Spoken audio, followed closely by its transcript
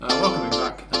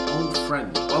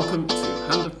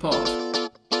Hand of Pod.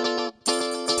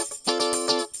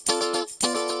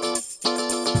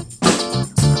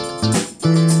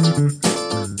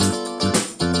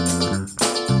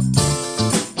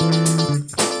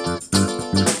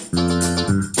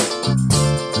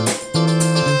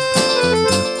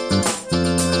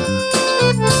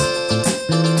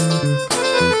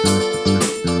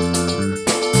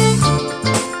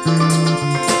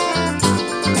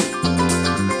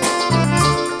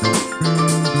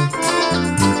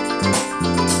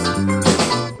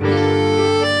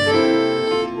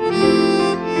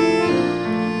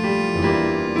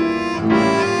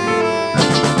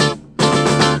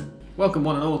 Welcome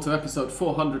one and all to episode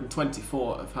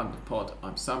 424 of Hand of Pod.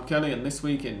 I'm Sam Kelly, and this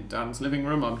week in Dan's living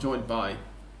room I'm joined by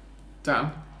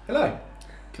Dan. Hello.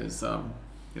 Because,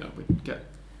 we'd get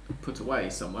put away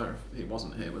somewhere if he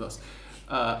wasn't here with us.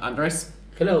 Andres.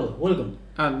 Hello, welcome.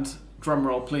 And, drum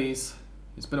roll please,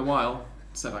 it's been a while,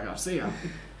 Seba Garcia.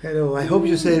 Hello, I hope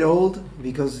you said old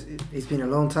because it's been a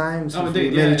long time since we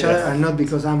met each other, and not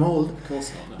because I'm old. Of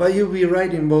course not. No. But you'll be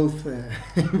right in both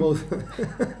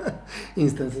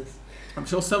instances. I'm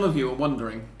sure some of you are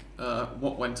wondering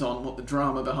what went on, what the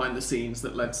drama behind the scenes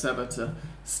that led Seba to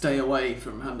stay away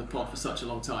from Hand of Pod for such a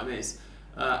long time is.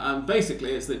 And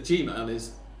basically it's that Gmail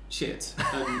is shit.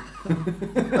 And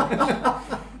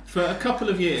for a couple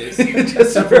of years,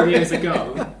 several years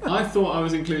ago, I thought I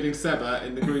was including Seba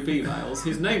in the group emails.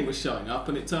 His name was showing up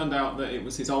and it turned out that it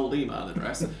was his old email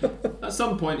address. At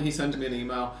some point he sent me an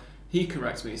email. He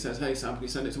corrects me, he says, "Hey Sam, can you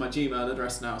send it to my Gmail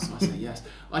address now?" So I say, yes.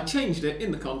 I changed it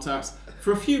in the contacts.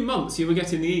 For a few months you were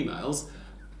getting the emails.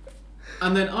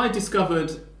 And then I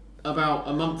discovered about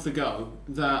a month ago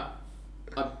that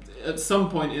at some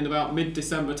point in about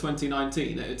mid-December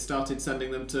 2019 it had started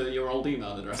sending them to your old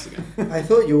email address again. I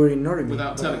thought you were ignoring me.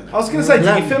 Without telling me. I was going to say,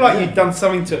 did you feel like you'd done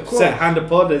something to upset Hand of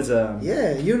Pod as a...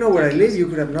 Yeah, you know where I live, you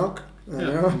could have knocked.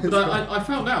 Yeah. But I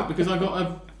found out because I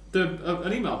got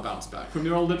an email bounce back from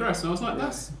your old address, and I was like,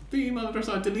 that's the email address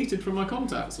I deleted from my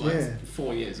contacts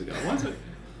 4 years ago. Why is it?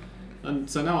 And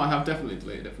so now I have definitely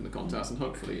deleted it from the contacts, and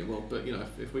hopefully you will. But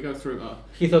if we go through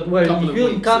he thought, well, if you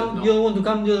don't come, not, you don't want to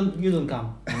come, you don't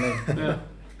come. Yeah.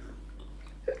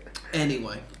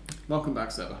 Anyway, welcome back,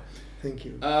 Seba. Thank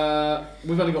you.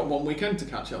 We've only got one weekend to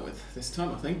catch up with this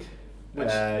time, I think. Which,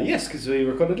 yes, because we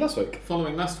recorded last week.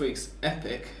 Following last week's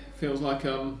epic, feels like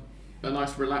a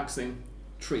nice relaxing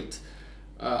treat.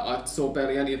 I saw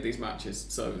barely any of these matches,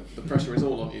 so the pressure is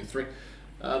all on you three.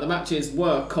 The matches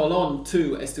were Colón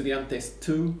 2, Estudiantes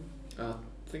 2. I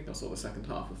think I saw the second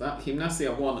half of that.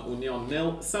 Gimnasia 1, Unión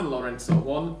 0. San Lorenzo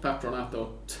 1,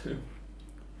 Patronato 2.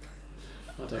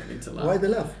 I don't mean to laugh. Why the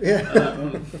laugh?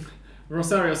 Yeah.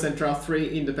 Rosario Central 3,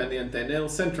 Independiente 0.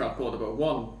 Central Córdoba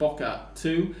 1, Boca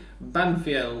 2.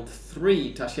 Banfield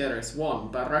 3, Talleres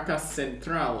 1. Barracas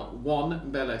Central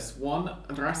 1, Vélez 1.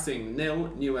 Racing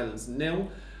 0, Newell's 0.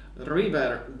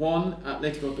 River 1,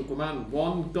 Atlético Tucumán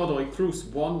 1, Godoy Cruz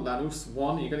 1, Lanús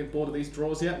 1. Are you getting bored of these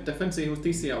draws yet? Defensa y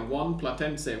Justicia 1,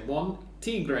 Platense 1,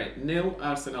 Tigre 0,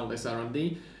 Arsenal de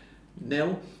Sarandí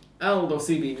 0, Aldo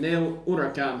Civi 0,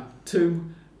 Huracán 2,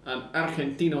 and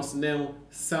Argentinos 0,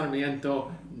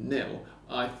 Sarmiento 0.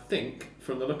 I think,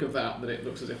 from the look of that it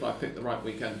looks as if I picked the right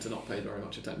weekend to not pay very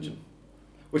much attention.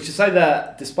 We should say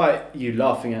that despite you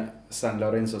laughing at San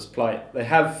Lorenzo's plight, they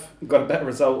have got a better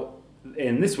result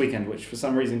in this weekend, which for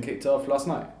some reason kicked off last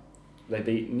night. They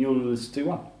beat Newell's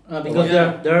 2-1. Because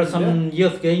there are some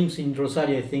youth games in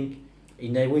Rosario, I think,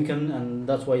 in the weekend, and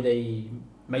that's why they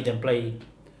made them play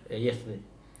yesterday.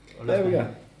 There we go.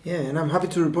 Yeah, and I'm happy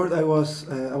to report I was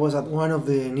at one of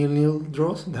the 0-0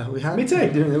 draws that we had Me too.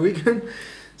 during the weekend.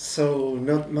 So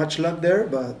not much luck there,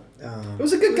 but it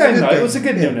was a good game though. It was a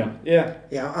good 0-0. Yeah.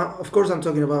 Yeah. Of course, I'm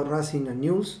talking about Racing and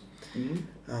Newell's.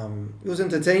 Mm-hmm. It was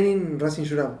entertaining. Racing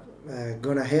should have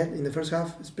gone ahead in the first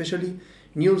half, especially.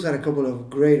 Newell's had a couple of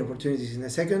great opportunities in the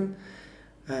second,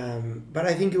 but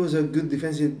I think it was a good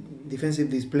defensive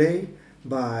display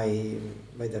by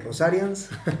the Rosarians.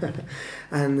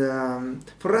 And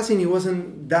for Racing, it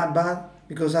wasn't that bad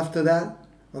because after that,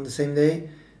 on the same day,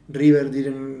 River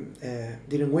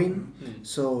didn't win,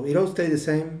 so it all stayed the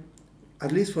same,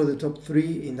 at least for the top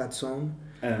three in that zone.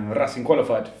 Racing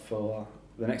qualified for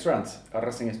the next round.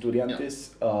 Racing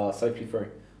Estudiantes are safely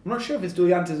through. I'm not sure if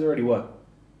Estudiantes already were.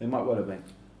 They might well have been.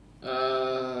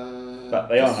 But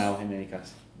they are now in any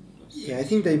case. Yeah, I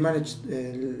think they managed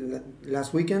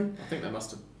last weekend. I think they must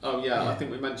have. Oh yeah, I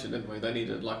think we mentioned, didn't we? They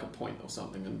needed like a point or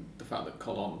something, and the fact that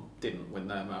Colón didn't win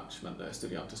their match meant that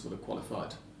Estudiantes would have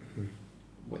qualified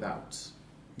without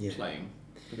playing,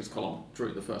 because Colón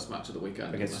drew the first match of the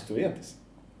weekend against Estudiantes.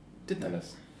 Did they?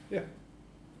 Yeah.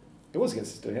 It was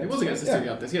against Estudiantes. It was against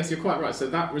Estudiantes. Yes, you're quite right. So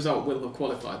that result will have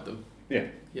qualified them. Yeah.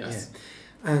 Yes.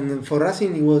 Yeah. And for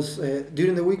Racing, it was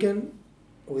during the weekend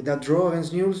with that draw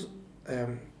against Newell's.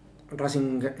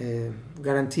 Racing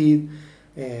guaranteed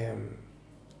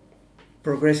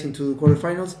progressing to the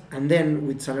quarterfinals, and then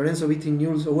with San Lorenzo beating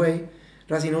Newell's away,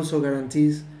 Racing also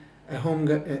guarantees a home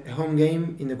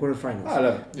game in the quarterfinals. I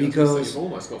love it. Because you've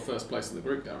almost got first place in the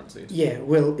group guaranteed. Yeah,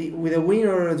 well, with a win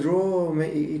or a draw,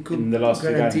 it could in the last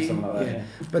guarantee. 2 games, something like that. Yeah.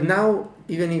 But now,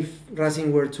 even if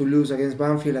Racing were to lose against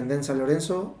Banfield and then San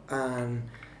Lorenzo, and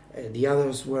the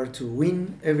others were to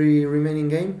win every remaining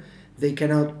game, they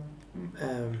cannot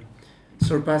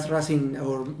surpass Racing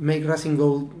or make Racing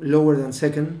go lower than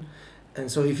second. And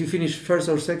so if you finish first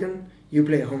or second, you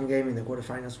play a home game in the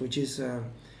quarterfinals, which is a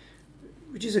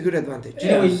good advantage.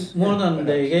 Yes. More than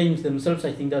the games themselves,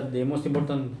 I think that the most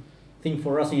important thing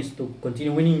for Racing is to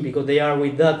continue winning, because they are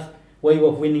with that wave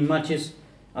of winning matches,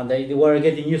 and they were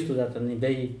getting used to that. And if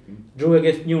they drew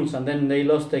against Newell's and then they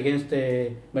lost against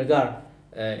Melgar,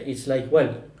 it's like,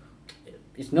 well,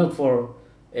 it's not for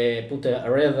put a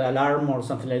red alarm or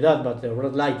something like that, but a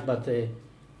red light. But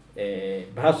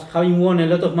perhaps having won a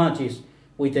lot of matches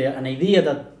with an idea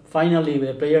that finally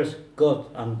the players got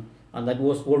and that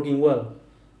was working well.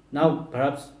 Now,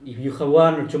 perhaps if you have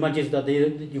 1 or 2 matches that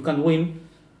you can win,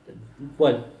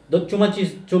 well, the two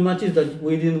matches that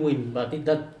we didn't win, but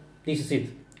this is it.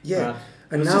 Yeah,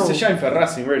 and it's now just a shame for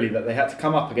Racing, really, that they had to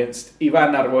come up against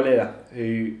Ivan Arboleda,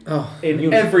 who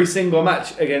in every single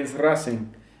match against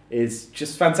Racing is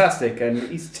just fantastic, and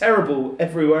he's terrible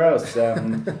everywhere else. I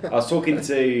was talking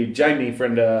to Jamie,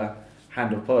 friend of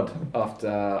Handle Pod,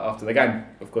 after the game.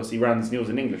 Of course, he runs Newell's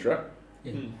in English, right?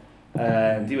 Yeah.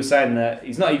 And he was saying that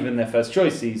he's not even their first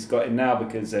choice. He's got in now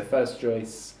because their first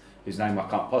choice, whose name I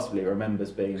can't possibly remember,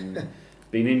 has been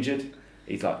injured.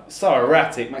 He's like so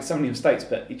erratic, makes so many mistakes,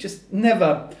 but he just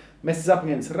never messes up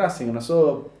against Racing. And I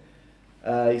saw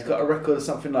he's got a record of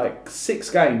something like 6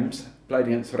 games played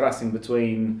against Racing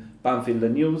between Banfield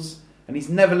and Newell's, and he's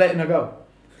never letting a go.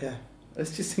 Yeah.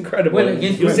 It's just incredible. Well,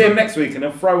 you'll see him next week and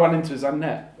he'll throw one into his own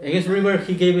net. Against River,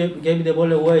 he gave the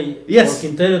ball away. Yes. For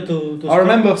Quintero to I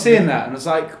remember seeing that and I was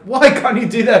like, why can't you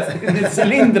do that?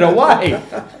 Cilindro, why?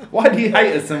 Why do you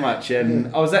hate us so much?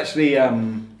 And I was actually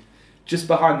just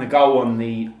behind the goal on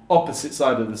the opposite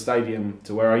side of the stadium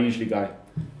to where I usually go.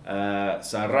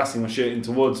 So Racing was shooting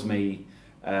towards me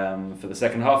for the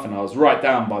second half, and I was right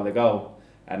down by the goal.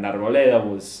 And Arboleda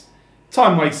was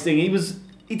time wasting.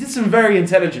 He did some very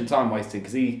intelligent time wasting,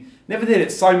 because he never did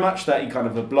it so much that he kind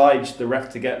of obliged the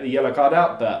ref to get the yellow card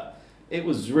out, but it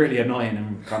was really annoying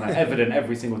and kind of evident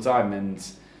every single time.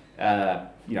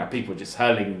 And people just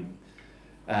hurling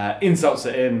insults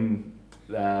at him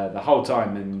the whole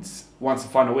time. And once the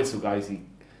final whistle goes, he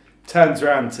turns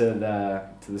around to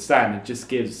the stand and just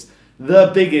gives the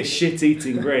biggest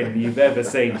shit-eating grin you've ever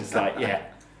seen. Just like, yeah,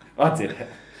 I did it.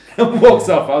 And walks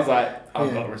off. I was like,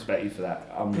 I've got to respect you for that.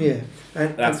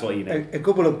 And that's what you need. A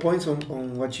couple of points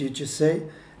on what you just say.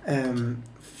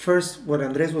 First, what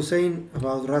Andres was saying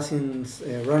about Racing's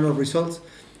run of results.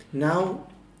 Now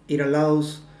it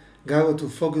allows Gago to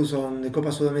focus on the Copa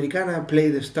Sudamericana, play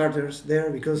the starters there,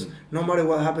 because no matter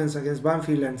what happens against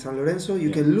Banfield and San Lorenzo, you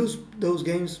can lose those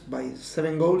games by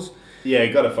 7 goals. Yeah,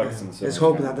 you got to focus on the Let's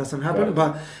hope that doesn't happen.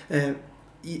 Right. But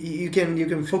you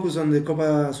can focus on the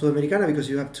Copa Sudamericana, because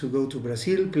you have to go to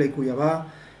Brazil, play Cuiabá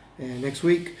next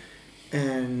week,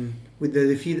 and with the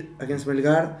defeat against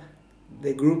Melgar,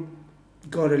 the group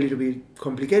got a little bit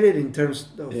complicated in terms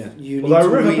of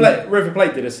Although River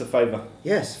Plate did us a favour.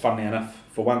 Yes. Funnily enough,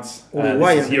 for once.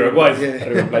 Uruguay. This is Uruguay.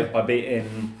 River Plate by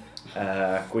beating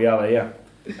Cuiabá,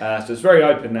 so it's very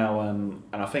open now, and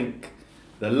I think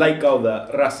the late goal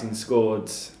that Racing scored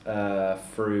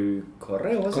through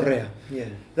Correa, yeah.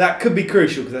 That could be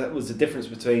crucial, because that was the difference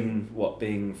between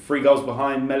being 3 goals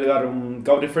behind Melgar on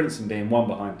goal difference and being 1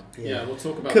 behind. Yeah, we'll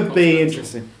talk about. Could be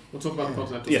interesting. We'll talk about the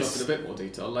continental stuff in a bit more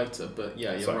detail later. But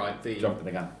yeah, you're right. Jumping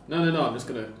the gun. No. I'm just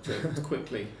going to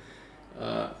quickly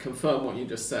confirm what you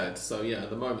just said. So yeah, at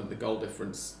the moment the goal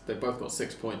difference, they've both got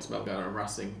 6 points, Melgar and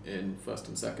Racing, in first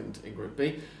and second in Group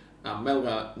B. And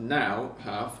Melgar now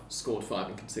have scored 5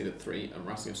 and conceded 3, and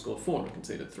Racing have scored 4 and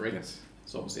conceded 3. Yes.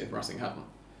 So obviously if Racing hadn't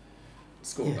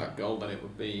scored that goal, then it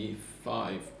would be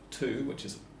 5-2, which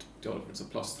is the goal difference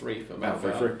of +3 for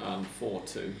Melgar, and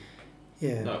 4-2.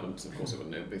 Yeah. No, of course it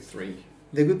wouldn't. It would be 3.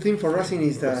 The good thing for Racing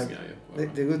is that the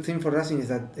good thing for Racing is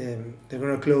that they're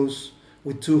going to close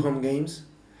with 2 home games,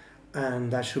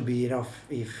 and that should be enough.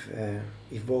 If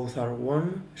both are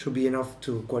won, should be enough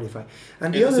to qualify.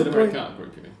 And the other point, Sudamericana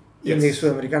group, you mean? in the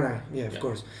Sudamericana, of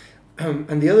course.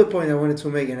 And the other point I wanted to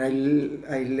make, and I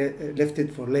left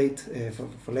it for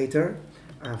later,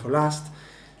 for last,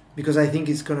 because I think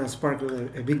it's gonna spark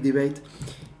a big debate.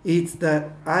 It's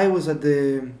that I was at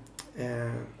the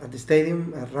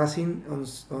stadium at Racing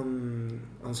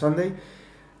on Sunday,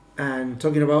 and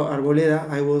talking about Arboleda,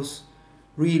 I was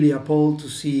really appalled to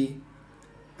see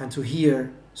and to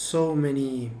hear so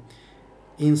many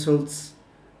insults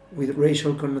with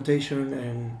racial connotation,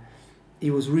 and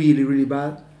it was really, really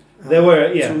bad. There were,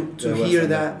 to hear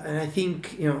that, and I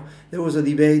think there was a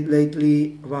debate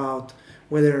lately about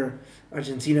whether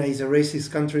Argentina is a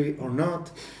racist country or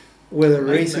not, whether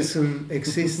racism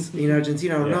exists in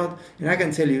Argentina or not, and I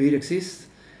can tell you it exists.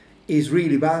 It's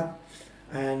really bad.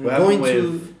 And we're going with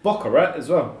to Boca, right, as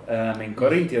well.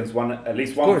 Corinthians, at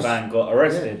least one fan got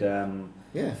arrested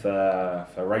for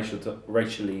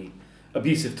racially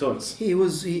abusive taunts. He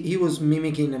was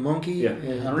mimicking a monkey.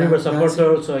 And River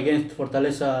supporter also against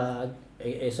Fortaleza,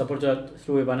 a supporter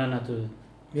threw a banana to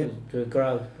the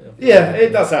crowd. Yeah,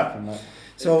 it does happen.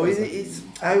 So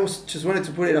I just wanted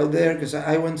to put it out there because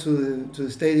I went to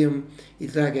the stadium.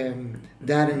 It's like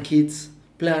dad and kids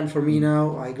plan for me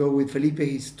now. I go with Felipe,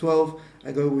 he's 12.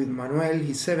 I go with Manuel,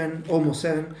 he's 7, almost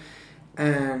 7.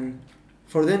 And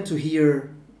for them to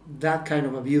hear that kind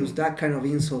of abuse, that kind of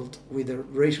insult with a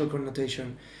racial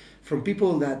connotation from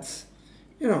people that's,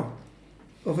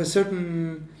 of a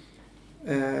certain,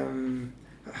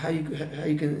 how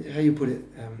you put it,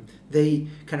 they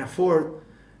can afford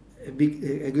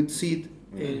a good seat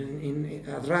in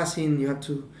at Racing. You have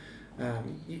to,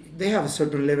 they have a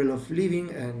certain level of living,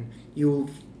 and you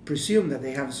presume that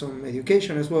they have some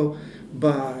education as well,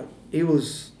 but it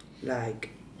was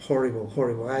like horrible.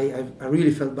 I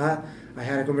really felt bad. I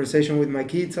had a conversation with my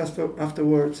kids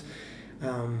afterwards,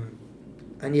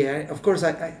 and of course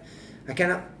I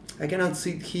cannot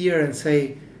sit here and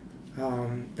say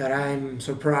that I'm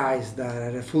surprised that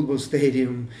at a football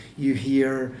stadium you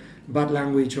hear bad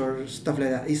language or stuff like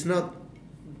that. It's not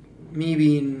me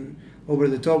being over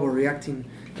the top or reacting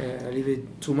a little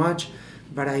bit too much,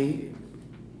 but I,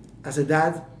 as a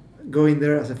dad going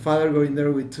there, as a father going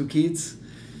there with 2 kids,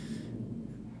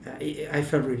 I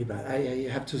felt really bad. I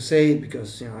have to say it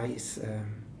because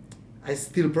I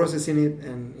still processing it,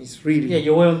 and it's really. Yeah,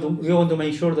 you want to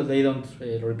make sure that they don't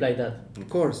reply that. Of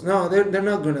course, no, they're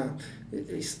not gonna.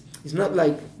 It's not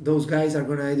like those guys are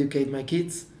gonna educate my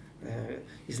kids.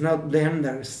 It's not them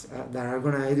that are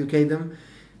gonna educate them.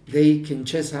 They can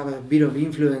just have a bit of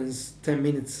influence, 10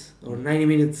 minutes or 90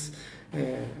 minutes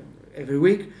every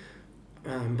week,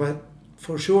 but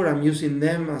for sure I'm using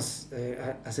them as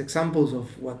examples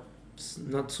of what's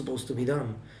not supposed to be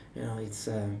done. It's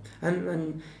and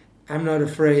I'm not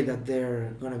afraid that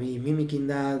they're gonna be mimicking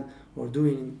that or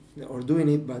doing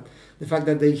it, but the fact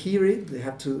that they hear it, they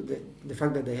have to. The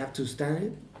fact that they have to stand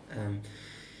it,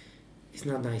 it's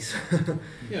not nice.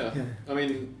 yeah, I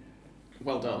mean,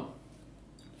 well done.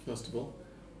 First of all,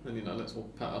 and let's all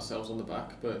pat ourselves on the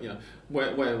back. But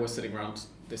we're sitting around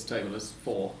this table as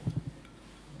 4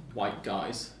 white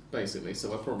guys, basically,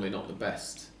 so we're probably not the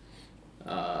best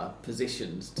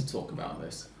positioned to talk about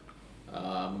this.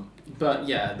 But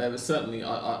yeah, there was certainly.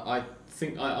 I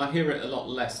think I hear it a lot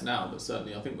less now, but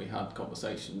certainly I think we had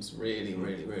conversations really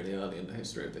early in the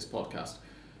history of this podcast.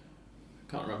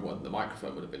 I can't remember whether the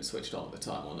microphone would have been switched on at the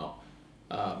time or not.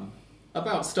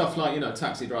 About stuff like,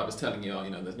 taxi drivers telling you,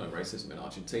 there's no racism in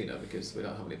Argentina because we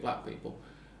don't have any black people.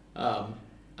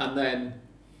 And then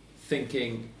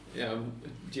thinking, do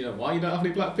you know why you don't have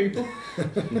any black people?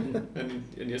 and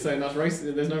you're saying that's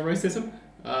there's no racism?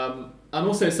 And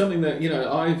also something that,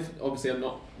 I'm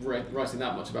not writing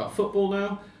that much about football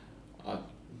now. I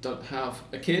don't have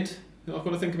a kid who I've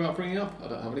got to think about bringing up. I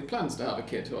don't have any plans to have a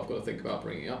kid who I've got to think about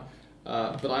bringing up.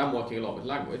 But I am working a lot with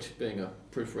language, being a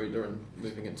proofreader and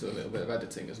moving into a little bit of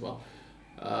editing as well.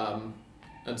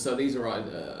 And so these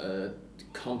are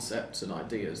concepts and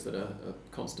ideas that are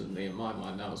constantly in my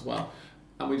mind now as well.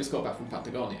 And we just got back from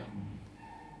Patagonia.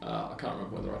 I can't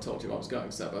remember whether I told you I was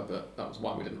going, Seba, but that was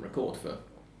why we didn't record for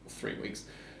 3 weeks.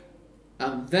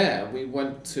 And there we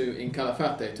went in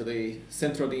Calafate to the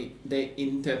Centro de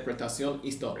Interpretación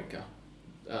Histórica,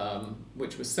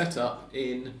 which was set up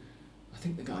in, I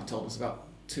think the guy told us about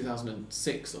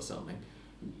 2006 or something.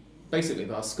 Basically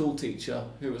by a school teacher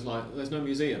who was like, there's no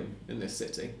museum in this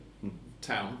city,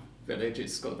 town, village,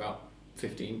 it's got about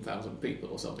 15,000 people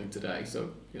or something today,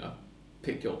 so,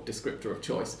 pick your descriptor of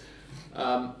choice.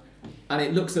 And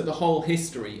it looks at the whole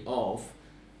history of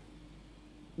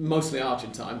mostly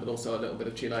Argentine, but also a little bit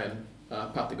of Chilean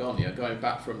Patagonia, going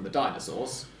back from the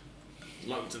dinosaurs,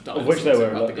 loads of dinosaurs which there were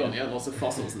in Patagonia, lots of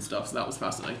fossils and stuff, so that was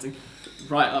fascinating,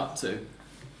 right up to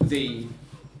the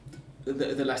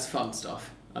less fun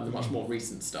stuff and the much more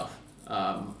recent stuff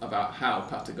about how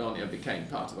Patagonia became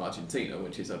part of Argentina,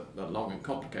 which is a long and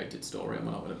complicated story, and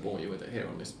we're not going to bore you with it here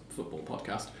on this football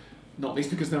podcast, not least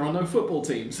because there are no football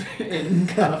teams in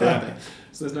California,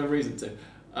 so there's no reason to.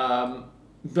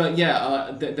 But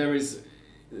yeah, there was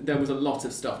a lot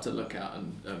of stuff to look at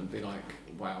and be like,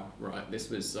 wow, right, this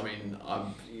was, I mean,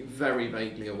 I'm very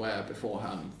vaguely aware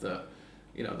beforehand that,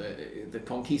 you know, the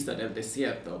Conquista del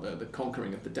Desierto, the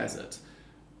conquering of the desert,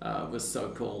 was so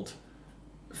called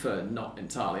for not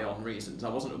entirely on reasons. I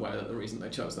wasn't aware that the reason they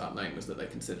chose that name was that they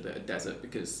considered it a desert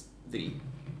because the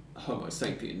Homo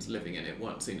sapiens living in it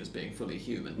weren't seen as being fully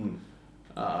human.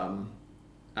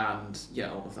 And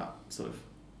yeah, all of that sort of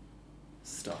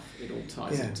stuff, it all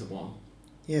ties into one.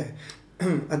 Yeah.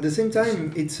 At the same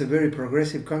time, it's a very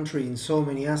progressive country in so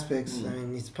many aspects. I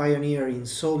mean, it's pioneer in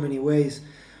so many ways.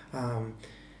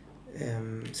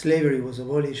 Slavery was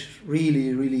abolished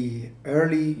really, really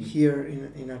early here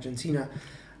in Argentina.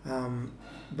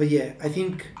 But yeah, I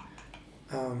think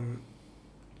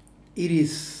it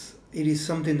is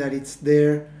something that it's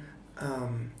there.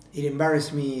 It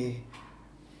embarrassed me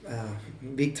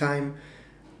big time.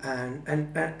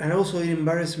 And also it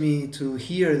embarrassed me to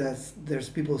hear that there's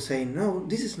people saying, no,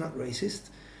 this is not racist.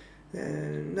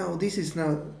 No, this is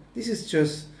not. This is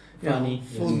just funny,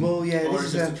 football. Yeah, or this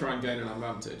it's is just to try and gain an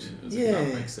advantage.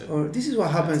 Or this is what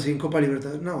happens in Copa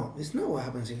Libertadores. No, it's not what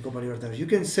happens in Copa Libertadores. You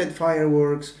can set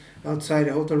fireworks outside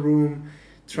a hotel room,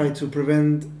 try to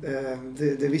prevent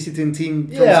the visiting team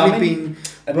from sleeping.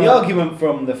 And the argument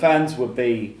from the fans would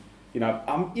be,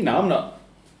 I'm not.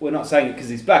 We're not saying it because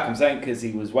he's black. I'm saying because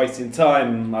he was wasting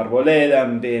time, Arboleda,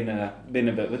 and being a bit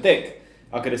of a dick.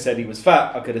 I could have said he was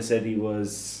fat. I could have said he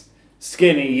was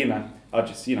skinny. I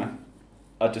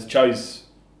just chose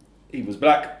he was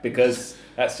black because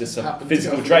that's just a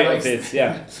physical trait of his.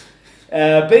 Yeah,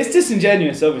 but it's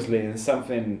disingenuous, obviously, and it's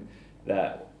something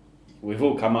that we've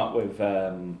all come up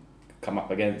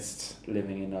against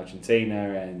living in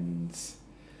Argentina, and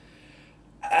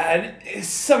it's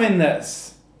something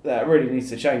that really needs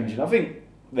to change. And I think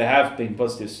there have been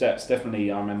positive steps.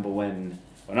 Definitely, I remember when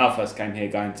I first came here,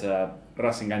 going to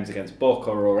Racing games against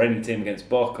Boca or any team against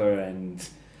Boca, and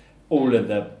all of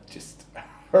the just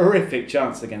horrific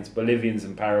chants against Bolivians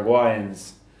and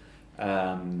Paraguayans.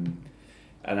 And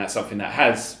that's something that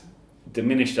has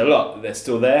diminished a lot. They're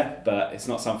still there, but it's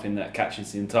not something that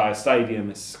catches the entire stadium.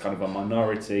 It's kind of a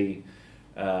minority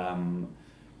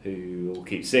who will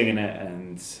keep singing it,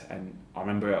 and I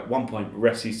remember at one point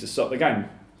refs used to stop the game.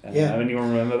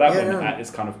 Anyone remember that at its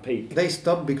kind of peak? They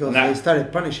stopped because they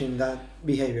started punishing that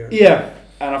behaviour. Yeah,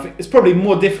 and I think it's probably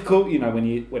more difficult,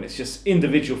 when it's just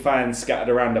individual fans scattered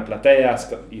around the plateas,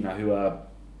 who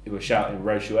are shouting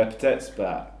racial epithets.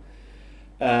 But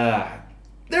there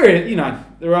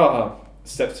are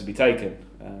steps to be taken.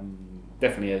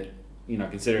 Definitely,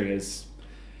 considering as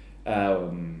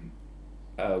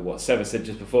what Seva said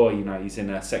just before, he's in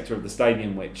a sector of the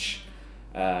stadium which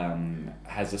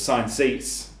has assigned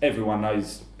seats. Everyone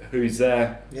knows who's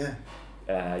there. Yeah.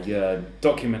 Your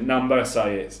document number, so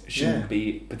it shouldn't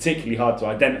be particularly hard to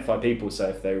identify people. So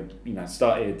if they,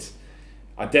 started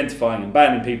identifying and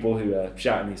banning people who are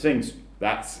shouting these things,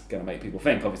 that's going to make people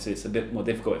think. Obviously, it's a bit more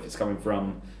difficult if it's coming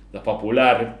from the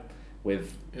Popular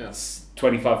with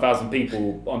 25,000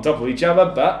 people on top of each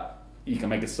other, but you can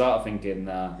make a start, I think, in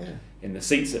the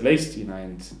seats at least,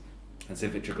 and see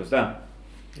if it trickles down.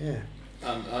 Yeah.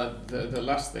 And the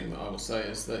last thing that I will say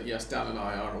is that, yes, Dan and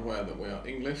I are aware that we are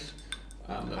English,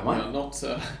 and that we are not,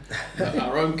 that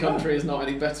our own country is not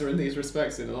any better in these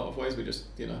respects. In a lot of ways, we just,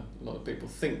 a lot of people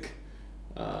think.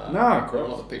 Of course.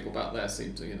 A lot of people back there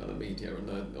seem to, the media and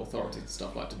the authorities and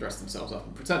stuff like to dress themselves up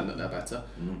and pretend that they're better,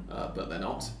 but they're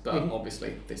not. But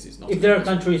obviously, this is not. If there are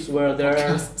countries where there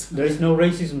is no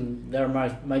racism, there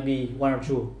might be one or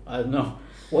two. I don't know.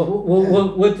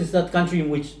 What is that country in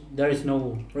which there is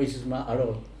no racism at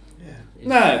all?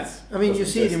 Yeah. You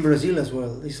see it in Brazil as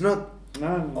well. It's not.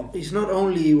 It's not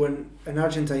only when an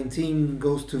Argentine team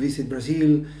goes to visit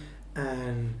Brazil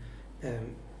and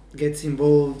gets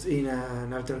involved in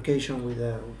an altercation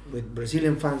with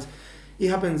Brazilian fans. It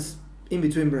happens in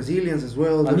between Brazilians as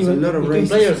well. There's a lot of racism.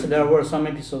 Players, there were some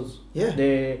episodes.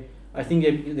 Yeah. I think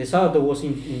the Sábato was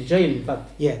in jail, in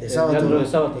fact. Yeah, the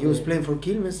Sábato. He was playing for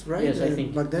Quilmes, right? Yes, I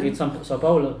think. Back then. It's Sao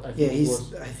Paulo. I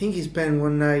think he spent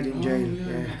one night in jail.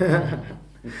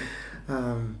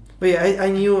 But yeah, I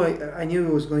knew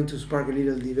it was going to spark a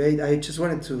little debate. I just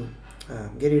wanted to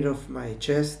get it off my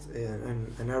chest,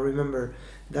 and I remember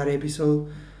that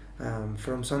episode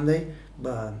from Sunday.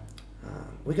 But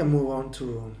we can move on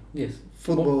to yes,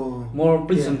 football. more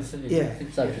pleasant.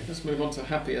 Subject. Let's move on to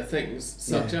happier things,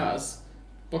 such as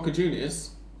Boca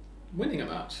Juniors winning a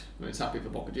match. I mean, it's happy for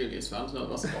Boca Juniors fans. None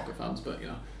of us are Boca fans, but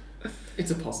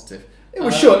it's a positive. It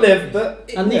was short-lived, but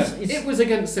it was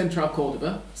against Central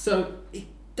Cordoba, so it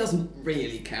doesn't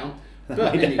really count.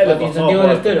 But It's Santiago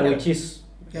del Estero, which is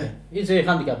it's a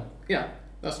handicap. Yeah,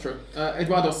 that's true.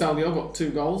 Eduardo Salvio got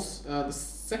 2 goals. The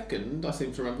second, I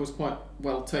seem to remember, was quite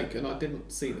well taken. I didn't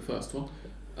see the first one.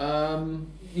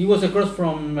 It was a cross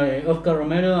from Oscar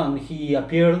Romero, and he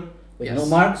appeared with no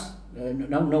marks.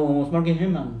 No one was marking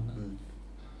him, and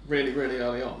really, really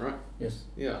early on, right? Yes.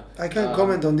 Yeah. I can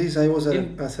comment on this. I was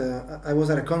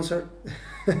at a concert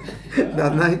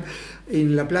that night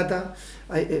in La Plata,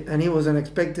 and it was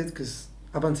unexpected because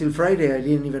up until Friday I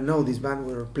didn't even know this band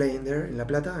were playing there in La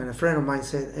Plata. And a friend of mine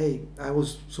said, "Hey, I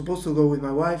was supposed to go with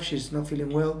my wife. She's not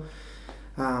feeling well.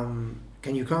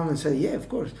 Can you come?" And said, "Yeah, of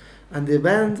course." And the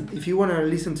band, if you want to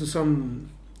listen to some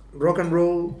rock and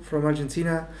roll from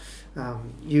Argentina,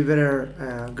 you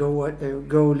better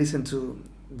go listen to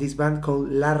this band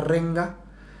called La Renga,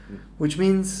 which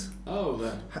means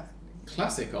the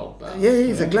classic old band. Yeah,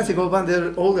 it's a classic old band.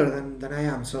 They're older than I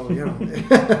am, so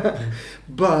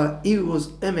but it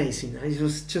was amazing. It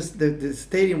was just the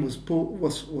stadium was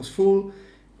full.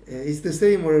 It's the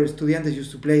stadium where Estudiantes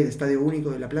used to play, the Estadio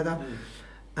Único de La Plata,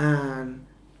 and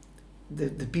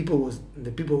the people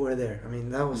were there. I mean,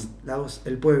 that was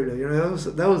El Pueblo.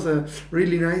 That was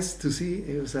really nice to see.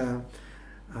 It was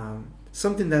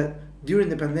something that during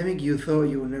the pandemic you thought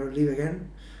you would never leave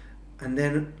again, and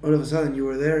then all of a sudden you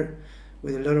were there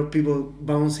with a lot of people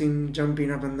bouncing, jumping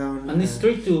up and down. And it's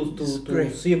great to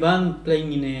see a band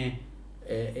playing in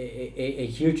a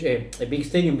huge, a big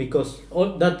stadium, because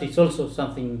all that is also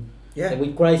something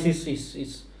with crisis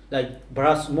is like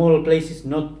perhaps small places,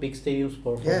 not big stadiums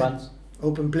for bands.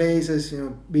 Open places,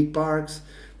 big parks.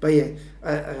 But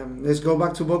let's go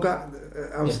back to Boca.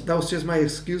 That was just my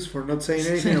excuse for not saying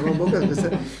anything about Boca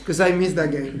because I missed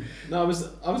that game. No, I was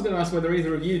going to ask whether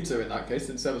either of you two, in that case,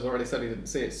 since Sebas already said he didn't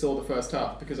see it, saw the first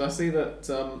half, because I see that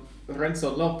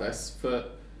Renzo Lopez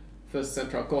for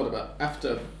Central Cordoba,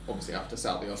 after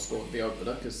Salvio scored the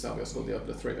opener, because Salvio scored the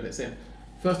opener 3 minutes in,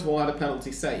 first of all had a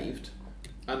penalty saved,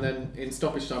 and then in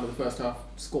stoppage time of the first half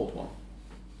scored one.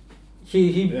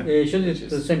 He shot it to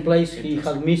the same place he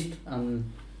had missed,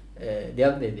 and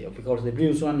of course the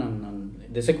previous one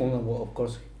and the second one, of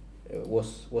course,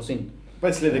 was in.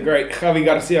 Basically, the great Javi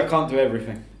Garcia can't do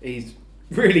everything. He's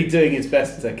really doing his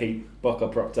best to keep Boca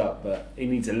propped up, but he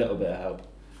needs a little bit of help.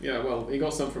 Yeah, well, he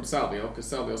got some from Salvio, because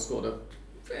Salvio scored a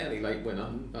fairly late winner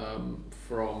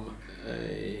from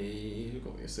who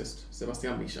got the assist?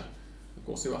 Sebastian Misha, of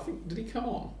course. Who I think, did he come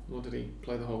on or did he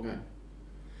play the whole game?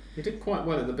 He did quite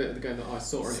well in the bit of the game that I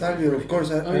saw. Salvio, of course.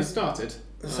 He started.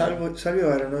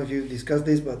 Salvio, I don't know if you discussed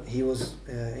this, but he was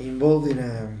involved in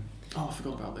a... Oh, I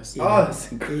forgot about this.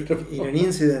 That's incredible. In an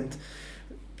incident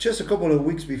just a couple of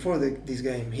weeks before this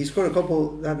game. He scored a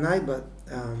couple that night, but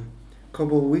a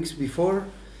couple of weeks before,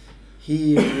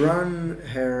 he ran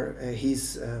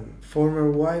his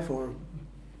former wife, or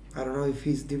I don't know if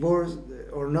he's divorced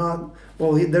or not.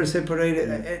 Well, they're separated.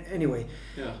 Anyway,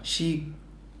 she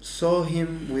saw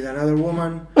him with another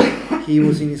woman. He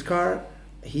was in his car.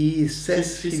 He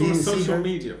says she saw a social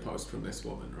media post from this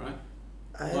woman, right?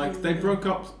 Like they broke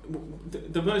up.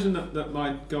 The version that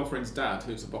my girlfriend's dad,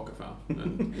 who's a Boca fan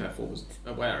and therefore was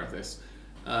aware of this,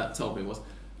 told me was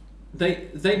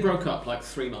they broke up like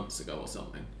 3 months ago or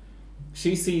something.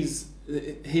 She sees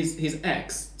his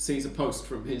ex sees a post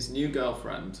from his new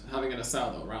girlfriend having an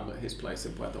asado around at his place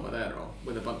in Puerto Madero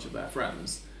with a bunch of their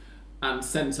friends, and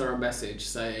sends her a message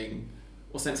saying,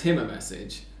 or sends him a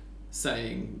message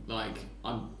saying, like,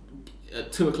 I'm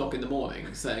at 2 o'clock in the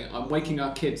morning, saying, I'm waking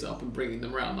our kids up and bringing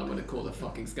them round. I'm going to cause a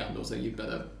fucking scandal, so you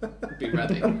better be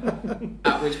ready.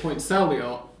 At which point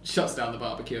Salvio shuts down the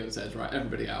barbecue and says, right,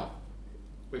 everybody out.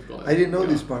 We've got it. I didn't know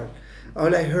this part.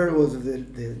 All I heard was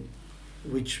the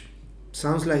which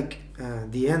sounds like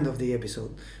the end of the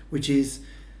episode, which is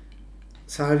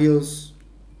Salvio's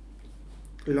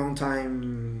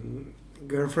longtime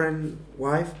girlfriend,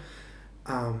 wife,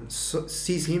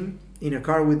 sees him in a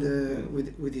car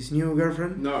with his new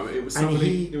girlfriend. No, it was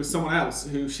somebody. It was someone else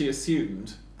who she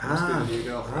assumed was the new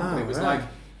girlfriend. It was like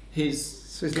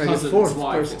his cousin's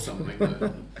wife or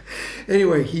something.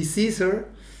 Anyway, he sees her,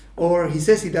 or he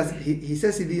says he doesn't. He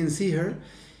says he didn't see her,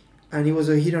 and it was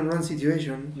a hit and run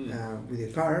situation with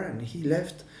the car, and he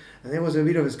left. And there was a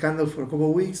bit of a scandal for a couple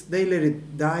of weeks. They let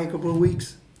it die a couple of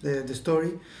weeks. The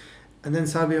story, and then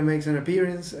Salvio makes an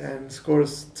appearance and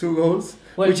scores 2 goals,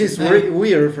 which is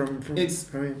weird from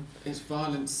it's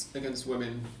violence against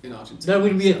women in Argentina. There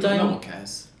will be a time. No one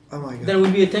cares. Oh my God. There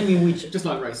will be a time in which just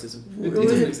like racism, it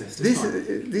doesn't exist.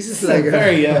 This is like a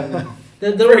very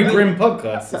very grim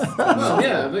podcast. Well,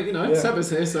 yeah, but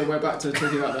Seba's here, so we're back to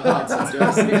talking about the hard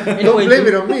subjects. Don't blame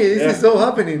it on me. This is all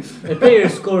happening. A player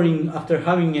scoring after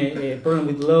having a problem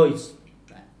with law is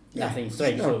nothing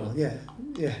strange. So.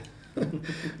 Yeah.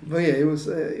 But yeah,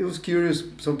 it was curious.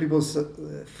 Some people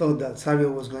thought that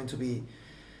Salvio was going to be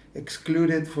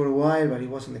excluded for a while, but it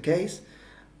wasn't the case.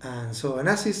 And so an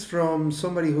assist from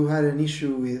somebody who had an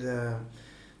issue with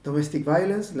domestic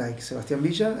violence, like Sebastian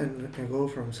Villa, and a goal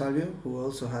from Salvio, who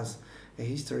also has a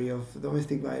history of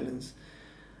domestic violence.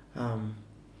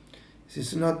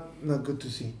 It's not good to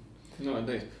see. No,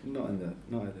 indeed. Not either.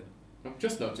 I've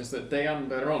just noticed that Dejan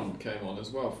Beron came on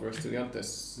as well for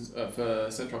Estudiantes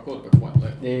for Central Córdoba quite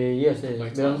late. Yes,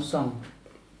 Beron's son.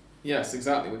 Yes,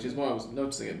 exactly, which is why I was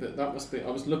noticing it. That must be. I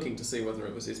was looking to see whether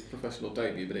it was his professional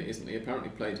debut, but it isn't. He apparently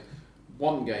played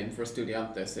 1 game for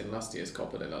Estudiantes in last year's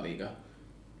Copa de la Liga,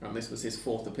 and this was his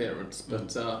 4th appearance.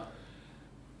 But a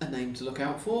name to look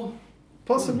out for,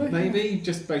 possibly, maybe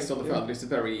just based on the fact that it's a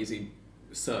very easy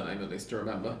surname, at least to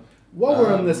remember. While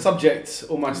we're on the subject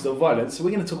almost of violence,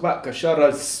 we're going to talk about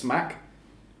Gallardo's smack.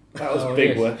 That was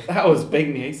big word. That was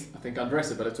big news. I think Andres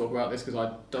had better talk about this because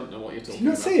I don't know what you're talking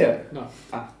about. Did you not see it? No.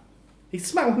 He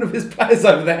smacked one of his players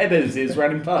over the head as he was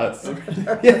running past. In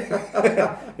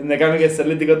the game against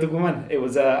Atlético Tucumán. It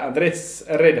was Andrés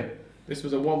Herrera. This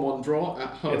was a 1-1 draw at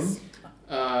home. Yes.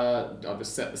 I'll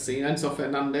just set the scene. Enzo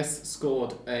Fernandez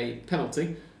scored a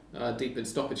penalty deep in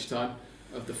stoppage time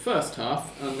of the first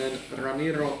half, and then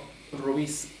Ramiro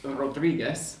Ruiz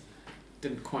Rodriguez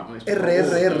didn't quite manage to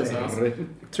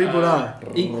Triple R.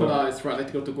 Equalised for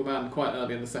Atlético Tucumán quite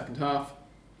early in the second half.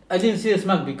 I didn't see the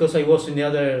smack because I was in the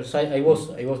other side. I was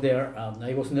there.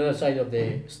 I was on the other side of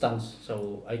the stands,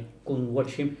 so I couldn't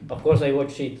watch him. Of course, I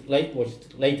watched it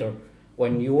later.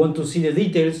 When you want to see the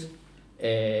details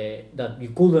that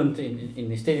you couldn't in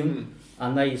the stadium,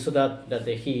 and I saw that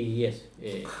he it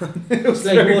was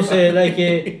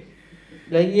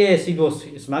yes, it was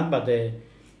smack, but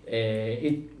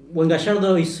when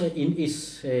Gallardo is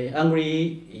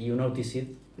angry, you notice it.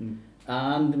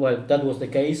 And well, that was the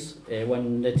case.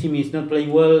 When the team is not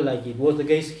playing well, like it was the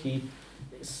case, he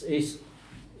is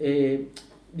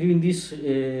during these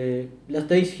last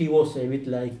days he was a bit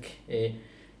like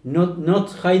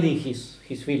not hiding his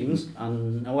feelings,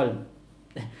 and well,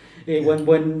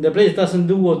 when the players doesn't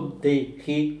do what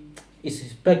he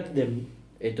expect them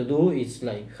to do, it's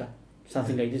like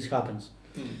something like this happens.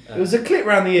 It was a clip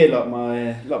round the ear,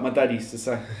 like my dad used to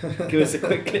say. Give us a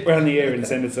quick clip round the ear and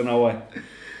send us on our way.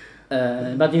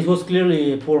 But it was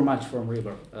clearly a poor match from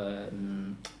River.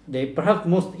 The perhaps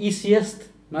most easiest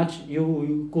match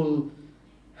you could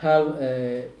have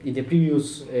in the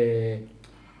previous,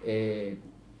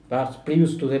 perhaps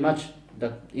previous to the match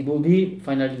that it will be.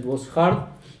 Finally, it was hard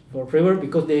for River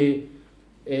because the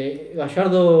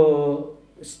Gallardo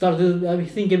started, I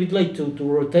think, a bit late to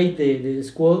rotate the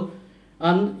squad,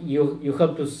 and you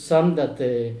have to sum that.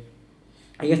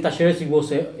 Against Talleres, it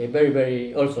was a very,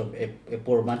 very also a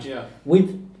poor match with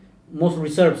most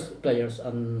reserves players,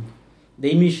 and the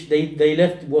image they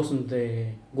left wasn't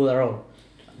good at all.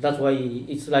 That's why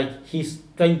it's like he's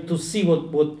trying to see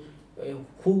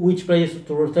which players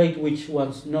to rotate, which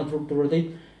ones not to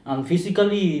rotate, and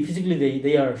physically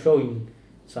they are showing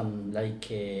some like.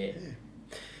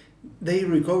 They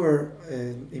recover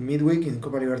in midweek in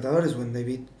Copa Libertadores when they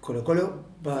beat Colo-Colo,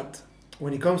 but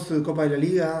when it comes to the Copa de la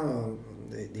Liga.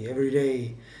 The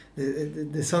everyday,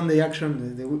 the Sunday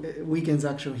action, the weekends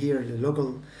action here, the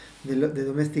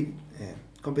domestic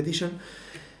competition,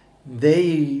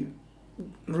 they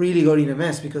really got in a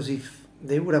mess because if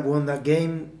they would have won that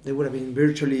game, they would have been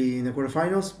virtually in the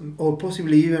quarterfinals or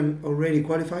possibly even already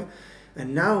qualified.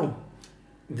 And now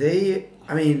it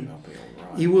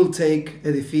will take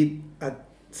a defeat at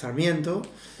Sarmiento,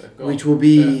 which will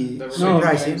be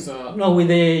surprising. No, with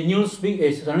the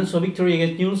Sarmiento victory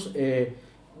against News,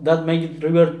 that made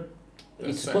River.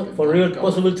 It's for River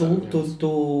possible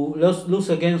to lose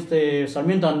against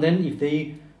Sarmiento, and then if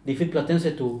they defeat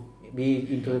Platense to be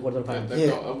into the quarterfinals. They've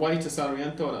got away to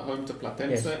Sarmiento and at home to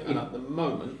Platense, and at the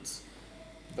moment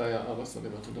they are.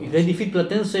 If they defeat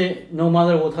Platense, no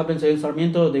matter what happens against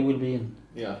Sarmiento, they will be in.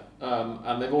 Yeah,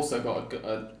 and they've also got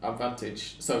an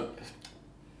advantage. So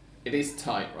it is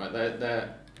tight, right?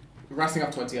 They're Racing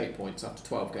have 28 points after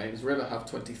 12 games. River have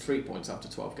 23 points after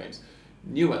 12 games.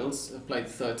 Newells have played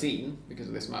 13 because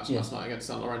of this match last night against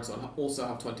San Lorenzo and also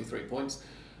have 23 points.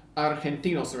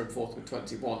 Argentinos are in 4th with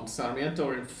 21. Sarmiento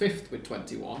are in 5th with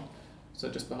 21. So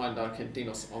just behind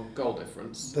Argentinos on goal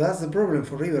difference. But that's the problem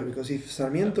for River, because if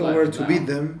Sarmiento were to beat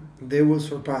them, they will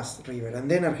surpass River.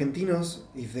 And then Argentinos,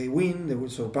 if they win, they will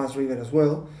surpass River as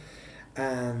well.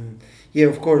 And yeah,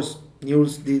 of course,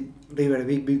 Newell's did River a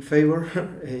big favor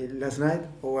last night.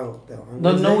 Oh well.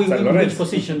 Don't know in which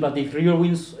position, but if River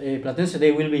wins Platense,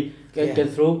 they will be get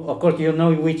through. Of course, you don't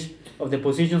know in which of the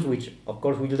positions, which of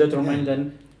course will determine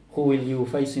then who will you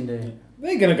face in the.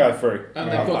 They're going to go through.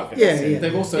 And they've got,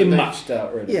 they've also matched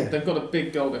out really. Yeah. They've got a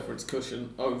big goal difference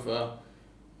cushion over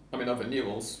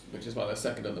Newell's, which is why they're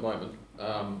second at the moment.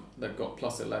 They've got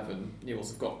 +11.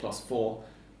 Newell's have got +4.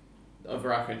 Over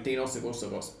Argentinos, they've also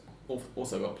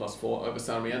got +4. Over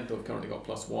Sarmiento, have currently got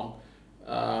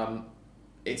 +1.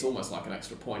 It's almost like an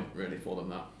extra point, really, for them.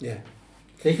 That. Yeah.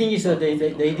 The thing is that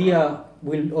the idea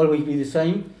will always be the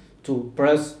same: to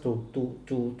press,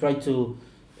 to try to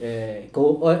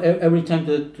go every time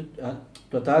to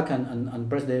attack and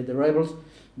press the rivals,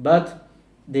 but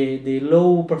the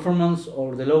low performance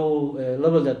or the low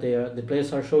level that the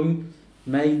players are showing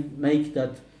may make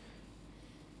that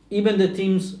even the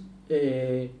teams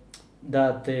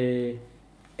that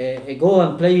go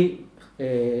and play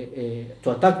to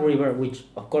attack River, which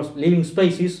of course leaving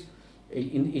spaces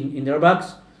in their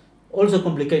backs, also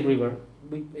complicate River.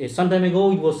 Some time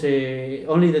ago it was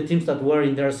only the teams that were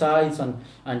in their sides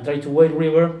and tried to wait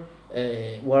River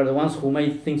were the ones who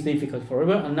made things difficult for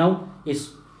River, and now it's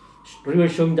River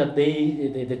showing that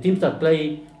the teams that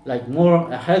play like more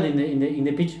ahead in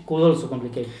the pitch could also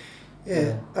complicate.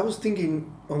 Yeah, I was thinking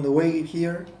on the way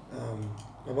here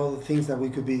about the things that we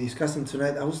could be discussing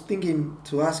tonight. I was thinking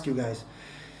to ask you guys,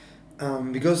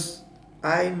 because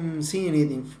I'm seeing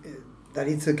it that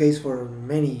it's a case for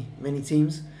many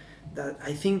teams, that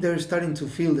I think they're starting to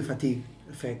feel the fatigue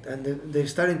effect, and they're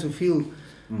starting to feel,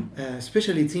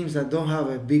 especially teams that don't have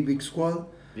a big squad,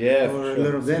 or a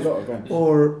lot of depth,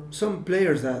 or some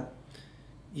players that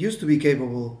used to be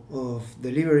capable of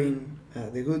delivering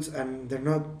the goods and they're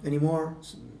not anymore.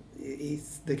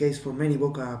 It's the case for many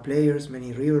Boca players,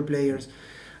 many River players,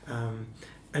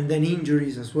 and then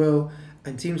injuries as well,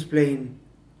 and teams playing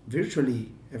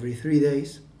virtually every 3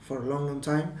 days for a long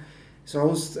time.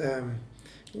 So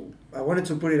I wanted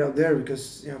to put it out there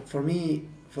because for me,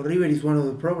 for River, it's one of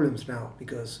the problems now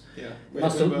because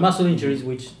muscle injuries,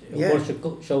 which of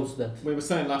course shows that. We were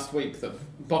saying last week that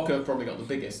Boca have probably got the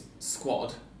biggest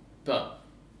squad, but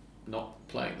not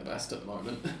playing the best at the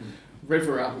moment.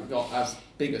 River haven't got as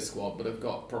big a squad, but have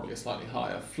got probably a slightly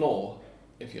higher floor,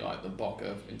 if you like, than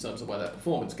Boca in terms of where their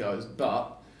performance goes.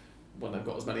 But when they've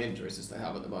got as many injuries as they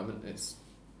have at the moment, it's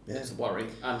a worry.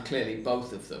 And clearly,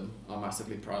 both of them are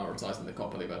massively prioritising the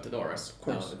Copa Libertadores.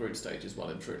 The group stage is well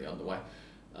and truly underway,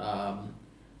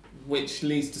 which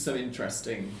leads to some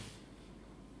interesting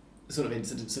sort of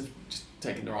incidents of just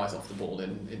taking their eyes off the ball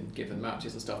in given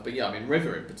matches and stuff. But yeah, I mean,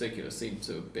 River in particular seem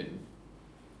to have been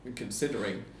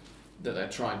considering that they're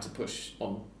trying to push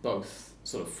on both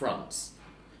sort of fronts.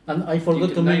 And I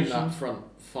forgot to mention that front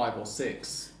 5 or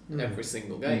 6 every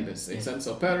single game. It's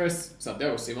Enzo Perez,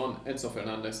 Santiago Simon, Enzo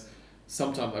Fernandez,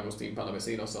 sometimes Agustin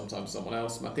Palavecino, sometimes someone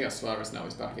else. Matias Suarez now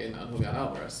is back in, and Julian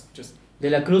Alvarez. Just De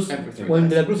La Cruz, when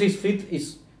De La Cruz is fit,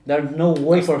 there's no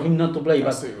way for him not to play.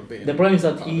 But the problem is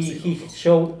that he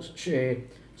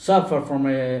suffered from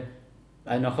I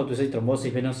don't know how to say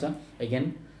thrombosis venosa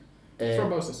again.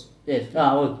 Thrombosis. Yes.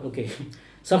 Okay.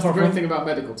 That's the great thing about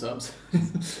medical terms.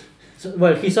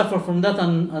 He suffered from that,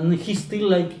 and he's still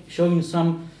like showing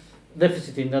some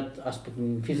deficit in that aspect,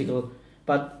 in physical.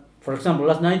 But for example,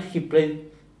 last night he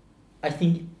played, I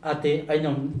think at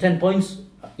 10 points,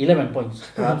 11 points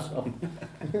perhaps,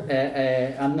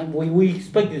 and we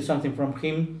expected something from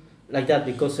him like that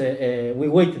because we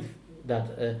waited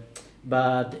that.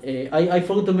 But I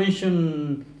forgot to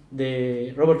mention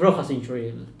the Robert Rojas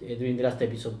injury during the last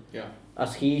episode. Yeah.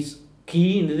 As he's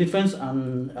key in the defense,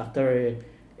 and after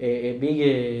a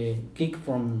big kick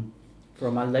from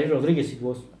Aldair Rodriguez, it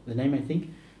was the name I think.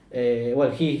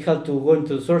 He had to go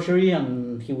into surgery,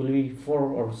 and he will be 4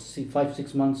 or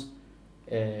 6 months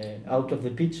out of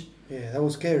the pitch. Yeah, that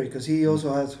was scary because he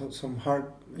also has some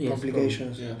heart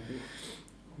complications. Yeah.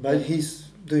 But he's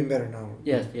doing better now.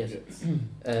 Yes.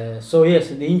 So yes,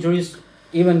 the injuries,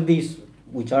 even these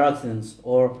which are accidents,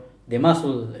 or the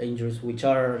muscle injuries which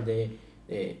are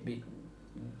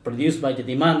produced by the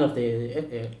demand of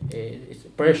the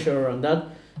pressure and that,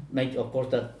 make of course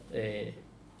that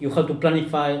you have to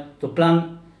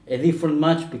plan a different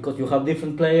match because you have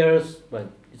different players.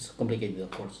 But it's complicated,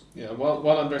 of course. Yeah,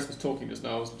 while Andres was talking just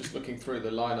now, I was just looking through the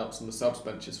lineups and the subs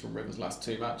benches from River's last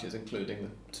 2 matches,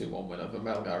 including the 2-1 win over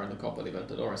Melgar in the Copa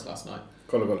Libertadores last night.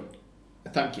 Colo.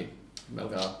 Thank you,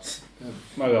 Melgar.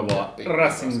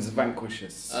 Racing's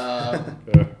vanquishes.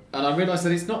 And I realised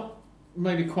that it's not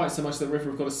maybe quite so much that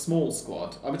River have got a small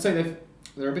squad. I would say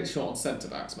they're a bit short on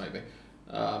centre-backs, maybe.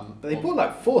 But they bought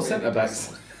like 4 really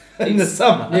centre-backs in the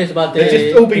summer. Yes, but they've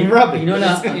just all been rubbing.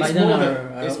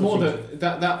 It's more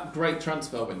that great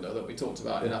transfer window that we talked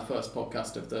about in our first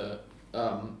podcast of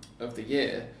the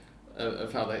year,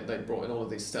 of how they brought in all of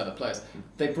these stellar players.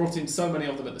 They brought in so many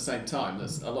of them at the same time.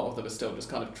 There's a lot of them are still just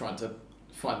kind of trying to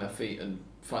find their feet and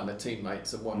find their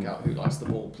teammates and work out who likes the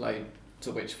ball, play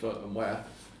to which foot and where,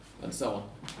 and so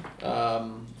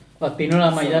on. But Pinola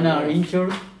and Maidana are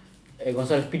injured.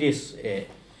 González Pires,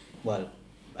 well,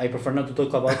 I prefer not to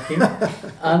talk about him.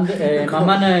 And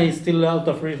Mamana is still out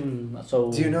of reason.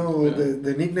 So do you know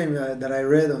the nickname that I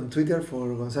read on Twitter for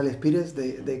González Pires?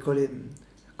 They call it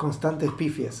Constantes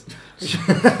Pifias,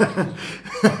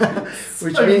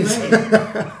 which means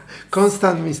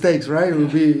constant mistakes, right? Will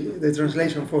be the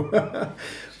translation for.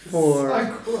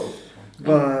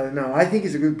 But no, I think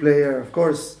he's a good player. Of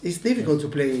course, it's difficult to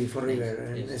play for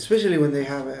River, and especially when they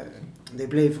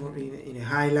play in a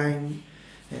high line,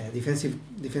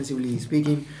 defensively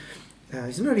speaking.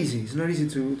 It's not easy. It's not easy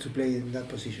to play in that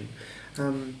position.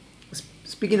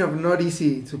 Speaking of not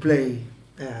easy to play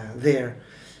there,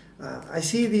 I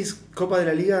see this Copa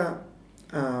de la Liga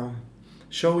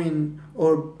showing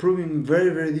or proving very,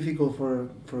 very difficult for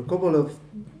a couple of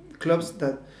clubs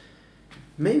that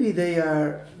maybe they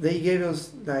gave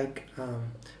us like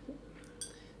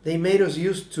they made us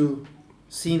used to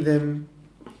seeing them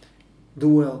do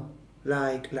well,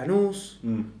 like Lanús,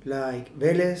 like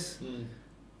Vélez,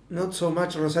 not so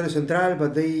much Rosario Central,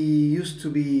 but they used to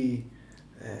be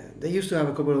they used to have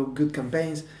a couple of good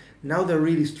campaigns. Now they're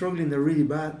really struggling, they're really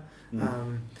bad.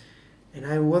 And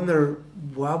I wonder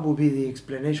what would be the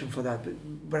explanation for that.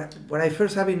 But what I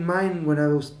first have in mind when I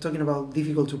was talking about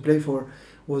difficult to play for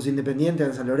was Independiente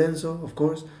and San Lorenzo, of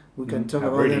course. We can talk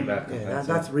about really them. Bad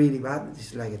That's really bad.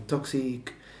 It's like a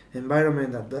toxic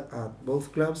environment at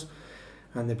both clubs.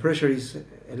 And the pressure is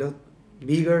a lot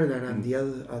bigger than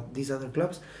at these other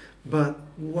clubs. But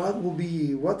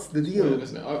what's the deal? Weird,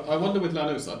 isn't it? I wonder with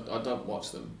Lanús, I don't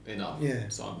watch them enough. Yeah.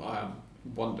 So I am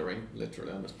wondering,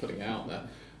 literally, I'm just putting it out there.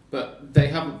 But they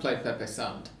haven't played Pepe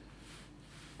Sand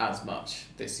as much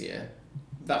this year.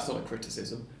 That's not a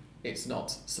criticism. It's not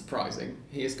surprising.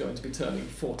 He is going to be turning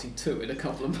 42 in a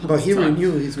couple of months. But he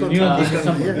renewed his contract.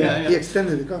 He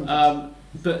extended the contract.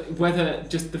 But whether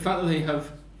just the fact that they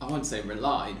have, I won't say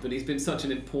relied, but he's been such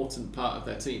an important part of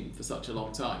their team for such a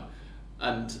long time.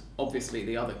 And obviously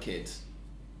the other kid,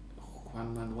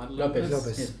 Juan Manuel Lopez.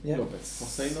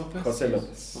 Jose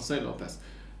Lopez.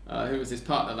 Who was his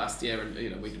partner last year, and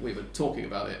we were talking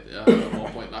about it at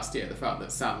one point last year. The fact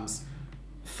that Sam's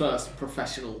first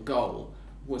professional goal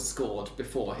was scored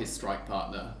before his strike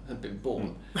partner had been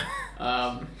born.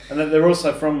 And then they're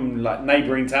also from like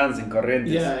neighbouring towns in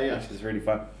Corrientes, which is really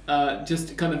fun.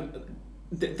 Just kind of,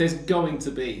 there's going to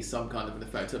be some kind of an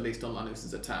effect, at least on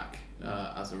Lanús's attack,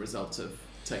 as a result of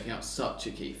taking out such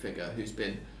a key figure who's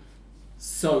been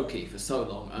so key for so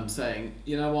long and saying,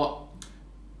 you know what,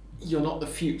 you're not the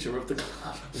future of the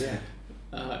club. Yeah.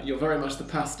 You're very much the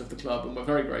past of the club, and we're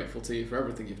very grateful to you for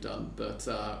everything you've done. But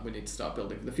we need to start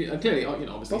building for the future. And clearly,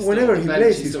 obviously, but whenever he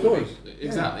plays, he scores.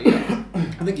 Exactly. Yeah.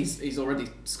 I think he's already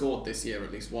scored this year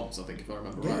at least once. I think, if I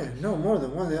remember right. Yeah, no, more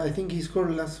than one. I think he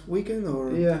scored last weekend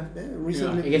or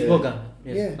recently against Boca.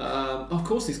 Yes. Yeah. Of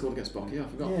course, he scored against Boca. Yeah, I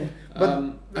forgot. Yeah. But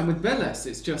and with Vélez,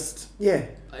 it's just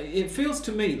It feels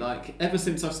to me like ever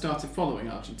since I've started following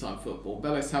Argentine football,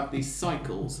 Vélez have these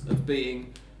cycles of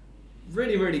being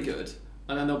really, really good.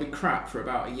 And then they'll be crap for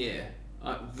about a year,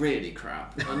 really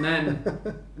crap, and then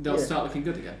they'll start looking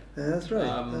good again. That's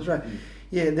right. That's right.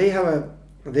 Yeah,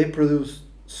 they produce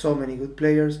so many good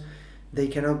players. They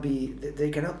cannot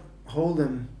hold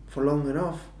them for long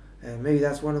enough. Maybe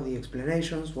that's one of the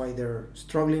explanations why they're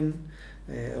struggling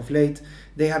of late.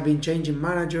 They have been changing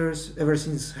managers ever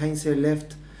since Heinze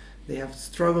left. They have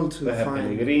struggled to find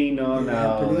Pellegrino,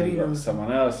 now they got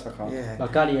someone else.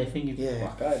 Bacari, I think.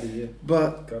 Bacari,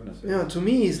 But to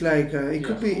me, it's like it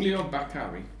could be. Julio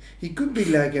Bacari. It could be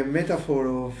like a metaphor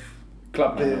of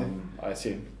club. I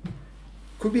assume.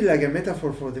 Could be like a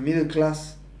metaphor for the middle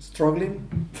class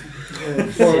struggling.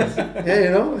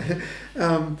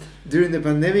 During the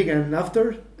pandemic and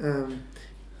after,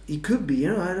 it could be.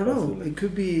 I don't know. It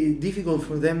could be difficult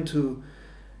for them to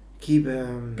keep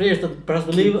players that perhaps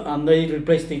believe and they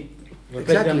replace them with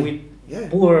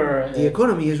poor. The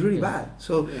economy is really bad,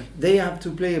 so they have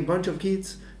to play a bunch of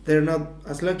kids. They're not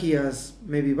as lucky as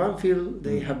maybe Banfield.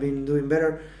 They have been doing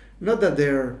better. Not that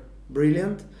they're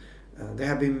brilliant. They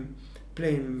have been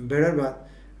playing better, but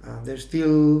they're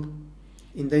still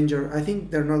in danger. I think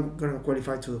they're not going to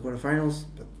qualify to the quarterfinals,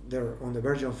 but they're on the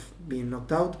verge of being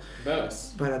knocked out.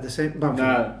 Vélez. But at the same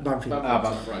Banfield. Banfield.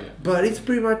 Right, But it's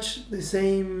pretty much the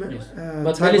same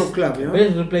but type of club, you know.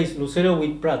 Vélez replaced Lucero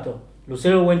with Prato.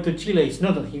 Lucero went to Chile. It's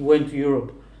not that he went to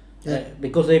Europe,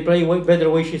 because they play better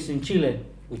wages in Chile,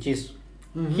 which is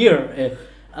here.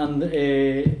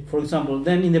 For example,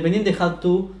 then Independiente had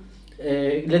to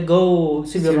let go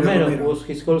Silvio Romero, who was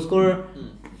his goal scorer.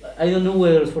 I don't know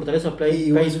whether Fortaleza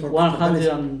paid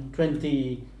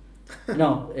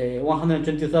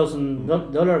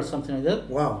 $120,000, something like that.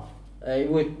 Wow.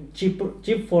 With cheap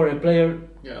for a player.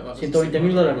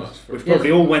 $120,000. Which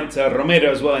probably all went to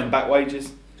Romero as well in back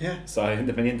wages. Yeah. So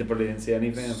Independiente probably didn't see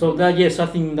anything. So that I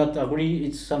think that agree.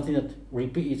 It's something that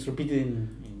it's repeated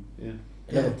in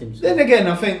a lot of teams. Then again,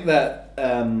 I think that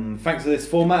thanks to this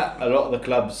format, a lot of the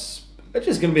clubs are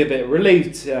just going to be a bit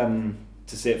relieved to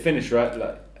see it finish, right?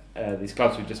 Like these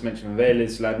clubs we just mentioned,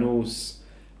 Vélez, Lanús,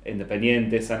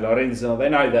 Independiente, San Lorenzo. They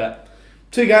know that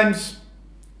 2 games,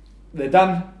 they're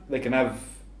done. They can have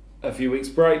a few weeks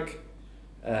break,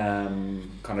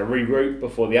 kind of regroup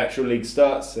before the actual league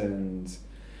starts, and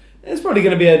it's probably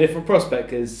going to be a different prospect,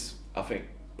 because I think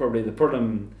probably the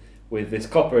problem with this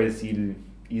Copa is you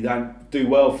don't do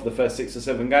well for the first 6 or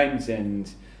 7 games,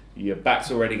 and your back's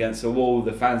already against the wall.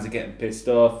 The fans are getting pissed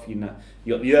off. You know,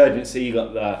 you got the urgency, you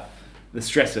got the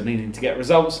stress of needing to get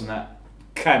results, and that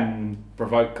can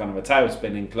provoke kind of a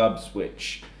tailspin in clubs,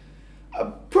 which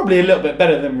are probably a little bit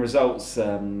better than results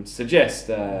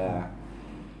suggest.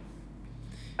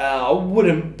 I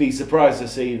wouldn't be surprised to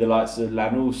see the likes of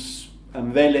Lanús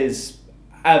and Vélez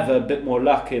have a bit more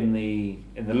luck in the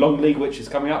long league, which is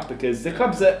coming up, because the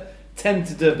clubs that tend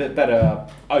to do a bit better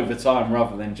over time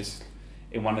rather than just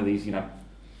in one of these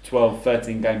 12,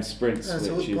 13 game sprints. That's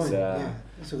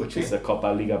which is the Copa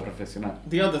Liga Profesional.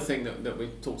 The other thing that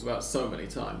we've talked about so many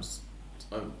times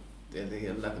in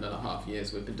the 11 and a half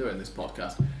years we've been doing this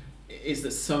podcast is that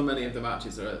so many of the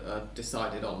matches are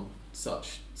decided on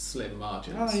such slim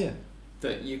margins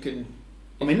that you can...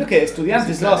 I mean, look at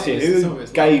Estudiantes last year. Who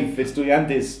gave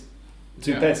Estudiantes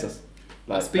 2 pesos?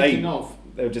 Speaking of...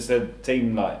 They were just a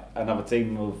team, like another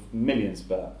team of millions.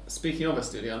 But speaking of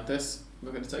Estudiantes,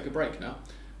 we're going to take a break now.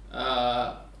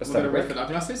 We're going to refill our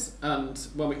glasses, and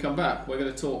when we come back, we're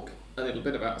going to talk a little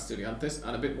bit about Estudiantes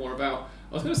and a bit more about,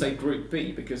 I was going to say Group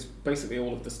B, because basically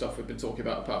all of the stuff we've been talking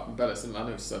about, apart from Vélez and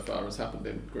Lanús so far, has happened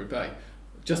in Group A.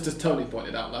 Just as Tony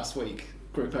pointed out last week,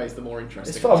 Group A is the more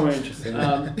interesting. It's far more interesting.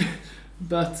 We're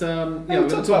going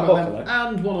to talk about them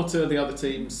and one or two of the other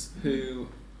teams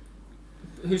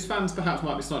whose fans perhaps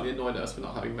might be slightly annoyed at us for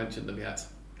not having mentioned them yet.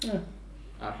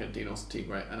 Argentinos,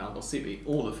 Tigre and Aldosivi,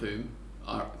 all of whom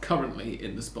are currently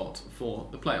in the spot for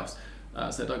the playoffs.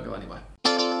 So don't go anywhere.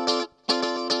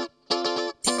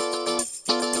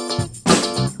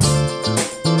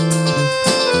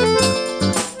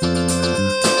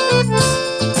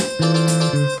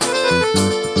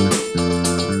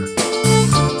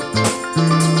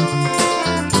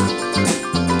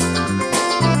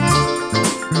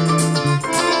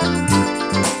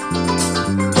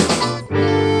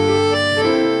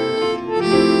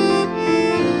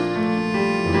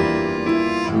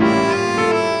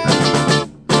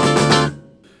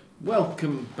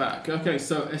 Welcome back. Okay,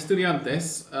 so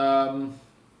Estudiantes are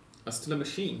still a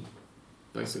machine,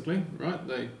 basically, right?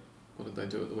 What did they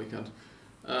do at the weekend?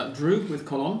 Drew with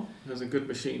Colón, as a good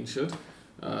machine should.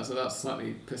 So that's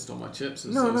slightly pissed on my chips.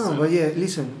 But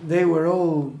listen, they were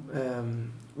all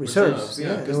reserves.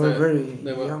 They were very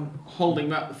young. Holding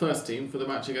back the first team for the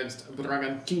match against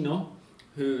Bragantino,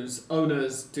 whose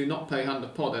owners do not pay Hand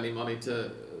of Pod any money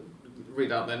to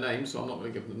read out their name, so I'm not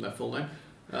going to give them their full name.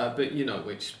 But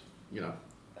which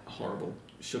horrible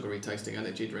sugary tasting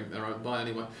energy drink they're owned by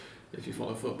anyway, if you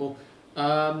follow football. They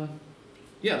won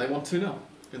 2-0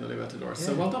 in the Libertadores,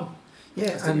 so well done.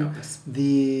 Yeah, and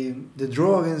the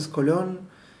draw against Colón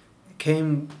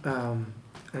came,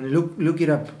 and look it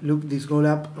up, look this goal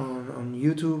up on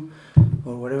YouTube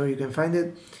or wherever you can find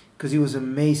it, because it was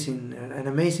amazing, an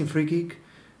amazing free kick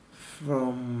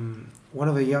from one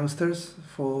of the youngsters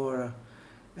for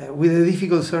with a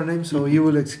difficult surname, so you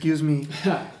will excuse me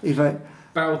if I...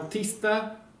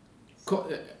 Bautista...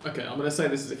 Okay, I'm going to say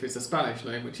this as if it's a Spanish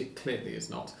name, which it clearly is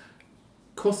not.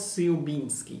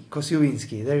 Kosiubinski.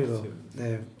 There you go.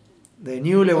 The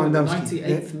new Lewandowski. The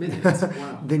 98th minute.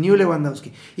 Wow. The new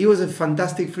Lewandowski. He was a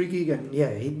fantastic free kick, and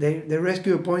they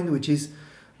rescue a point which is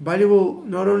valuable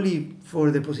not only for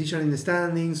the position in the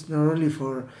standings, not only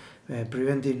for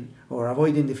preventing or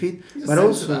avoiding defeat, but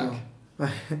also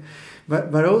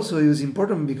it was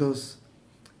important because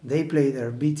they played their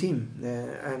B team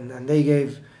and they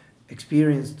gave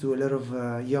experience to a lot of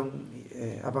young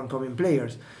up and coming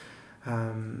players.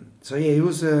 It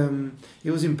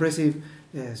was impressive,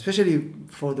 especially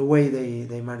for the way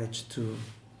they managed to.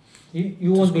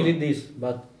 You won't believe this,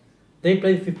 but they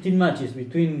played 15 matches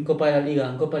between Copa de la Liga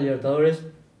and Copa Libertadores,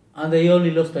 and they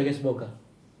only lost against Boca.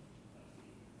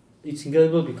 It's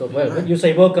incredible because, when you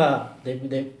say Boca,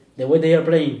 the way they are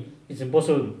playing, it's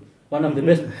impossible. One of the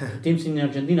best teams in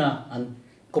Argentina, and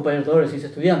Copa Libertadores is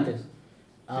Estudiantes.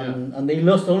 And they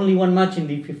lost only one match in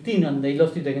the 15, and they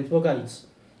lost it against Boca. It's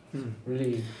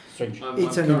really strange. I'm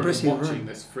an impressive watching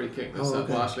this free kick.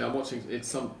 Well, actually, I'm watching. It's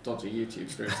some dodgy YouTube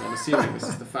stream, so I'm assuming this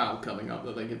is the foul coming up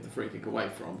that they give the free kick away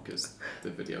from because the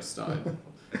video started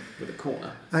with a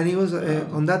corner. And he was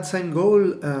on that same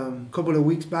goal a couple of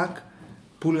weeks back.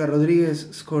 Pulga Rodriguez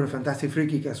scored a fantastic free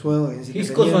kick as well.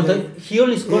 He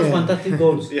only scores fantastic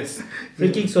goals. Yes.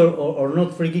 Free kicks or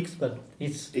not free kicks, but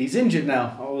he's injured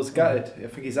now. I was gutted. I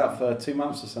think he's out for 2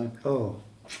 months or so. Oh,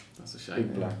 that's a shame.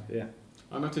 Big blow. Yeah.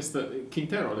 I noticed that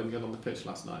Quintero didn't get on the pitch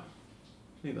last night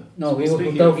either. No, he was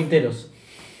Gustavo Quinteros,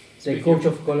 the coach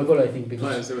of Colo-Colo, I think. Because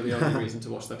players who are the only reason to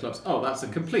watch their clubs. Oh, that's a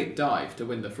complete dive to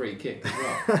win the free kick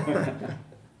as well.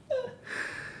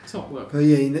 Top work. But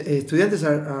Estudiantes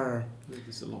are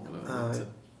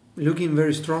looking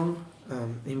very strong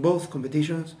in both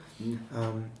competitions.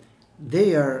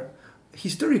 They are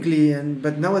historically,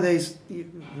 but nowadays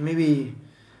maybe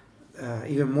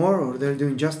even more, or they're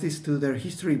doing justice to their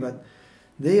history, but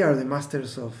they are the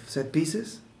masters of set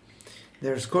pieces.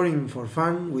 They're scoring for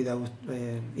fun with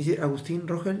is it Agustín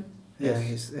Rogel?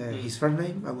 Yes. His first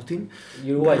name, Agustín.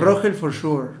 Uruguay. Rogel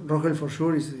for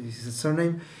sure is his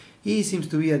surname. He seems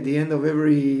to be at the end of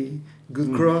every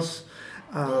good cross,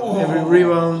 every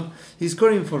rebound. He's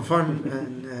scoring for fun,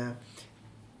 and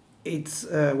it's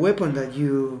a weapon that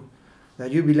you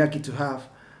be lucky to have,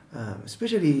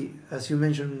 especially as you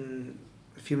mentioned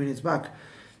a few minutes back.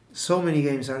 So many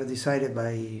games are decided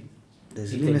by the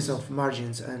slimness of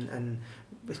margins, and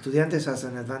Estudiantes has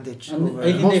an advantage. And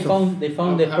I think they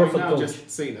found the perfect now coach. Just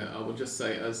seen it, I will just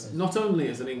say, as not only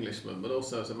as an Englishman but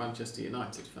also as a Manchester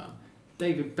United fan,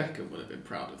 David Beckham would have been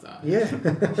proud of that. Yeah.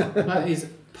 That is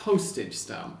postage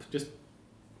stamp, just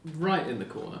right in the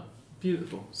corner.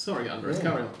 Beautiful. Sorry, Andres,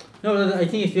 carry on. No, I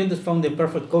think Estudiantes found the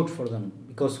perfect coach for them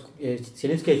because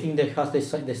Zielinski, I think, that has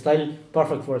the style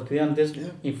perfect for Estudiantes.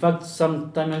 Yeah. In fact,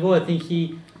 some time ago, I think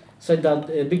he said that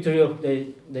the victory of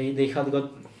they had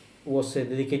got was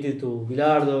dedicated to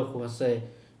Bilardo, who was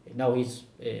now he's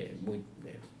with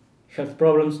health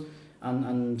problems,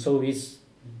 and so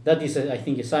that is I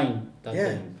think a sign that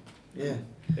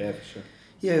Yeah, for sure.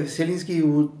 Yeah, Zielinski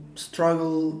would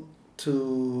struggle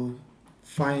to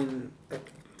find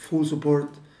full support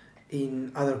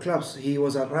in other clubs. He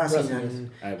was at Racing and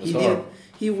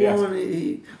he won.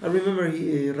 I remember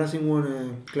Racing won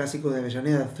a Clásico de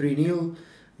Avellaneda 3-0.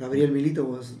 Gabriel Milito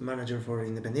was manager for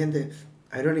Independiente.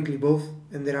 Ironically, both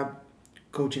ended up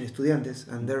coaching Estudiantes,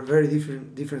 and they're very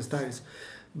different styles.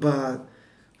 But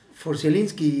for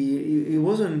Zielinski, it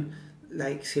wasn't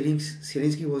like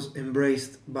Zielinski was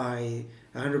embraced by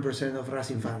 100% of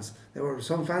Racing fans. There were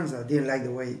some fans that didn't like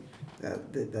the way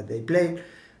that they played,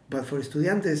 but for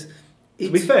Estudiantes, to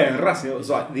be fair, Racing, it was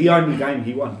like the only game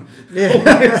he won. Yeah.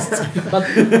 But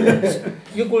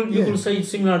you could say it's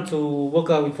similar to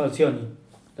Boca with Falcioni.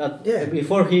 That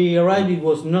before he arrived,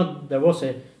 there was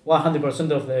a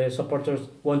 100% of the supporters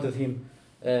wanted him.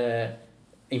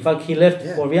 In fact, he left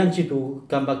for Bianchi to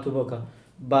come back to Boca.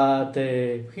 But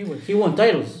he won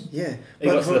titles. Yeah. He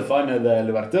got to the final of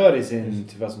the Libertadores in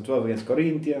 2012 against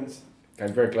Corinthians.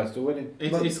 Came very close to winning.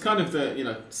 It's kind of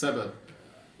the, Seba,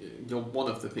 you're one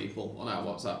of the people on our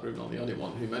WhatsApp group, not the only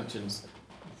one, who mentions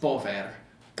Bover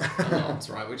a lot,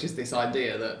 right? Which is this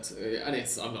idea that, and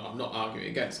I'm not arguing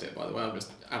against it, by the way, I'm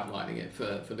just outlining it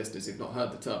for listeners who've not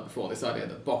heard the term before. This idea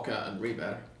that Boca and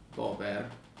River, Bover,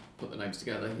 put the names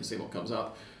together, you see what comes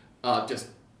up, are just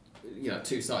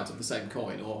two sides of the same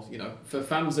coin, or for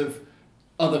fans of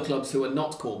other clubs who are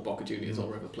not called Boca Juniors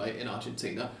or River Plate in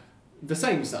Argentina, the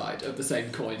same side of the same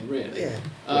coin, really.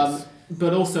 Yeah.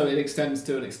 But also it extends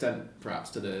to an extent, perhaps,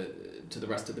 to the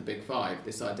rest of the Big Five.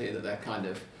 This idea that they're kind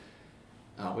of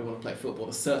we want to play football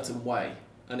a certain way,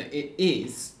 and it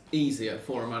is easier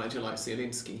for a manager like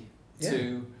Zielinski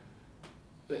to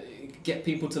get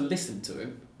people to listen to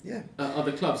him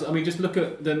other clubs. I mean, just look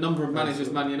at the number of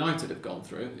managers Man United have gone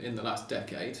through in the last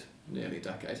nearly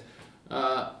decade,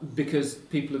 because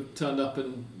people have turned up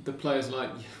and the players are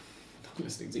like, not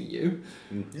listening to you.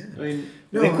 Yeah. I mean,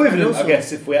 the equivalent, I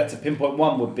guess, if we had to pinpoint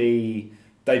one, would be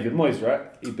David Moyes, right?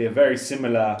 He'd be a very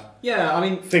similar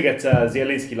figure to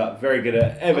Zielinski, like very good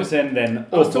at Everton, then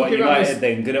awful at United,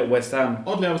 then good at West Ham.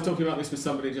 Oddly, I was talking about this with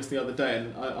somebody just the other day,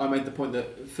 and I made the point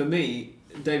that, for me,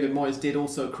 David Moyes did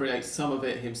also create some of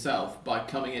it himself by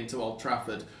coming into Old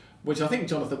Trafford, which I think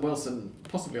Jonathan Wilson,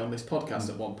 possibly on this podcast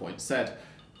at one point, said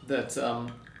that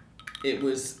it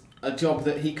was a job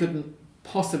that he couldn't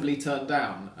possibly turn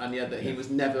down, and yet that he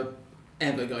was never,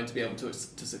 ever going to be able to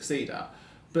succeed at.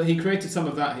 But he created some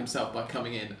of that himself by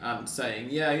coming in and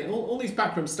saying, all these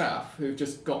backroom staff who've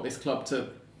just got this club to,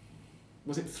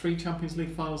 was it 3 Champions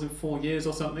League finals in 4 years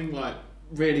or something, like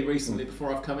really recently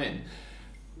before I've come in?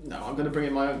 No, I'm going to bring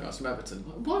in my own guys from Everton.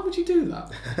 Why would you do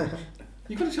that?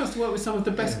 You've got a chance to work with some of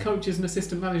the best coaches and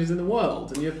assistant managers in the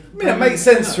world. And it makes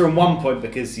sense from one point,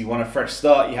 because you want a fresh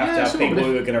start. You have to have people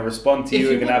who are going to respond to you,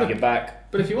 who are going to have your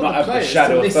back. But if you want the players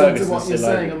to listen to what you're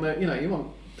saying, you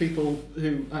want people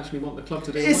who actually want the club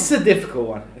to do it's a difficult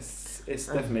one. It's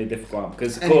definitely a difficult one,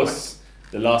 because of course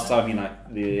the last time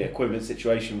the equivalent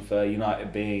situation for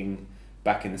United being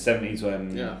back in the 70s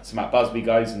when Sir Matt Busby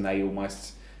goes, and they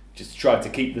almost just tried to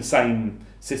keep the same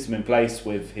system in place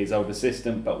with his old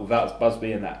assistant, but without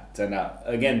Busby, and that turned out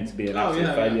again to be an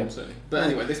absolute failure. Yeah, absolutely. But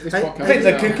anyway, this podcast. I think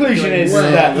the conclusion is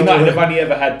that United have only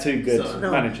ever had 2 good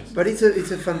managers. But it's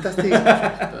a fantastic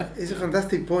it's a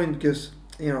fantastic point, because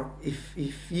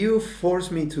if you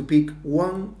force me to pick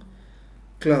one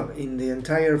club in the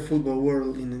entire football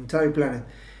world, in the entire planet,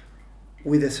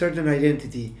 with a certain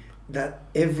identity that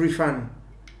every fan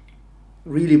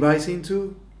really buys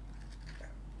into,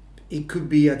 it could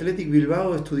be Athletic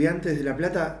Bilbao, Estudiantes de La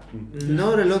Plata,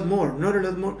 not a lot more.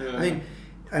 Yeah. I mean,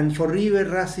 and for River,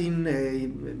 Racing,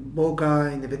 Boca,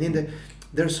 Independiente,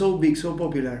 they're so big, so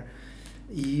popular.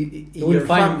 In your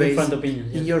fan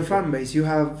base, you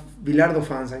have Bilardo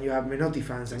fans, and you have Menotti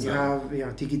fans, and you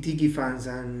have Tiki Tiki fans,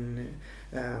 and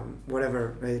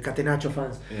Catenaccio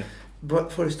fans. Yeah.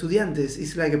 But for Estudiantes,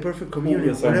 it's like a perfect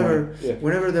community.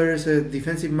 Whenever there is a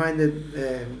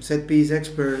defensive-minded, set-piece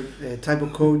expert type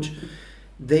of coach,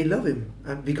 they love him,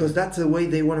 because that's the way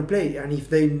they want to play. And if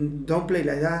they don't play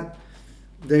like that,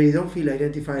 they don't feel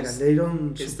identified, and they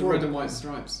don't support. It's the red and white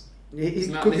stripes.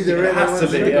 It could be the red and white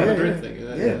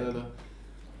stripes.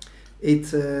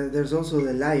 It's there's also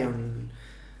the lion.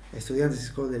 Estudiantes is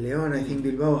called the León. I think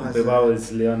Bilbao has. Bilbao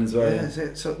is León as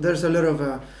well. So there's a lot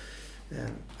of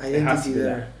identity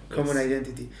there, common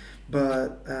identity.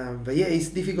 But it's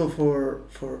difficult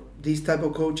for these type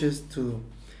of coaches to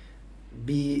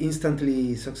be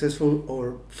instantly successful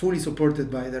or fully supported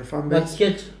by their fan base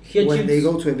when they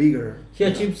go to a bigger. He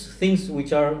achieves things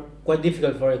which are quite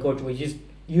difficult for a coach, which is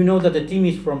that the team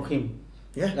is from him.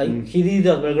 Yeah. Like he did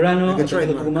at Belgrano, at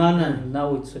Tucumán, and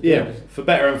now it's for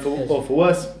better and or for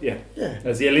worse. Yeah.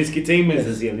 A Zielinski team is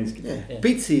a Zielinski team.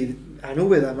 Pizzi and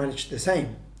Ubeda managed the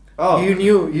same. Oh. You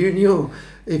knew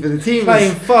if the team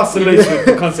playing fast and loose with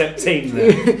the concept team.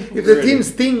 If the team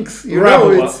stinks,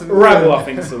 it's rabble. I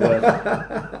think's the word.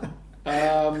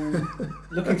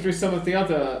 Looking through some of the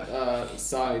other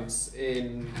sides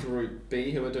in Group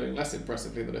B who are doing less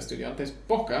impressively than Estudiantes,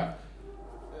 Boca.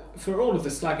 For all of the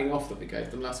slagging off that we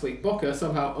gave them last week, Boca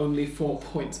somehow only 4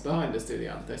 points behind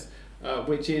Estudiantes,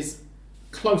 which is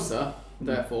closer,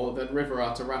 therefore, than River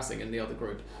are to Racing in the other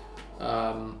group.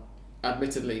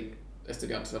 Admittedly,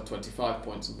 Estudiantes have 25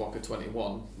 points and Boca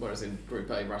 21, whereas in Group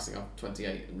A, Racing have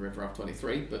 28 and River have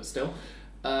 23, but still.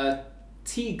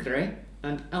 Tigre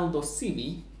and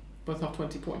Aldosivi both have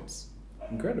 20 points.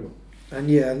 Incredible.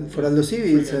 And for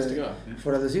Aldosivi,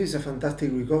 it's a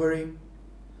fantastic recovery.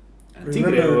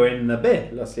 Tigre were in the B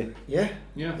last year. Yeah.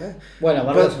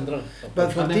 Central.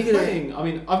 But for Tigre, playing,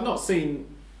 I've not seen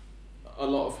a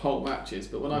lot of whole matches,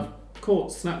 but when I've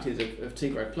caught snatches of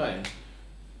Tigre playing,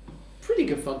 pretty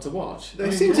good fun to watch. They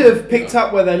seem to have picked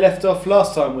up where they left off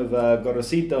last time with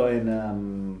Gorosito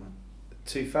in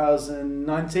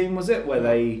 2019, was it? Where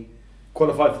they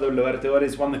qualified for the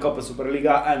Libertadores, won the Copa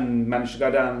Superliga, and managed to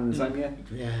go down in the same year.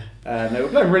 Yeah. And they were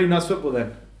playing really nice football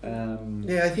then.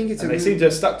 I think it's. And they seem to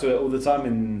have stuck to it all the time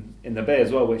in the Bay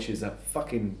as well, which is a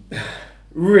fucking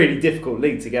really difficult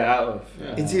league to get out of.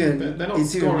 Yeah. It's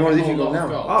even more difficult now.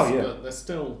 Goals, but they're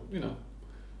still,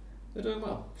 they're doing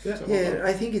well. Yeah,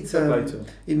 I think it's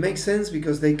it makes sense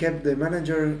because they kept the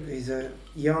manager. Is a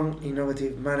young,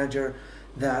 innovative manager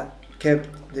that kept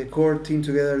the core team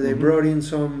together. They brought in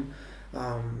some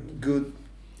good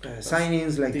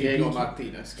signings like Diego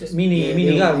Martinez. Mini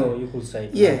Gago, you could say.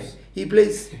 Yeah, he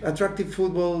plays attractive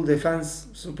football. The fans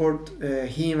support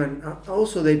him, and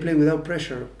also they play without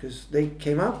pressure because they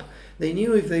came up. They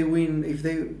knew if they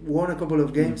won a couple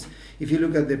of games. If you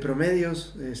look at the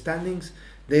promedios standings,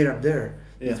 they're up there.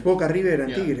 Yeah. It's Boca, River,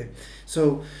 and Tigre.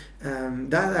 So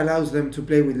that allows them to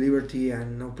play with liberty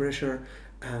and no pressure.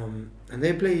 And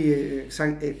they play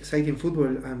exciting football.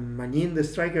 And Manin, the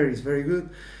striker, is very good.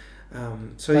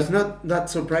 So it's not that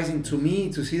surprising to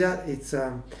me to see that. It's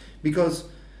because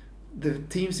the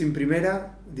teams in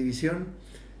Primera División,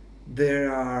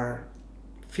 there are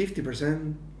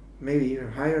 50%, maybe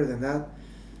even higher than that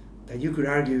you could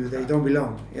argue they don't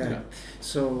belong. Yeah.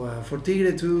 So for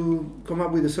Tigre to come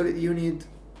up with a solid unit,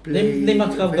 they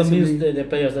must have convinced the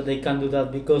players that they can do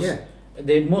that, because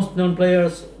the most known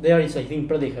players there is, I think,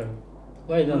 Prediger.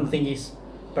 I don't think he's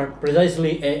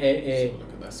precisely a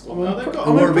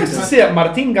I'm impressed to see it.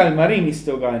 Martin Galmarin is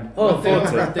still going.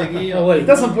 He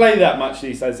doesn't play that much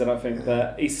these days, I don't think,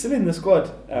 but he's still in the squad.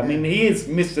 I mean, he is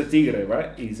Mr. Tigre,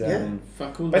 right? He's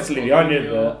basically the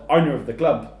owner of the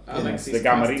club. The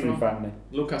Galmarin family.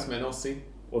 Lucas Menossi.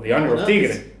 Or the owner of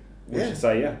Tigre. We should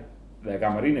say, the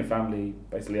Galmarin family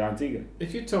basically own Tigre.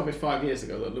 If you told me 5 years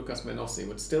ago that Lucas Menossi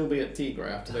would still be at Tigre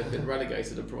after they've been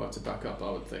relegated and promoted back up,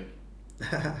 I would think.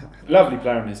 Lovely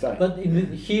player in his day. But he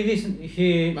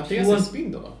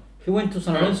went to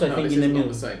San Lorenzo, I think, in the middle.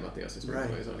 This is not the same Matias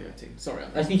Espindola, he's only 18. Sorry.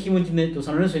 I think he went to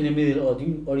San Lorenzo in the middle,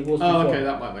 or it was before. Okay,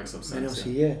 that might make some sense.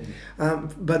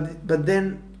 But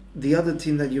then the other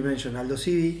team that you mentioned,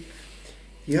 Aldosivi,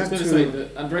 I was going to say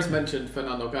that Andres mentioned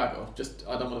Fernando Gago.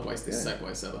 I don't want to waste this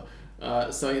segue, Seba.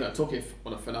 Talking of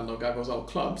one of Fernando Gago's old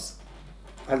clubs.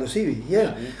 Aldosivi,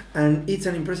 and it's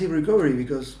an impressive recovery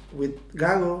because with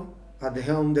Gago at the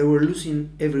helm, they were losing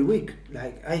every week.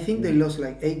 Like, I think they lost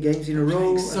like 8 games in a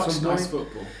row. Such nice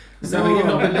football. So you've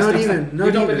not been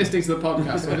listening to the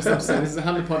podcast. So I just have to say, this is a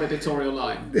Handlepod editorial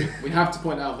line. We have to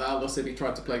point out that Aldosivi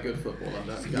tried to play good football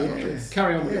under Gago.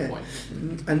 Carry on with your point.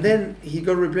 And then he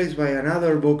got replaced by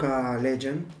another Boca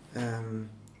legend,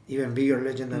 even bigger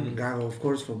legend than Gago, of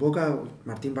course, for Boca,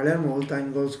 Martin Palermo,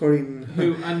 all-time goal scoring.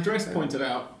 Who Andres pointed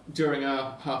out during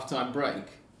our half-time break,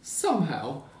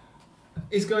 somehow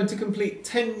is going to complete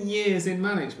 10 years in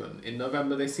management in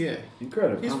November this year.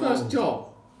 Incredible. His first job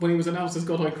when he was announced as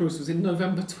Godoy Cruz was in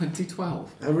November 2012.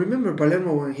 I remember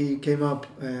Palermo when he came up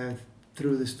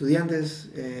through the Estudiantes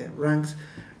ranks,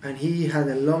 and he had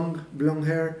a long blonde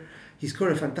hair. He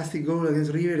scored a fantastic goal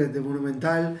against River at the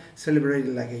Monumental,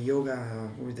 celebrated like a yoga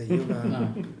with a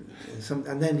yoga.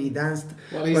 And then he danced.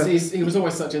 Well, he was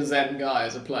always such a zen guy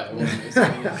as a player, wasn't he?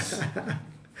 So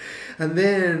and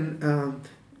then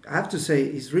I have to say,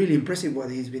 it's really impressive what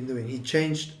he's been doing. He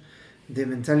changed the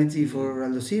mentality for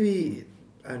Aldosivi,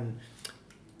 and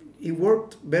it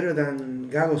worked better than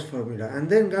Gago's formula. And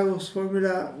then Gago's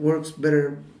formula works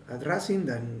better at Racing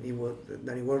than it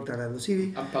worked at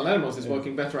Aldosivi. And Palermo's is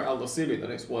working better at Aldosivi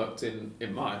than it's worked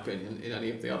in my opinion, in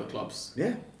any of the other clubs.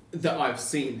 Yeah. That I've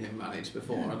seen him manage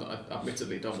before. Yeah. I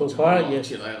admittedly don't so watch far, a lot of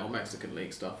Chilean or Mexican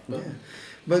league stuff.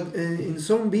 But in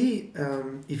Zone B,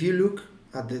 if you look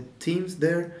at the teams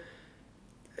there,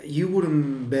 you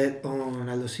wouldn't bet on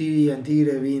Aldosivi and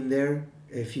Tigre being there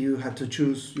if you had to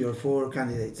choose your 4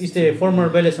 candidates. It's the former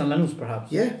Vélez and Lanús,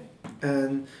 perhaps. Yeah,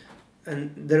 and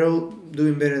they're all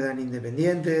doing better than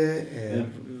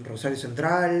Independiente, Rosario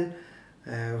Central.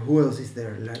 Who else is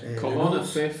there? Colón at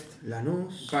 5th.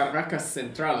 Lanús. Barracas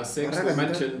Central at 6th. We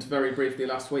mentioned very briefly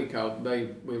last week how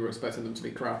we were expecting them to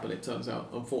be crap, and it turns out,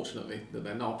 unfortunately, that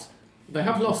they're not. They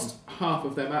have lost half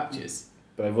of their matches.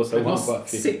 But they've also won lost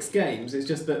 6 games. It's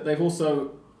just that they've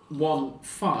also won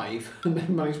 5 and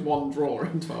then managed 1 draw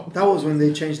in 12. That was when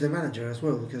they changed the manager as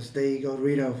well, because they got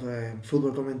rid of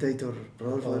football commentator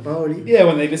Rodolfo De Paoli. Yeah,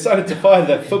 when they decided to fire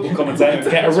the football commentator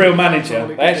and get a real manager,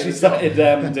 they actually started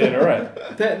doing it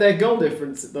right. Their goal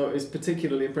difference, though, is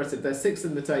particularly impressive. They're 6th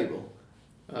in the table.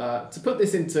 To put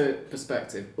this into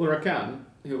perspective, Huracan,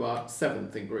 who are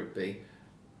 7th in Group B,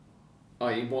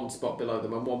 i.e. 1 spot below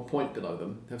them and 1 point below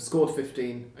them, have scored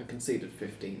 15 and conceded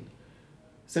 15.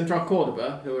 Central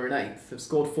Córdoba, who are in 8th, have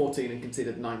scored 14 and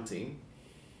conceded 19,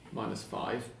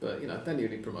 -5, but they're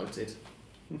newly promoted.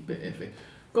 A bit iffy.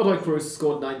 Godoy Cruz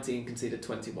scored 19, conceded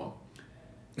 21.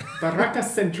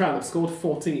 Barracas Central have scored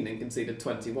 14 and conceded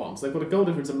 21, so they've got a goal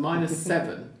difference of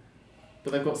 -7,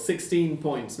 but they've got 16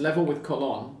 points, level with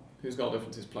Colón, whose goal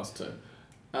difference is +2,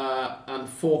 and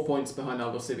 4 points behind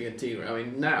Aldosivi and Tigre. I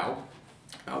mean, now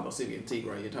Aldosivi and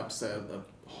Tigre, you'd have to say, are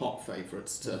hot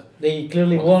favourites to. They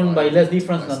clearly won by less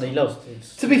difference than they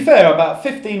lost. To be fair, about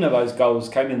 15 of those goals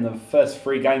came in the first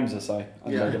 3 games or so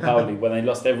under Pauli, when they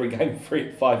lost every game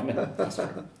 5-0. That's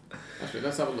true. Actually,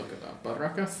 let's have a look at that.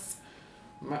 Barracas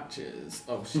matches.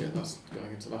 Oh shit, that's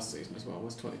going into last season as well. It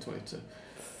was 2022.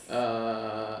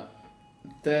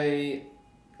 They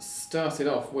started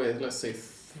off with, let's see,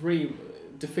 3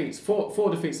 defeats, 4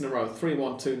 defeats in a row.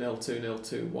 3-1, 2-0,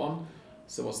 2-0, 2-1.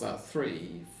 So what's that?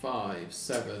 3, 5,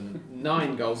 7,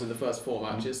 9 goals in the first 4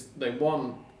 matches. They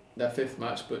won their 5th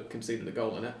match, but conceded a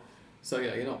goal in it. So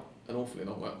yeah, you're not an awfully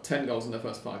long way. 10 goals in their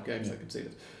first 5 games they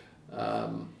conceded.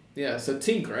 So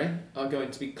Tigre are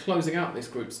going to be closing out this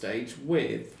group stage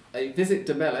with a visit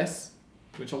to Vélez,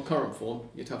 which on current form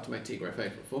you'd have to make Tigre a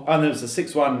favourite for. And there was a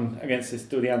 6-1 against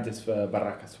Estudiantes for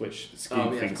Barracas, which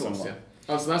skewed things somewhat. Yeah.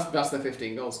 Oh, so that's their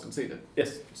 15 goals conceded.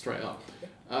 Yes. Straight up.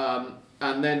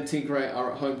 And then Tigre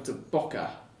are at home to Boca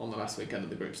on the last weekend of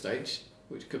the group stage,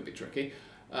 which could be tricky.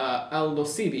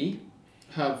 Aldosivi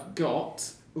have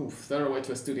got... they're away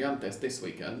to Estudiantes this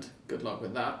weekend. Good luck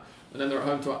with that. And then they're at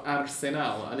home to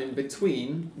Arsenal. And in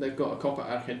between, they've got a Copa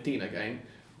Argentina game,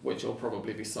 which will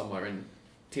probably be somewhere in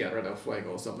Tierra del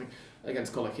Fuego or something,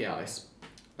 against Colegiales.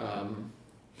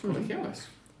 Colegiales?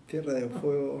 Tierra del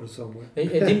Fuego or somewhere. A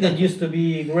team that used to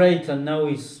be great and now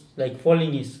is like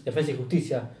falling is Defensa y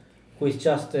Justicia, who is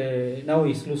just now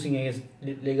is losing against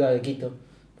Liga de Quito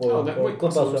for Copa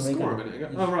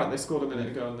Sudamericana. Oh right, they scored a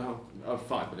minute ago and now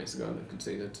 5 minutes ago and they've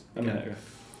conceded a minute ago.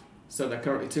 So they're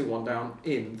currently 2-1 down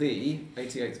in the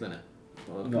 88th minute.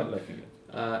 Not looking good.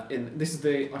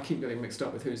 I keep getting mixed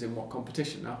up with who's in what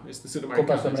competition now. It's the Sudamericana.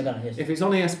 Copa Sudamericana, yes. If it's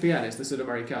on ESPN, it's the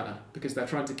Sudamericana because they're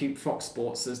trying to keep Fox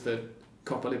Sports as the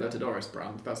Copa Libertadores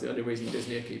brand. That's the only reason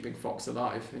Disney are keeping Fox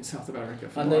alive in South America.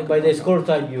 And by the score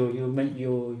type,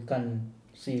 you can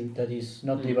see that it's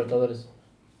not Libertadores.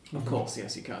 Of course,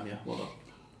 yes, you can. Yeah, well done.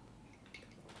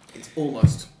 It's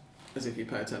almost as if you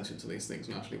pay attention to these things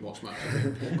and actually watch matches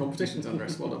in competitions,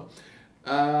 Andres. Well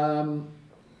done.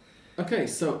 Okay,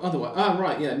 so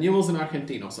otherwise, Newell's and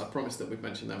Argentinos. I promised that we'd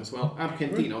mention them as well.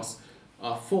 Argentinos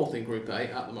are 4th in Group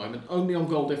A at the moment, only on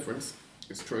goal difference.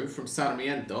 It's true from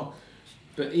Sarmiento,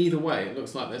 but either way, it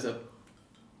looks like there's a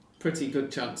pretty good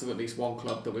chance of at least one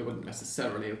club that we wouldn't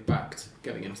necessarily have backed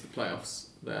getting into the playoffs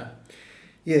there.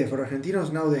 Yeah, for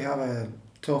Argentinos now they have a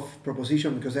tough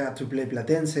proposition because they have to play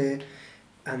Platense,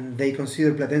 and they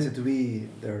consider Platense to be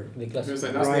their that's the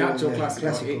actual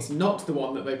Clásico. It's not the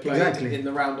one that they played in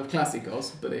the round of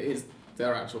Clásicos, but it is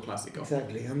their actual Clásico.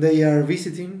 Exactly, and they are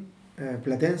visiting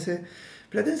Platense.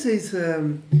 Platense is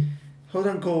hot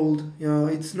and cold.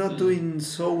 It's not doing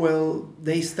so well.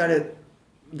 They started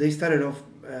off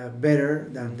better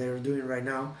than they're doing right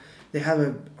now. They have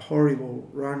a horrible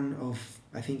run of,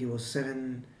 I think it was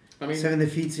 7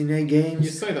 defeats in 8 games.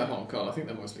 You say they're hot and cold. I think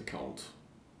they're mostly cold.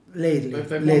 Lately.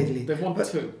 They've won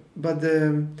 2.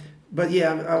 But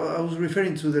yeah, I was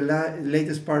referring to the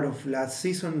latest part of last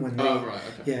season when they... Oh, right,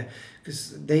 okay. Yeah,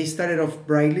 because they started off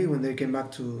brightly when they came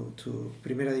back to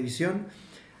Primera División.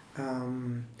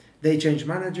 They changed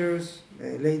managers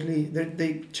lately.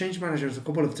 They changed managers a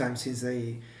couple of times since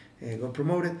they got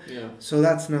promoted. Yeah. So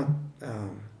that's not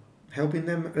helping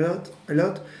them a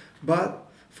lot. But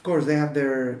of course they have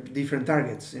their different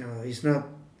targets. It's not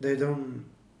they don't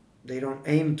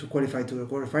aim to qualify to the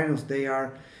quarterfinals. They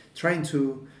are trying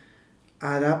to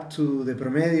add up to the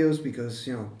promedios because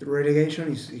the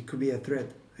relegation it could be a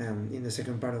threat in the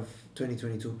second part of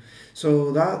 2022.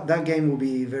 So that game will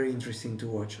be very interesting to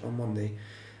watch on Monday.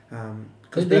 They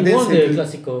won the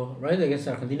Clásico, right, against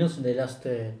Argentinos in the last...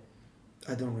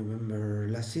 I don't remember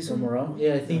last season. Around.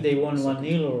 Yeah, I think they won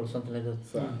 1-0 or something like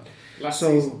that.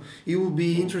 So it will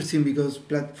be interesting because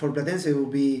for Platense it will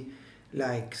be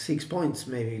like 6 points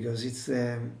maybe because it's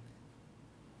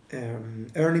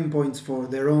earning points for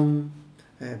their own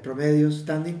promedios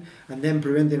standing and then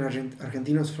preventing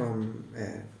Argentinos from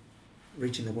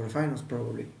reaching the quarterfinals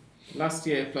probably. Last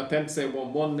year Platense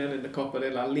won 1-0 in the Copa de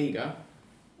la Liga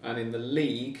and in the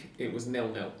league it was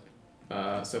 0-0.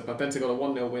 So Platense got a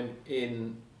 1-0 win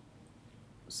in,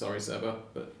 sorry Seba,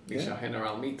 but Liga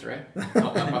General Mitre,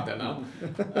 not that bad there now.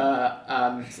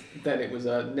 And then it was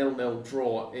a 0-0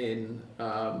 draw in,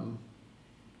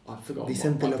 I forgot what the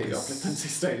Platense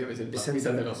Stadium is in.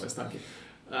 Vicente Lopez, thank you.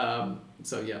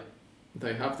 So yeah,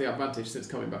 they have the advantage since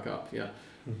coming back up, yeah.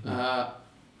 Mm-hmm.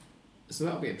 So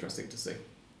that'll be interesting to see.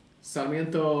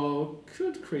 Sarmiento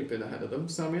could creep in ahead of them.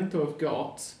 Sarmiento have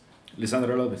got...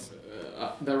 Lisandro Lopez.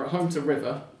 They're at home to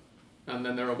River, and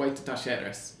then they're away to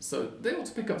Talleres. So they ought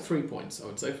to pick up 3 points, I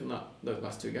would say, from those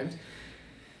last 2 games.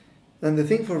 And the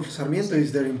thing for Sarmiento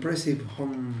is their impressive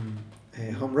home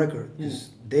home record.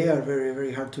 They are very,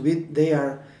 very hard to beat.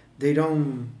 They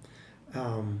don't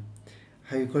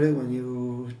how you call it when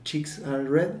your cheeks are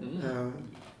red.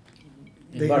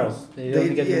 They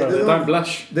don't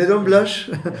blush. They don't blush.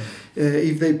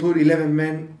 If they put 11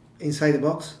 men inside the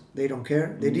box, they don't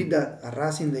care. They did that at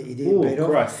Racing. It paid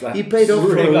off. It paid off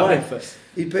for a while.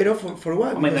 It paid off for a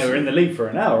while. I mean, they were in the lead for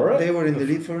an hour, right? They were in the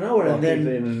lead for an hour, and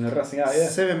then Racing out,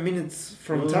 7 minutes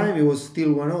from time, it was still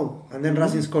 1-0. And then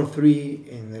Racing scored 3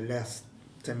 in the last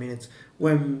 10 minutes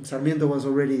when Sarmiento was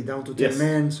already down to 10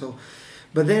 men. So,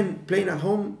 but then playing at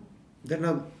home, they're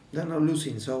not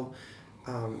losing. So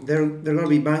they're going to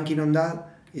be banking on that.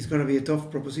 It's going to be a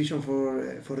tough proposition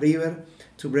for River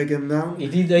to break them down.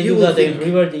 If they do that in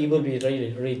River, it will be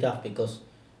really, really tough because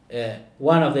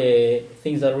one of the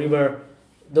things that River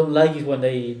don't like is when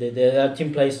their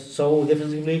team plays so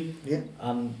defensively. Yeah.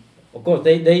 And of course,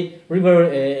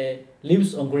 River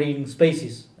lives on green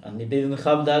spaces, and if they don't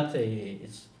have that,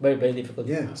 it's very, very difficult.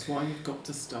 Yeah. That's why you've got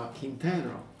to start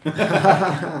Quintero.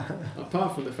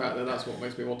 Apart from the fact that that's what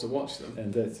makes me want to watch them.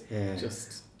 Indeed. Yeah.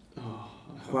 Just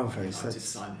Juanfer, United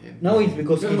sign him. No, it's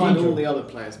because never mind all the other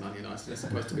players Man United are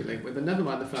supposed to be linked with, and never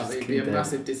mind the fact that he'd be a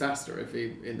massive disaster if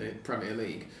he in the Premier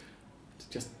League.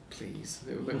 Just please,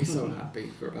 it would make me so happy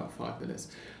for about 5 minutes.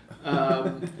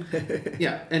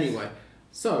 Yeah. Anyway,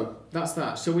 so that's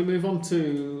that. Shall we move on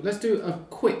to? Let's do a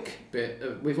quick bit.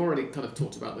 We've already kind of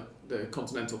talked about the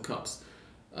Continental Cups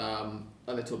a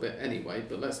little bit anyway,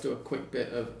 but let's do a quick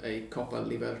bit of a Copa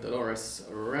Libertadores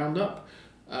roundup.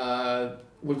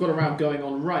 We've got a round going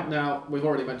on right now. We've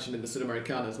already mentioned in the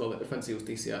Sudamericana as well that Defensa y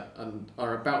Justicia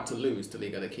are about to lose to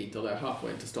Liga de Quito. They're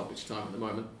halfway into stoppage time at the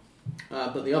moment.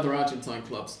 But the other Argentine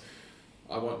clubs,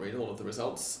 I won't read all of the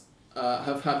results,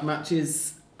 have had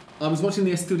matches. I was watching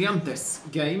the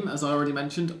Estudiantes game, as I already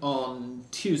mentioned, on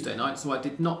Tuesday night, so I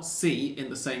did not see in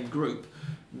the same group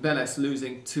Vélez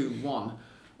losing 2-1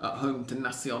 at home to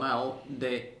Nacional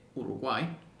de Uruguay,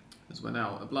 as we're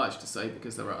now obliged to say,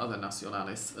 because there are other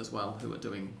Nacionales as well who are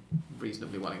doing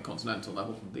reasonably well in continental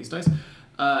level these days.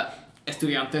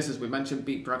 Estudiantes, as we mentioned,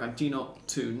 beat Bragantino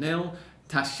 2-0.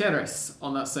 Talleres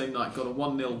on that same night got a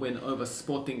 1-0 win over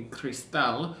Sporting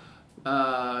Cristal.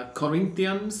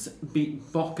 Corinthians beat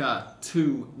Boca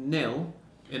 2-0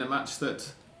 in a match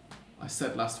that I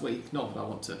said last week, not that I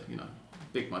want to,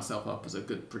 big myself up as a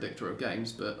good predictor of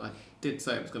games, but I did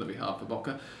say it was going to be hard for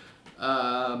Boca.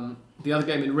 The other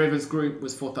game in River's group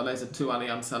was Fortaleza 2,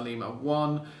 Alianza Lima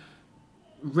 1.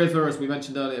 River, as we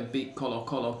mentioned earlier, beat Colo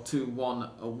Colo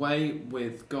 2-1 away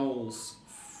with goals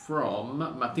from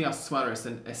Matias Suarez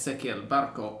and Ezequiel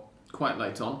Barco quite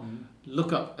late on.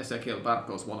 Look up Ezequiel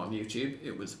Barco's one on YouTube.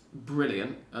 It was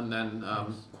brilliant. And then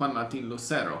Juan Martín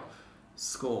Lucero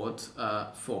scored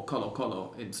for Colo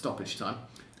Colo in stoppage time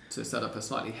to set up a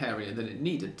slightly hairier than it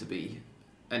needed to be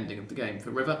ending of the game for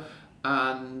River.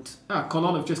 And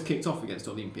Colón have just kicked off against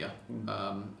Olimpia,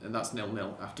 and that's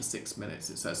 0-0 after 6 minutes,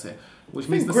 it says here. Which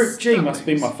means Group G must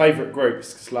be my favourite group.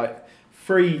 It's like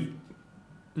 3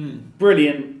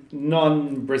 brilliant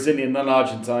non-Brazilian,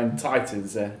 non-Argentine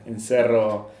titans in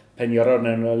Cerro, Peñarol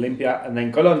and Olimpia, and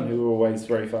then Colón, who are always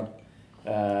very fun.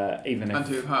 And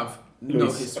who have no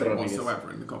history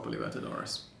whatsoever in the Copa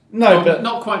Libertadores. No, but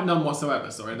not quite none whatsoever,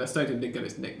 sorry. Their stadium did get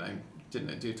its nickname, didn't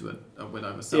it, due to a win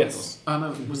over Santos?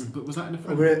 Yes. Was that in the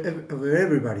front? Over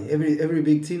everybody, every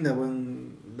big team that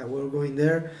were going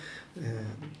there,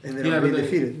 ended up being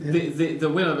defeated. The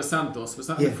win over Santos, was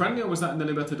that in the friendly or was that in the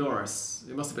Libertadores?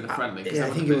 It must have been a friendly. I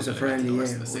think it was a friendly. In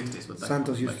the 60s,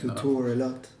 Santos used to tour a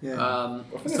lot. Yeah. I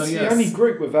think it's the only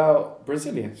group without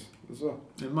Brazilians as well.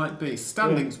 It might be.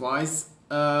 Standings wise,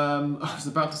 I was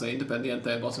about to say Independiente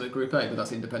at bottom of Group A, but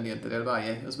that's Independiente del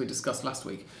Valle, as we discussed last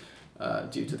week,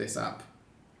 due to this app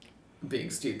being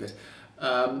stupid.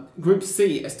 Group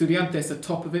C, Estudiantes are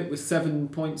top of it with 7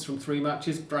 points from 3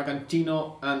 matches.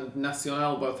 Bragantino and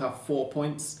Nacional both have 4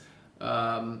 points,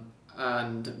 and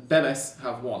Vélez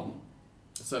have 1.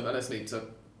 So Vélez need to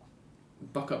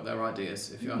buck up their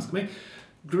ideas, if you ask me.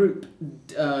 Group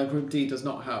D does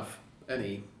not have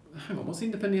any. Hang on, what's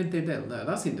Independiente del? No,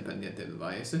 that's Independiente del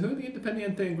Valle. So who are the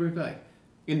Independiente in Group A?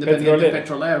 Independiente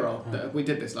Petrolero. We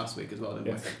did this last week as well,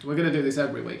 didn't we? We're going to do this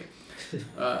every week.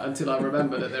 Until I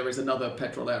remember that there is another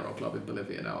Petrolero club in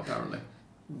Bolivia now, apparently,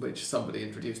 which somebody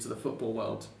introduced to the football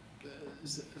world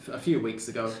a few weeks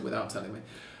ago without telling me.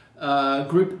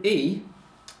 Group E.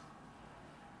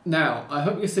 Now, I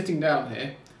hope you're sitting down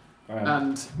here,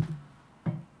 and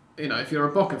if you're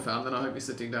a Boca fan, then I hope you're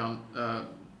sitting down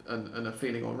and are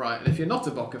feeling all right. And if you're not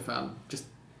a Boca fan, just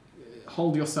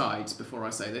hold your sides before I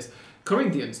say this.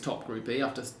 Corinthians top Group E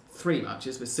after 3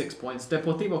 matches with 6 points.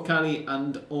 Deportivo Cali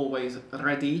and Always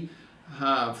Ready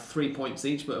have 3 points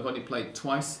each, but have only played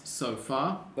twice so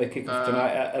far. They kick off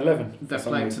tonight at 11. They're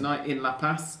playing tonight in La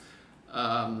Paz.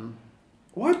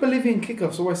 Why Bolivian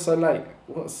kickoffs always so late?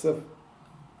 What's the...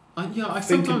 I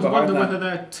sometimes wonder whether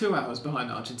they're 2 hours behind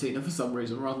Argentina for some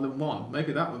reason rather than 1.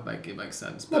 Maybe that would make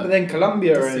sense. But then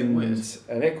Colombia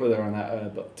and Ecuador are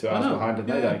that 2 hours behind, and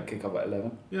they don't kick off at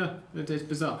 11. Yeah, it is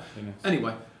bizarre.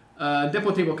 Anyway,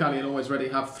 Deportivo Cali and Always Ready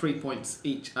have 3 points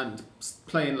each and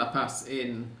play in La Paz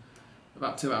in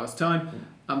about 2 hours' time.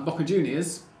 And Boca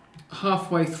Juniors,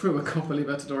 halfway through a Copa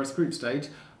Libertadores group stage,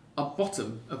 are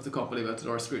bottom of the Copa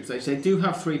Libertadores group stage. They do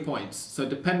have 3 points, so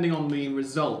depending on the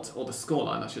result, or the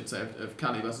scoreline I should say, of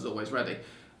Cali versus Always Ready,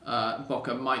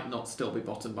 Boca might not still be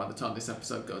bottom by the time this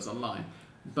episode goes online.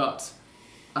 But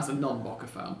as a non-Boca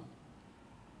fan,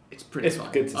 it's pretty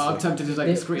fun. Good to I'm tempted to take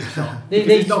a screenshot, because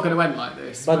it's not going to end like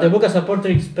this. But the Boca supporter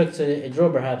expects a draw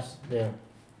perhaps there,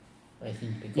 I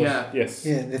think. Because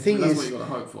the thing that's is, what you've got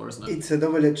to hope for, isn't it? It's a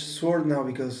double-edged sword now,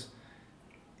 because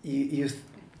you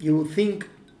would think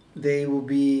they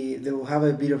will have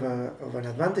a bit of an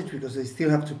advantage because they still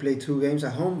have to play 2 games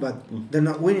at home, but they're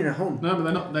not winning at home. No,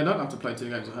 but they don't have to play 2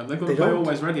 games at home. They've got to play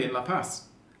Always Ready in La Paz.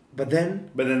 But then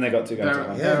they got 2 games at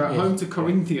home. They're at home to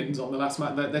Corinthians on the last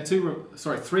match. They're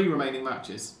 3 remaining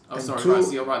matches. Oh, sorry,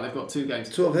 Rice, you're right. They've got 2 games.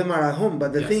 2 of them are at home,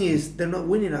 but the thing is, they're not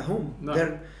winning at home.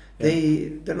 No.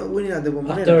 They're not winning at the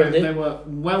Bombonera. They were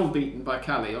well beaten by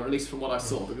Cali, or at least from what I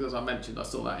saw, because as I mentioned, I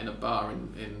saw that in a bar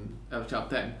in El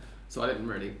Chalten. So I didn't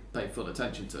really pay full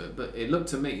attention to it, but it looked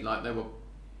to me like they were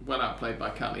well outplayed by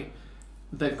Cali.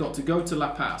 They've got to go to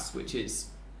La Paz, which is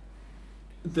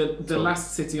the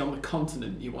last city on the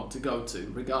continent you want to go to,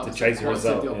 regardless of the quality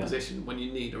of the opposition, when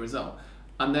you need a result.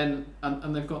 And then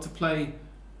and they've got to play.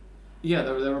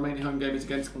 Their remaining home game is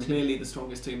against clearly the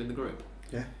strongest team in the group.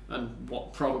 Yeah. And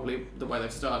probably the way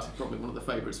they've started, probably one of the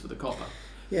favourites for the Copa.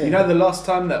 Yeah. You know the last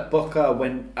time that Boca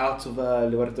went out of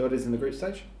Libertadores in the group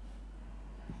stage?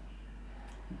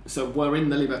 So we're in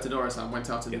the Libertadores and went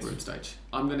out in the group stage.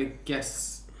 I'm going to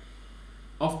guess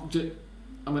that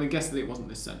it wasn't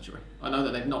this century. I know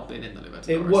that they've not been in the Libertadores.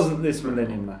 It wasn't this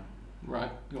millennium, though.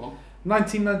 Right, go on.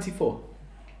 1994.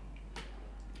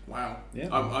 Wow. Yeah.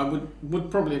 I would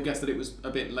probably have guessed that it was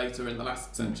a bit later in the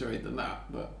last century than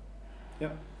that, but...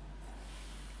 Yep.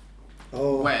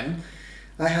 Oh. When?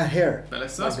 I had hair. Vélez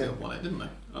Sarsfield won it, didn't they?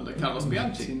 Under Carlos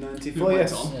Bianchi. 1994,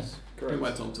 yes. Who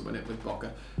went on to win it with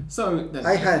Boca. So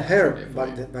I had hair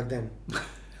back then.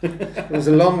 It was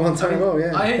a long time ago,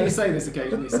 yeah. I hear you say this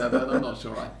occasionally, Seb, and I'm not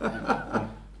sure I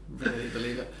really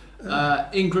believe it.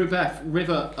 In Group F,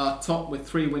 River are top with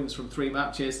 3 wins from 3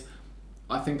 matches.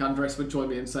 I think Andres would join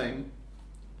me in saying,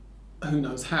 who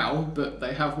knows how, but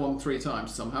they have won 3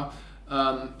 times somehow.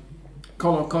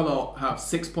 Colo have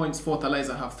 6 points,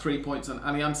 Fortaleza have 3 points, and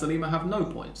Alianza Lima have no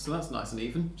points. So that's nice and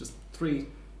even, just 3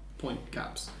 point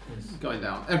gaps going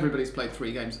down. Everybody's played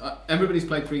 3 games. Everybody's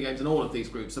played 3 games in all of these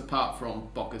groups, apart from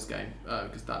Boca's game,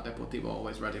 because that Deportivo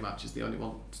Always Ready match is the only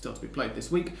one still to be played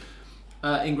this week.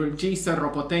 In Group G,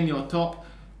 Cerro Porteño top.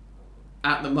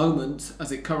 At the moment,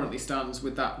 as it currently stands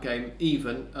with that game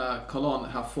even,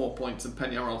 Colón have 4 points and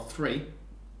Peñarol 3.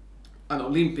 And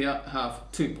Olimpia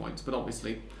have 2 points, but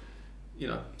obviously,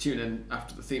 tune in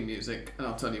after the theme music and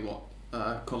I'll tell you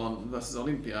what Colón versus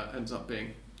Olimpia ends up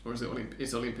being. Or is it Olimpia?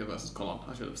 It's Olimpia versus Colón,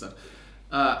 I should have said.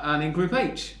 And in Group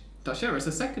H, Talleres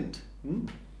are second.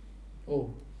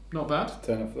 Oh. Not bad.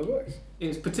 Turn up for the books.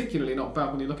 It's particularly not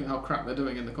bad when you look at how crap they're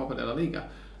doing in the Copa de la Liga.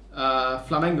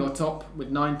 Flamengo top with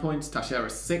 9 points,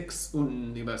 Talleres 6,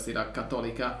 Universidad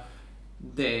Católica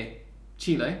de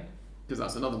Chile, because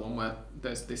that's another one where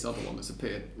there's this other one that's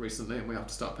appeared recently and we have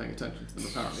to start paying attention to them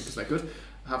apparently because they're good,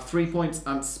 have 3 points,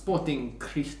 and Sporting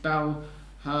Cristal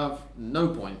have no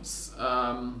points.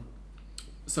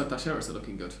 So Talleres are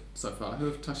looking good so far. Who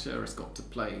have Talleres got to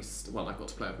play? Well, they've got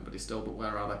to play everybody still, but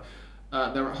where are they?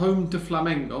 They're at home to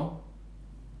Flamengo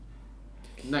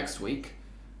next week.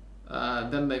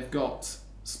 Then they've got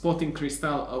Sporting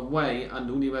Cristal away and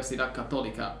Universidad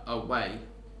Católica away.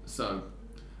 So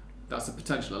that's a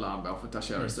potential alarm bell for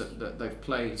Talleres that they've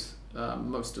played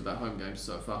most of their home games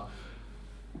so far.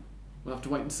 We'll have to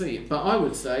wait and see. But I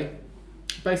would say,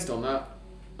 based on that,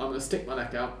 I'm going to stick my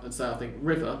neck out and say I think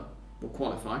River will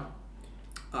qualify.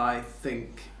 I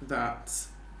think that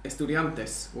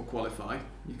Estudiantes will qualify.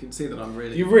 You can see that I'm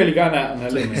really... You've really gone out on the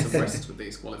limb. Suppressed with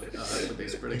these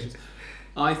predictions.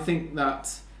 I think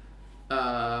that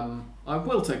I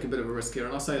will take a bit of a risk here,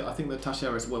 and I'll say I think that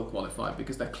Talleres will qualify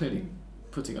because they're clearly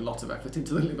putting a lot of effort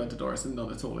into the Libertadores and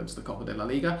none at all into the Copa de la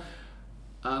Liga.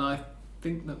 And I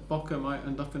think that Boca might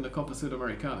end up in the Copa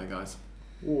Sudamericana, guys.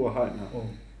 Oh, I hope not. Oh.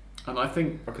 And I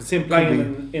think I could see him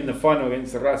playing in the final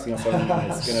against the Racing or something.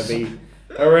 It's going to be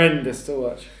horrendous to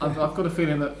watch. I've got a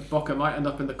feeling that Boca might end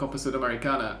up in the Copa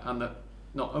Sudamericana, and that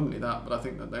not only that, but I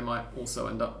think that they might also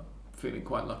end up feeling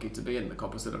quite lucky to be in the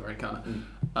Copa Sudamericana.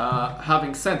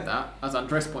 Having said that, as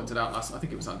Andres pointed out last week,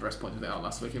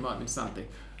 it might have been Santi,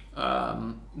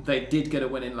 they did get a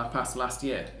win in La Paz last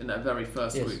year in their very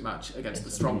first group match against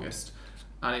the strongest,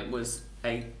 and it was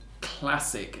a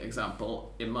classic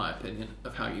example, in my opinion,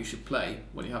 of how you should play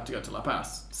when you have to go to La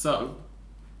Paz. So,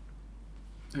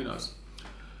 who knows?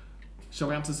 Shall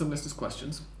we answer some listeners'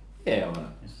 questions? Yeah, why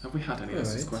not? Have we had any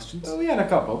listeners' questions? Well, we had a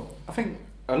couple. I think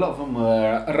a lot of them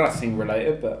were Racing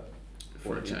related, but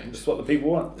for a change, it's what the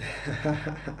people want.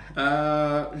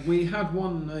 We had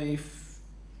one a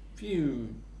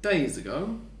few days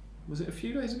ago. Was it a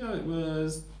few days ago? It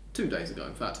was 2 days ago,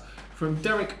 in fact, from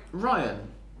Derek Ryan,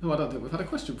 who I don't think we've had a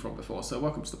question from before. So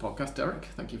welcome to the podcast, Derek.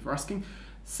 Thank you for asking.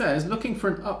 Says, looking for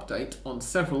an update on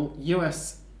several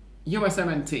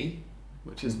USMNT,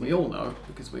 which as we all know,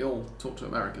 because we all talk to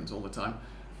Americans all the time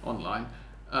online,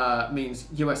 means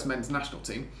US men's national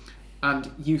team, and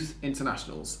youth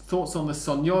internationals. Thoughts on the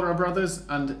Sonora brothers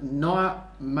and Noah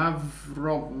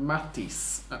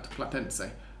Mavromatis at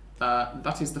Platense.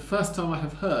 That is the first time I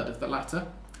have heard of the latter,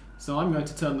 so I'm going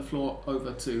to turn the floor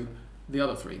over to the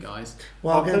other three guys.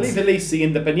 Well, I believe at least the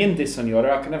Independiente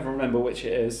Sonora, I can never remember which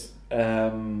it is,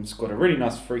 scored a really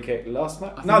nice free kick last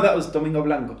night. No, that was Domingo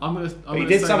Blanco. He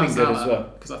did something good as well.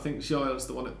 Because I think Joel's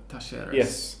the one at Talleres.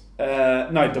 Yes.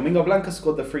 No, Domingo Blanco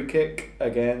scored the free kick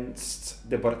against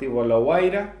Deportivo La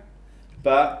Guaira,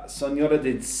 but Sonora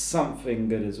did something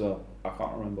good as well. I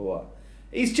can't remember what.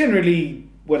 He's generally,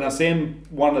 when I see him,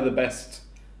 one of the best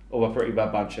of a pretty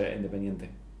bad bunch at Independiente.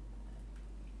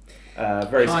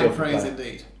 Very high skillful praise player.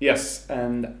 indeed. Yes,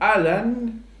 and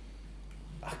Alan,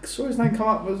 I saw his name come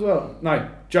up as well. No,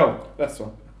 Joel, that's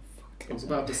one. I was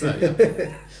about to say.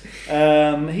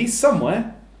 He's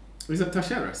somewhere. He's at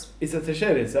Talleres. He's at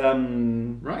Talleres.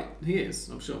 Right, he is,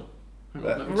 I'm sure.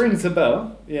 Rings a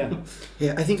bell, yeah.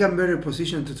 Yeah, I think I'm better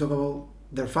positioned to talk about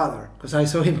their father, because I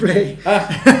saw him play.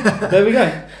 There we go.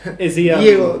 Is he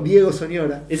Diego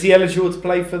Sonora? Is he eligible to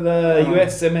play for the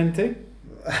USMNT?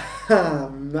 I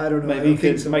don't know. Maybe he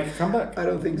could make a comeback. I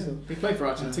don't think so. He played for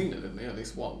Argentina, didn't he, at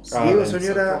least once? Diego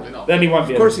Sonora. So then he won't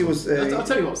be. Of course, he was. I'll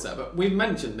tell you what, Seb, but we've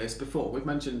mentioned this before. We've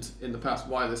mentioned in the past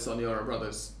why the Sonora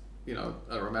brothers,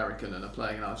 are American and are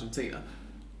playing in Argentina.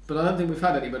 But I don't think we've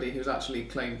had anybody who's actually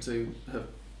claimed to have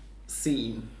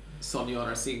seen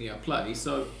Sonora Senior play.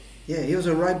 So yeah, he was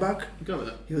a right back. Go with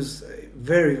it. He was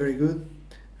very, very good.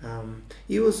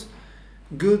 He was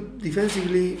good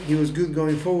defensively. He was good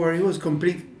going forward. He was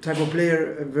complete type of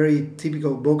player, a very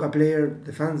typical Boca player.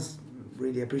 The fans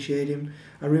really appreciate him.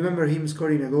 I remember him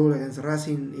scoring a goal against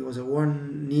Racing. It was a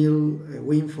 1-0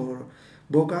 win for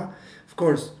Boca. Of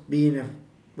course, being a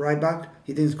right back,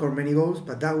 he didn't score many goals,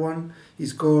 but that one he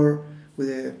scored with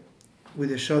a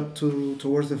shot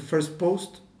towards the first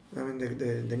post. I mean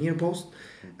the near post.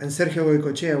 And Sergio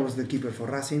Goycochea was the keeper for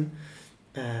Racing.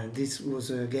 This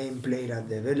was a game played at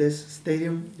the Vélez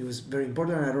Stadium. It was very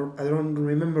important. I don't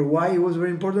remember why it was very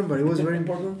important, but it was very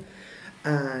important,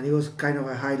 and it was kind of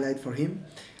a highlight for him.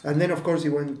 And then, of course, he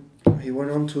went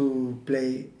on to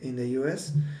play in the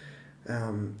US.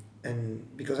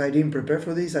 And because I didn't prepare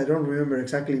for this, I don't remember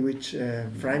exactly which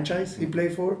franchise he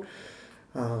played for.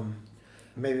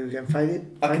 Maybe we can find it.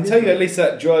 I can tell you at least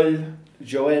that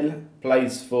Joel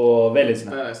plays for Vélez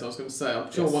now. Vélez, I was going to say,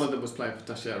 I'm sure one of them was playing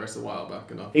for Talleres a while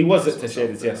back. He was at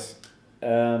Talleres, yes.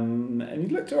 And he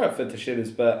looked alright for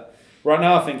Talleres, but right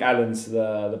now I think Alan's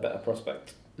the better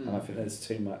prospect. And I think there's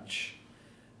too much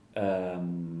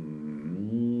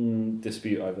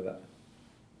dispute over that.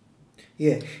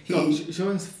 Yeah.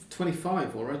 Joel's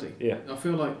 25 already. Yeah. I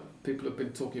feel like people have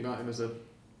been talking about him as a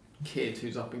kid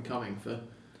who's up and coming for...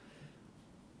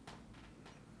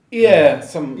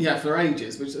 for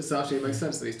ages, which actually makes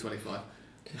sense that he's 25.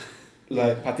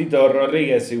 Like Patito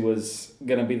Rodriguez, who was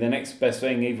going to be the next best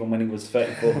thing even when he was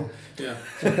 34. Yeah.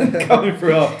 Coming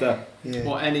through after. Yeah.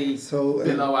 Or any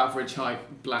below average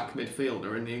height black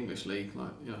midfielder in the English league.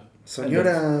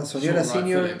 Sonora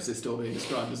Senior. Phillips is still being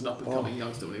described as an up-and-coming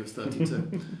youngster when he was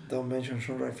 32. Don't mention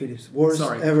Sean Wright Phillips. Worst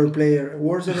ever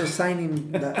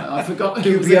signing that I forgot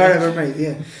QPR ever made.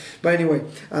 Yeah, but anyway,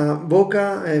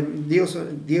 Boca.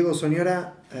 Diego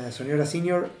Sonora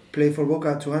Senior played for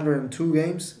Boca 202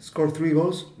 games, scored 3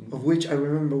 goals, of which I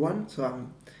remember 1. So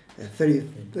I'm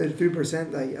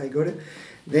 33%. I got it.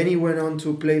 Then he went on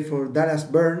to play for Dallas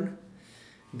Burn,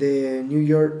 the New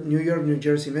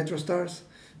Jersey Metro Stars,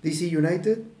 DC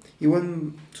United. He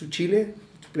went to Chile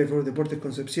to play for Deportes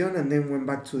Concepción, and then went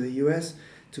back to the US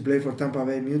to play for Tampa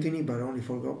Bay Mutiny, but only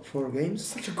for 4 games.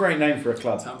 Such a great name for a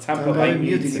club. Tampa Bay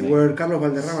Mutiny, where Carlos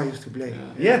Valderrama used to play.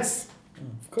 Yeah. Yes,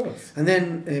 of course. And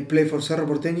then played for Cerro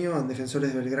Porteño and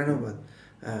Defensores Belgrano, but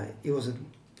it was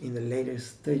in the later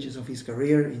stages of his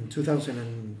career. In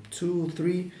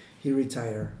 2002-03, he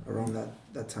retired around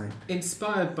that time.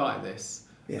 Inspired by this,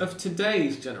 of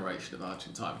today's generation of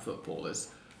Argentine footballers,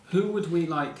 who would we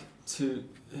like to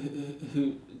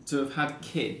have had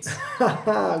kids?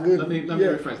 Good. Let me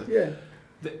rephrase it.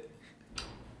 Yeah.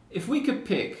 If we could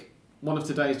pick one of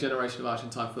today's generation of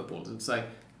Argentine footballers and say,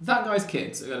 that guy's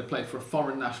kids are going to play for a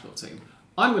foreign national team,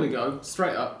 I'm going to go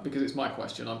straight up, because it's my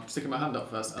question, I'm sticking my hand up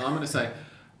first, and I'm going to say,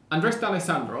 Andres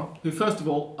D'Alessandro, who first of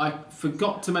all, I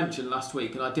forgot to mention last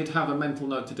week, and I did have a mental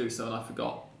note to do so, and I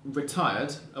forgot,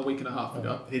 retired a week and a half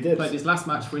ago. He did. Played his last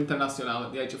match for Internacional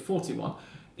at the age of 41.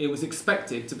 It was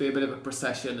expected to be a bit of a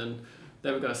procession, and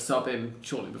they were going to sub him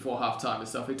shortly before half-time and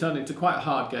stuff. It turned into quite a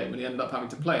hard game, and he ended up having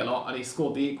to play a lot, and he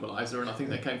scored the equaliser, and I think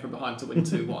they came from behind to win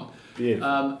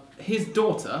 2-1. His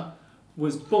daughter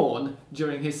was born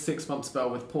during his 6-month spell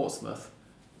with Portsmouth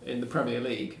in the Premier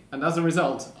League, and as a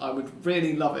result, I would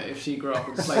really love it if she grew up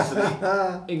and played for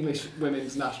the English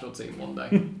women's national team one day.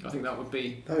 I think that would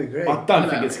be great. I don't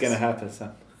think it's going to happen,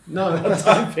 Sam. No, I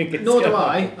don't think it's nor do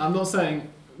I. I. I'm not saying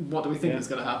what do we think is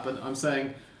going to happen. I'm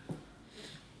saying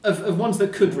of ones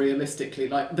that could realistically,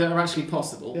 like, that are actually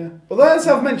possible. Yeah. Well, as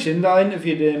I've mentioned, I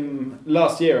interviewed him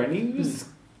last year, and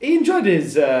he enjoyed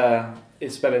his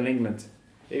spell in England.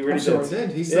 He really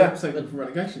did. He's saved them from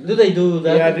relegation. Do they do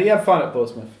that? Yeah, he had fun at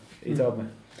Portsmouth. He told me.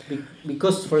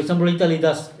 Because, for example, Italy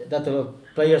does that.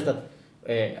 Players that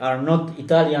are not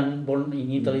Italian, born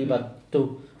in Italy, but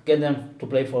to get them to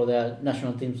play for their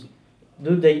national teams.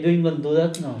 Do England do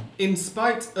that? No. In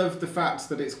spite of the fact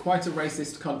that it's quite a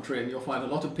racist country, and you'll find a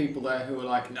lot of people there who are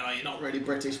like, no, you're not really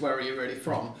British, where are you really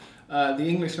from? The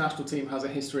English national team has a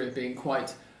history of being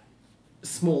quite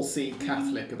small c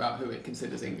Catholic about who it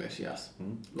considers English, yes.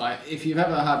 Like, if you've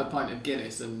ever had a pint of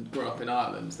Guinness and grew up in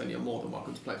Ireland, then you're more than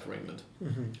welcome to play for England.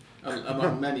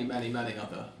 Among many, many, many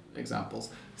other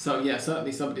examples. So, yeah,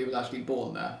 certainly somebody who was actually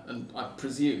born there, and I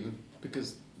presume,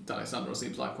 because D'Alessandro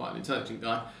seems like quite an intelligent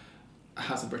guy,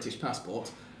 has a British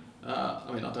passport.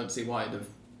 I mean, I don't see why it'd have...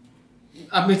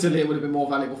 Admittedly, it would have been more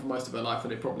valuable for most of her life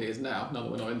than it probably is now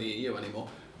that we're not in the EU anymore.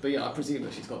 But yeah, I presume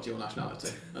that she's got dual nationality,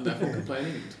 and therefore can play in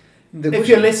England. If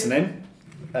you're listening,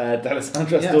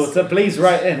 D'Alessandro's daughter, please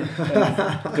write in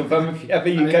and confirm if you have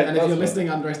a UK and if you're listening,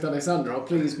 Andres D'Alessandro,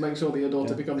 please make sure that your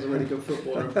daughter becomes a really good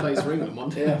footballer and plays for England one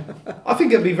day. Yeah. I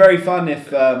think it'd be very fun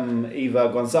if either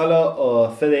Gonzalo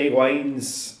or Fede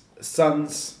Higuain's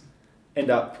sons end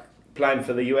up playing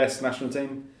for the US national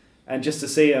team, and just to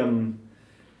see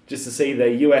the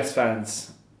US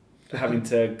fans having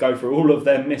to go through all of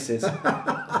their misses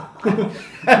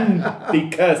and be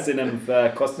cursing them for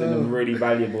costing them really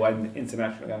valuable and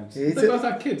international games. They both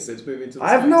have kids since moving to the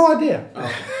I have no idea.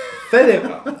 Fede,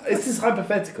 this is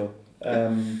hypothetical.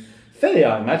 Fede,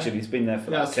 I imagine he's been there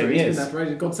for 10 years. He's been there for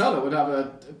ages. Gonzalo would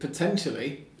have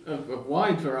potentially a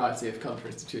wide variety of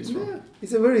countries to choose from. Yeah.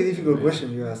 It's a very difficult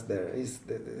question you asked there.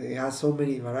 It has so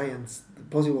many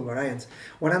possible variants.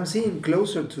 What I'm seeing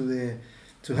closer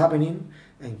to happening,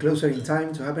 and closer in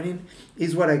time to happening,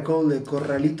 is what I call the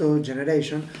Corralito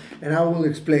generation, and I will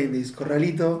explain this.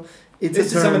 Corralito, this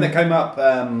is something that came up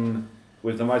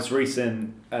with the most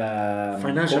recent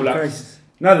financial crisis.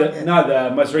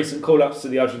 The most recent call-ups to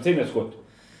the Argentina squad,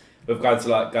 with guys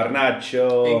like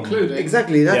Garnacho, including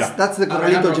that's the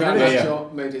Corralito generation.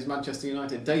 Garnacho made his Manchester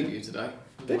United debut today.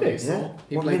 Did he? Yeah.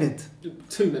 He 1 minute.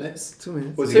 2 minutes. 2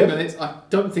 minutes. Was 2 minutes. I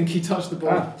don't think he touched the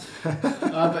ball.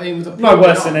 But he was no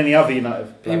worse than any other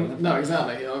United player. No,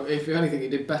 exactly. If anything, he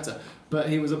did better. But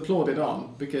he was applauded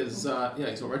on because,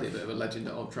 he's already a bit of a legend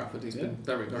at Old Trafford. He's been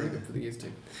very, very good for the youth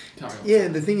team. Carry on. Yeah,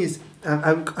 the thing is,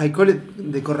 I call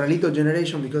it the Corralito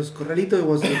generation because Corralito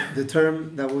was the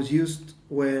term that was used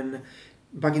when,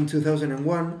 back in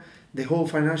 2001, the whole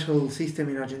financial system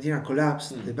in Argentina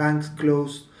collapsed. The banks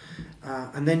closed.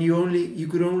 And then you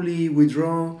could only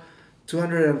withdraw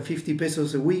 250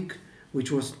 pesos a week, which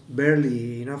was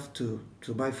barely enough to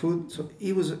buy food. So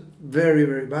it was very,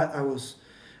 very bad.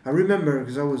 I remember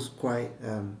because I was quite,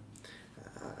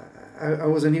 I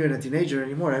wasn't even a teenager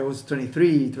anymore. I was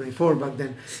 23, 24 back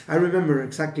then. I remember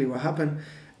exactly what happened.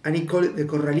 And he called it the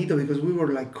Corralito because we were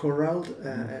like corralled.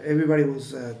 Everybody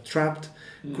was trapped.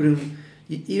 Couldn't,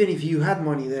 even if you had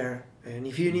money there, and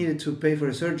if you needed to pay for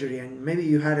a surgery and maybe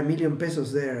you had $1 million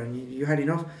pesos there and you had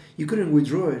enough, you couldn't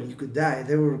withdraw it. You could die.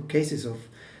 There were cases of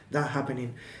that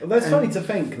happening. Well, that's funny to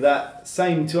think that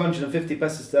same 250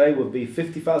 pesos today would be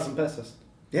 50,000 pesos.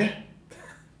 Yeah.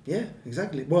 Yeah,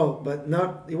 exactly. Well, but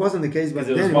it wasn't the case. But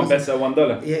it was $1 peso,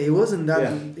 $1. Yeah, it wasn't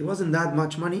that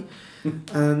much money,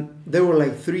 and there were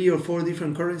like 3 or 4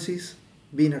 different currencies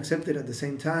being accepted at the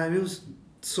same time. It was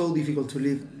so difficult to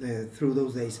live through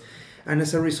those days, and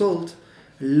as a result,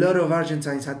 a lot of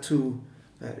Argentines had to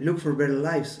look for better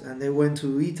lives, and they went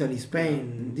to Italy,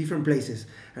 Spain, different places,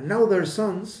 and now their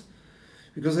sons,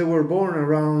 because they were born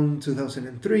around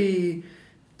 2003.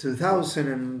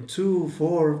 2002,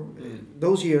 4,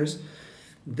 those years,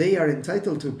 they are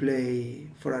entitled to play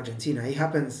for Argentina. It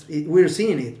happens. We're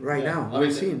seeing it right now.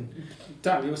 We're seeing.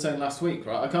 Dan, you were saying last week,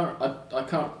 right?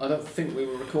 I don't think we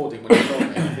were recording when you told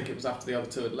me. I think it was after the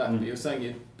other two had left. But you were saying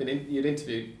you'd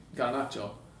interviewed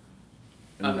Garnacho,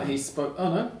 and he spoke. Oh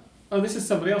no! Oh, this is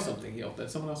somebody else I'm thinking of.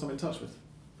 There's someone else I'm in touch with.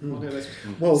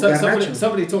 Well,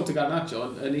 somebody talked to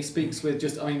Garnacho, and he speaks with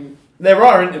just. I mean, there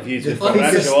are interviews with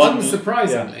Garnacho.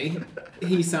 Unsurprisingly,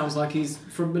 he sounds like he's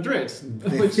from Madrid.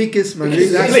 The thickest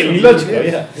Madrid completely logical,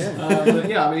 But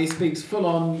I mean, he speaks full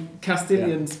on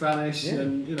Castilian Spanish,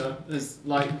 and has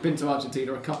like been to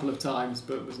Argentina a couple of times,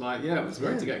 but was like, it was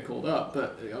great to get called up.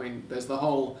 But I mean, there's the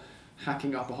whole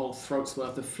hacking up a whole throat's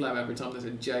worth of phlegm every time there's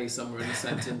a J somewhere in a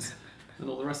sentence. And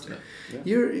all the rest of it.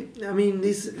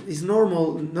 This is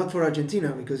normal, not for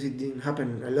Argentina because it didn't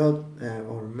happen a lot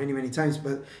or many times,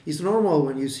 but it's normal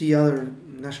when you see other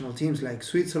national teams like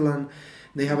Switzerland.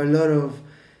 They have a lot of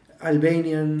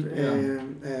Albanian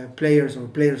players or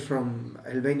players from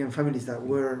Albanian families that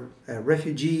were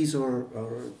refugees or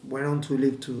went on to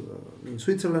live in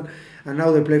Switzerland, and now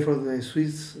they play for the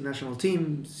Swiss national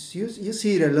team. You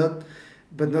see it a lot,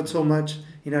 but not so much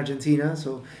in Argentina.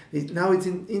 So now it's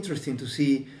interesting to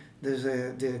see there's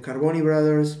the Carboni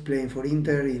brothers playing for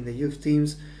Inter in the youth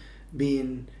teams,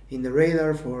 being in the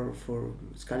radar for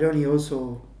Scaloni,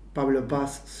 also Pablo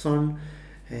Paz's son,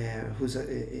 who's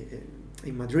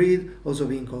in Madrid, also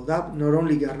being called up. Not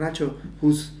only Garnacho,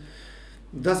 who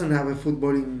doesn't have a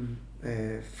footballing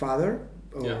father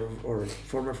or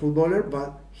former footballer,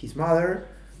 but his mother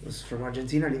was from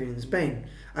Argentina living in Spain.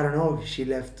 I don't know if she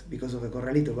left because of the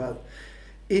Corralito, but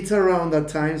it's around that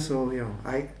time, so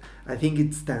I think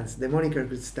it stands. The moniker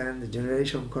could stand. The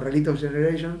generation, Corralito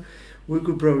generation, we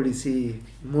could probably see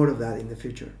more of that in the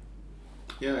future.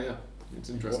 Yeah, it's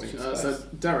interesting. So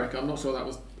Derek, I'm not sure that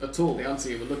was at all the answer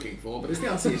you were looking for, but it's the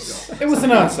answer you got. It was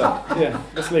an answer. Yeah,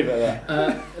 let's leave it at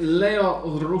that. Leo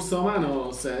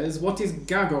Russomano says, "What is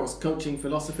Gago's coaching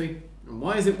philosophy, and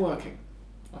why is it working?"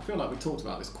 I feel like we talked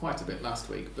about this quite a bit last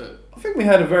week, but I think we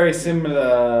had a very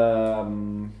similar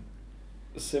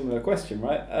question,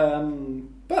 right?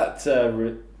 But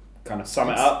kind of sum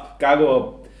it up,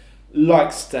 Gago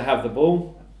likes to have the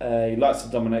ball. He likes to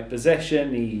dominate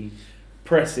possession. He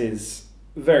presses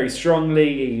very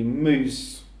strongly. He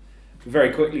moves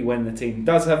very quickly when the team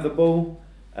does have the ball.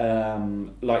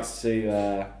 Likes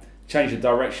to change the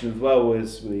direction as well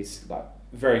with these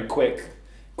very quick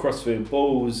crossfield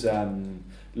balls.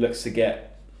 Looks to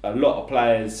get a lot of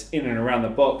players in and around the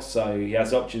box, so he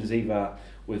has options either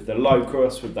with the low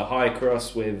cross, with the high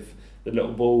cross, with the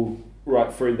little ball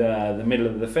right through the middle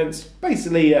of the defence.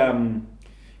 Basically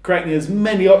creating as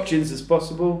many options as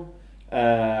possible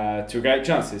to create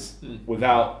chances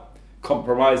without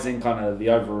compromising kind of the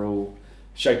overall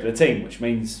shape of the team, which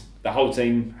means the whole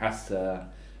team has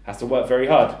to work very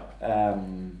hard.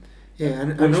 And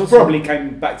also probably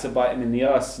came back to bite him in the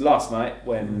ass last night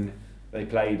when they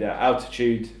played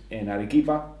altitude in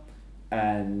Arequipa,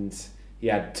 and he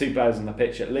had 2 players on the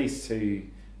pitch at least who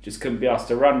just couldn't be asked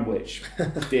to run, which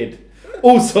caused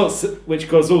all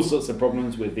sorts of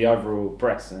problems with the overall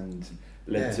press and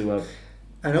led to a.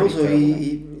 And also,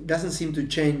 he doesn't seem to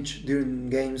change during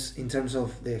games in terms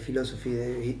of the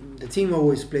philosophy. The team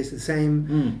always plays the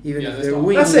same, even if they're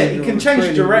winning. That's it. He can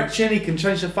change direction, he can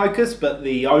change the focus, but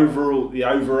the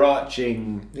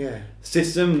overarching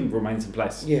system remains in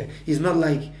place. Yeah, he's not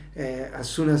like as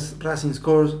soon as Racing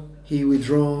scores, he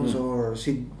withdraws or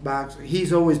sit back.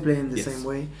 He's always playing the same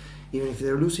way, even if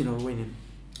they're losing or winning.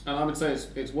 And I would say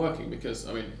it's working because,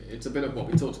 I mean, it's a bit of what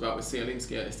we talked about with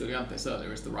Zielinski at Estudiantes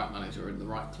earlier. It's the right manager in the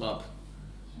right club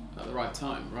at the right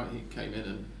time, right? He came in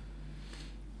and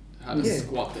had a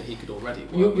squad that he could already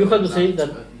work You have to say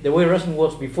that the way Racing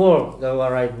was before Gago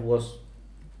arrived was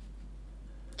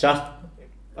just,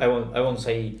 I won't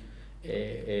say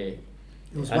an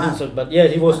insult, but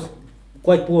yes, it was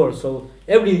quite poor. So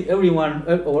everyone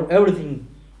or everything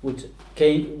which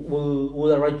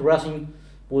would arrive to Racing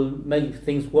will make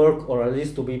things work, or at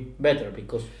least to be better,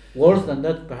 because worse than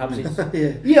that perhaps it's I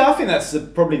think that's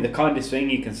probably the kindest thing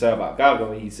you can say about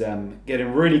Gago. He's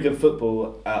getting really good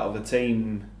football out of a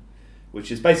team which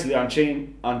is basically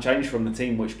unchanged from the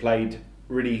team which played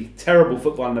really terrible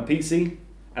football under Pizzi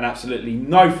and absolutely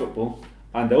no football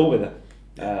under Olvida.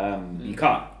 You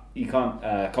can't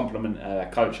compliment a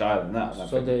coach higher than that.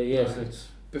 It's.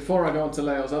 Before I go on to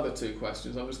Leo's other two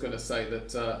questions, I'm just going to say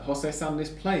that Jose Sand is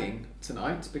playing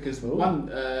tonight because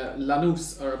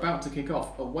Lanús are about to kick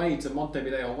off away to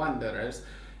Montevideo Wanderers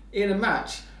in a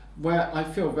match where I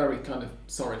feel very kind of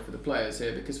sorry for the players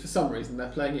here, because for some reason they're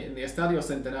playing it in the Estadio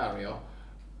Centenario.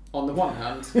 On the one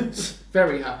hand,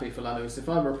 very happy for Lanús. If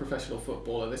I were a professional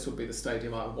footballer, this would be the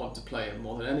stadium I would want to play in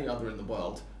more than any other in the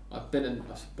world. I've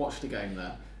watched a game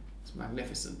there. It's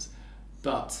magnificent.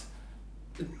 But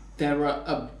there are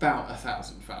about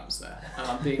 1,000 fans there, and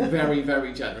I'm being very,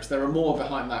 very generous. There are more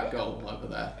behind that goal over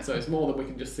there, so it's more than we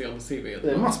can just see on the TV at the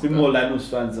There moment. must be more Lanús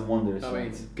fans than Wanderers fans. I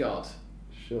mean, God,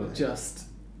 Sure. just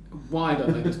why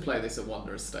don't they just play this at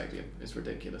Wanderers Stadium? It's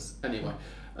ridiculous. Anyway,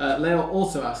 Leo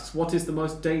also asks, what is the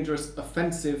most dangerous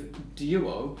offensive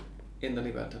duo in the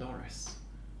Libertadores?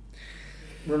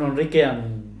 Bruno Henrique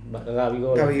and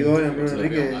Gabigol. Gabigol and Bruno It's a bit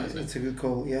Henrique, on that, isn't it? it's a good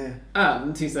call, yeah.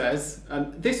 And he says,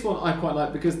 and this one I quite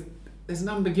like because there's an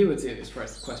ambiguity in his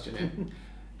first question here.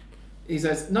 He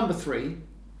says, number 3,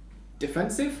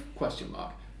 defensive? ?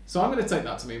 So I'm going to take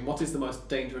that to mean, what is the most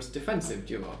dangerous defensive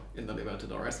duo in the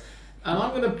Libertadores? And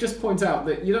I'm going to just point out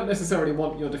that you don't necessarily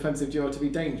want your defensive duo to be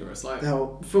dangerous. Like,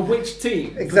 No. for which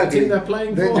team? Exactly. For the team they're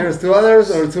playing for? Dangerous to others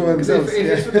or to Because themselves. if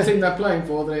it's for the team they're playing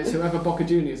for, then it's whoever Boca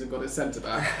Juniors have got his centre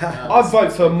back. I'd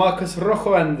vote for Marcus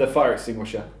Rojo and the fire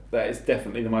extinguisher. That is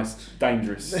definitely the most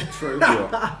dangerous. True. duo.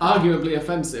 Arguably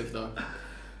offensive, though,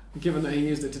 given that he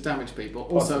used it to damage people.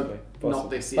 Also, Possibly. not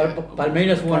this year.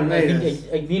 Palmeiras won, I think,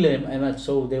 Palmeiras. 8-0 match,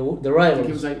 so the I think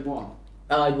it was rivals.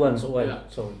 8-1. It won, so well, Yeah.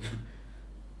 sorry.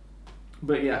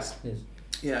 But yes. Yes.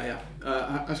 Yeah.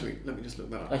 Actually, let me just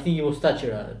look that up. I think it was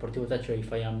Táchira, Deportivo Táchira,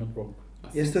 if I am not wrong.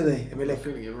 Yesterday, I'm Emelec.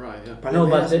 feeling you're right, yeah. No,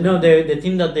 but Palmeiras. the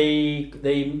team that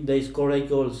they scored 8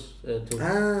 goals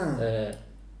to.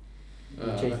 Which I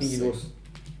let's think see. it was.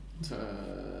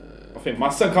 I think my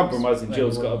second compromising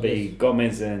duo's got to be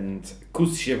Gomez and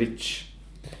Kusiewicz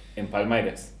in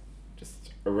Palmeiras.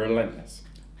 Just relentless.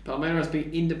 Palmeiras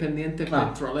beat Independiente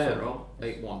Petrolero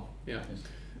 8-1. Yeah.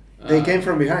 They came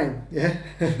from behind, yeah.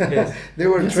 Yes. They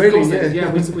were Yes, of trailing, course they did.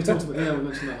 yeah. Yeah, we talked about. Yeah, we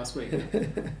mentioned that last week.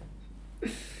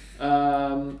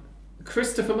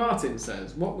 Christopher Martin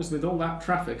says, "What was with all that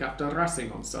traffic after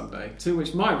Racing on Sunday?" To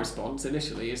which my response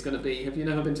initially is going to be, "Have you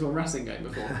never been to a Racing game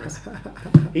before, Chris?"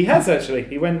 He has actually.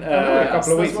 He went a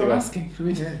couple of weeks That's what ago. I'm asking. I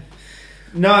mean, Yeah.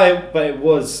 No, but it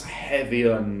was heavy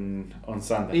on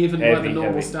Sunday. even by heavy, the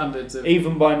normal heavy. standards of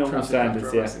Even by normal traffic standards, after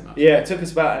a yeah. Racing match. Yeah, it took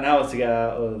us about an hour to get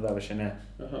out of Avellaneda.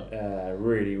 Uh-huh.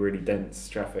 Really, really dense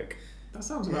traffic. That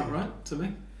sounds about right to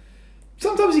me.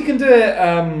 Sometimes you can do it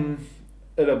a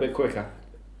little bit quicker.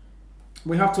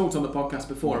 We have talked on the podcast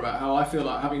before about how I feel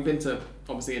like, having been to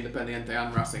obviously Independiente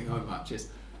and Racing home matches,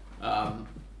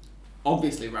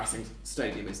 obviously Racing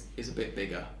Stadium is a bit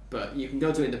bigger, but you can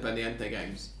go to Independiente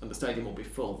games and the stadium will be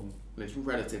full, and it's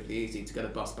relatively easy to get a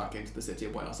bus back into the city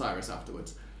of Buenos Aires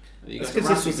afterwards. And you go That's to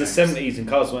because this was Racing the games, 70s and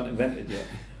cars weren't invented yet.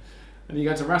 and you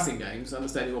go to Racing games and the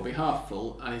stadium will be half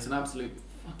full, and it's an absolute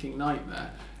fucking nightmare.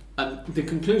 And the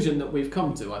conclusion that we've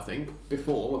come to, I think,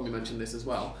 before, when we mentioned this as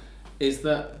well, is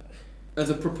that as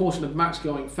a proportion of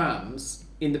match-going fans,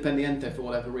 Independiente, for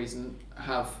whatever reason,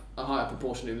 have a higher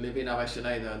proportion who live in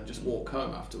Avellaneda and just walk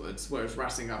home afterwards, whereas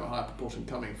Racing have a higher proportion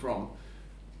coming from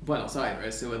Buenos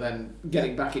Aires, who are then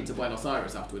getting back into Buenos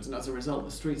Aires afterwards, and as a result,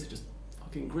 the streets are just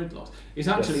fucking gridlocked. It's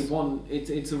actually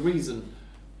it's a reason.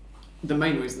 The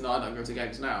main reason that I don't go to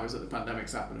games now is that the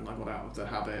pandemic's happened and I got out of the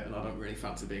habit and I don't really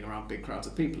fancy being around big crowds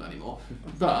of people anymore.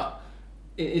 But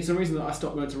it's a reason that I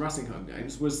stopped going to Racing home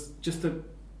games, was just that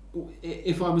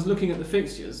if I was looking at the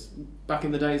fixtures back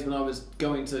in the days when I was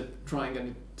going to try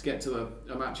and get to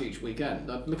a match each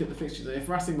weekend, I'd look at the fixtures and if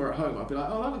Racing were at home I'd be like,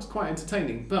 oh, that looks quite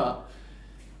entertaining, but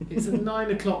it's a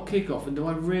 9 o'clock kickoff, and do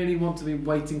I really want to be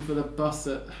waiting for the bus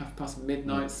at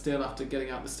midnight still after getting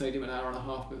out of the stadium an hour and a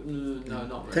half? But, no,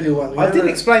 not really. Tell you what, I did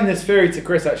explain this theory to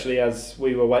Chris actually as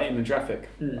we were waiting in traffic.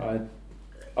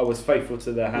 I was faithful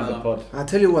to the Hammer pod. I'll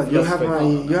tell you what, you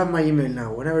Philosophy. have my email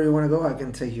now. Whenever you want to go, I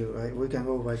can take you. Right? We can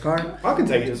go by car. I can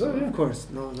take it as well, yeah. Of course,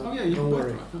 no, Oh yeah, you don't can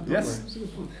worry. both drive. Yes. That's a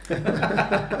good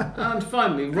point. And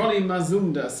finally, Ronnie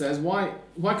Mazunda says, why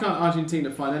can't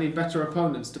Argentina find any better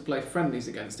opponents to play friendlies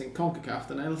against in CONCACAF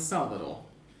than El Salvador?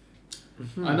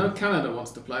 Mm-hmm. I know Canada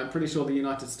wants to play. I'm pretty sure the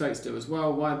United States do as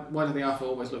well. Why do the AFA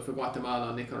always look for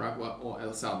Guatemala, Nicaragua or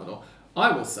El Salvador?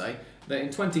 I will say that in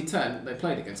 2010 they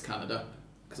played against Canada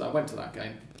because I went to that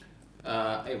game.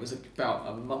 It was about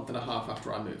a month and a half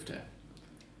after I moved here.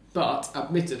 But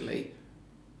admittedly,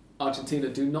 Argentina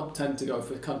do not tend to go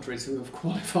for countries who have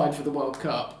qualified for the World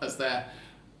Cup as their...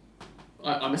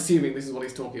 I'm assuming this is what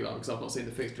he's talking about because I've not seen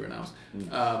the fixture announced.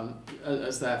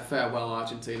 As their farewell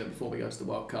Argentina before we go to the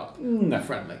World Cup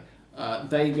friendly.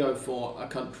 They go for a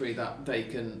country that they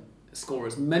can score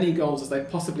as many goals as they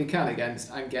possibly can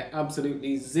against and get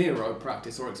absolutely zero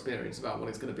practice or experience about what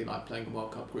it's going to be like playing a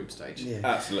World Cup group stage. Yeah.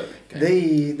 Absolutely.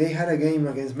 Okay. They had a game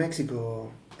against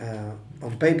Mexico.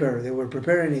 On paper, they were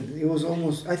preparing it. It was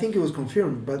almost, I think it was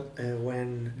confirmed, but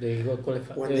when they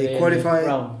qualified,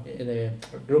 the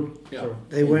group,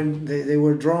 they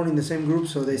were drawn in the same group,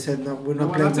 so they said no, we're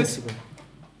not playing Mexico.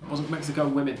 It wasn't Mexico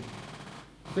women.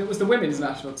 If it was the women's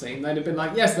national team, they'd have been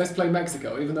like, yes, let's play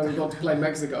Mexico, even though we've got to play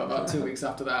Mexico about 2 weeks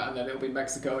after that, and then it'll be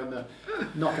Mexico in the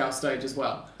knockout stage as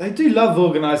well. They do love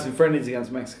organising friendlies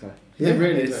against Mexico. They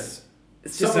really do.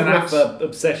 It's just an AFA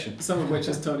obsession. Some of which,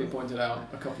 as Tony pointed out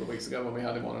a couple of weeks ago when we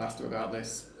had him on and asked him about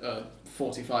this,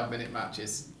 45-minute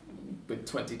matches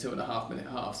with 22.5-minute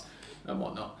halves and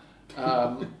whatnot.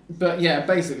 But yeah,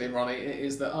 basically, Ronnie, it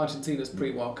is that Argentina's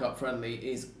pre-World Cup friendly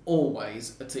is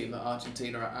always a team that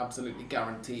Argentina are absolutely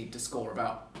guaranteed to score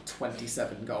about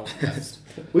 27 goals against.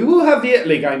 We will have the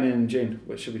Italy game in June,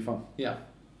 which should be fun. Yeah.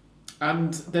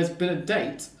 And there's been a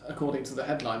date, according to the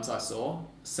headlines I saw,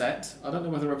 set, I don't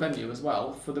know whether a venue as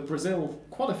well, for the Brazil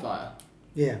qualifier.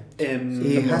 Yeah.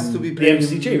 It has to be played the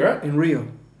MCG, right? In Rio.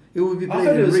 It will be played in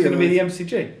Rio. I thought it was going to be the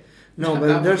MCG. No,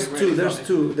 but there's two. There's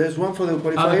two. There's one for the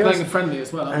qualifiers. They're playing a friendly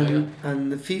as well, aren't they?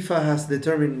 And FIFA has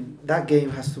determined that game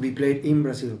has to be played in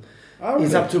Brazil. Oh, really?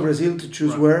 It's up to Brazil to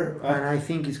choose where, and I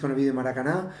think it's going to be the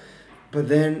Maracanã. But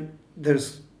then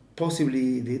there's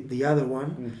possibly the other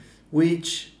one,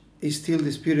 which is still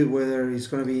disputed whether it's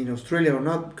going to be in Australia or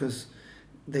not, because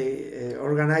the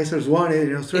organisers want it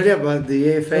in Australia, but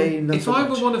the AFA not if so I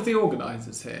much. were one of the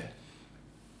organisers here,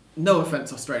 no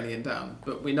offence Australian Dan,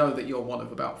 but we know that you're one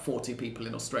of about 40 people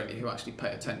in Australia who actually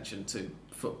pay attention to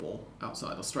football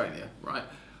outside Australia, right?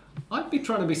 I'd be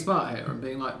trying to be smart here and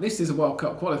being like, this is a World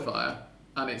Cup qualifier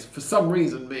and it's for some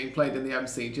reason being played in the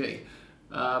MCG.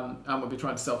 And we'll be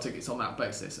trying to sell tickets on that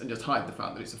basis and just hide the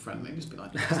fact that it's a friendly and just be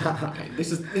like,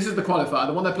 this is the qualifier.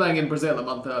 The one they're playing in Brazil a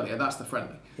month earlier, that's the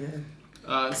friendly.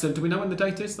 Yeah. So do we know when the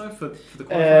date is though for the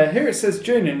qualifier? Here it says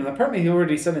June, and apparently you're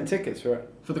already selling tickets for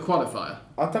it. For the qualifier?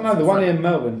 I don't know, the one in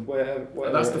Melbourne.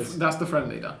 That's the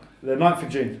friendly then? The 9th of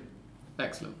June.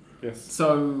 Excellent. Yes.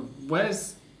 So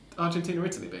where's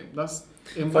Argentina-Italy being? That's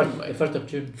in Wembley. The 1st of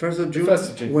June. 1st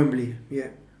of June. Wembley,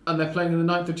 yeah. And they're playing on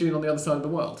the 9th of June on the other side of the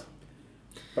world?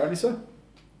 Apparently so.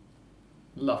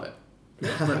 Love it.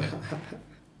 Brilliant.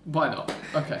 Why not?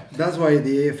 Okay. That's why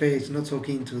the AFA is not so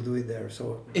keen to do it there.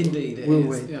 So indeed, we'll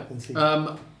wait and see.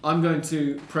 I'm going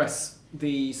to press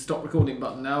the stop recording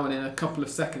button now, and in a couple of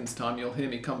seconds' time, you'll hear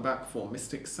me come back for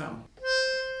Mystic Sam.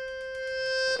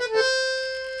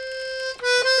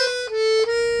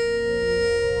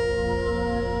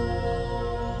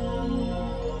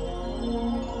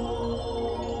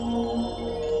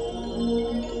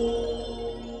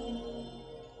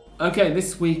 Okay,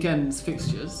 this weekend's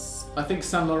fixtures. I think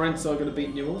San Lorenzo are going to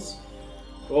beat Newell's.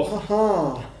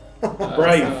 Oh,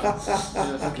 brave.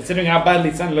 Considering how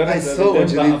badly San Lorenzo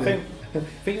did, I think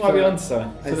you might be onto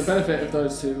something. For the benefit of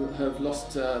those who have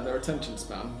lost their attention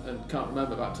span and can't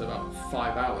remember back to about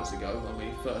 5 hours ago when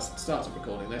we first started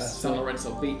recording this, San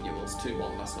Lorenzo beat Newell's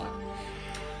 2-1 last night.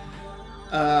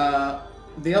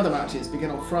 The other matches begin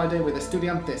on Friday with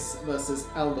Estudiantes versus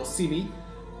Aldosivi.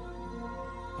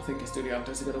 I think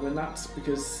Estudiantes are going to win that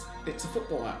because it's a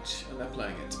football match and they're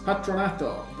playing it.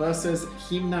 Patronato versus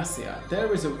Gimnasia.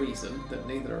 There is a reason that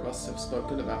neither of us have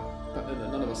spoken about,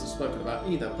 none of us have spoken about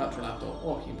either Patronato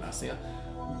or Gimnasia.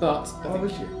 But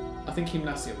I think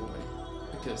Gimnasia will win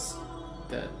because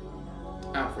they're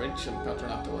average and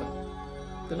Patronato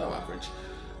are below average.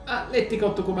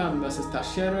 Atlético Tucumán versus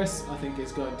Talleres. I think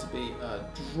is going to be a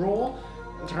draw.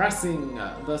 Racing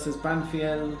versus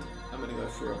Banfield. I'm going to go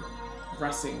for a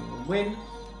Racing win.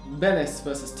 Vélez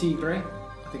versus Tigre.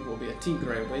 I think will be a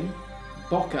Tigre win.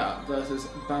 Boca versus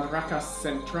Barracas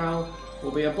Central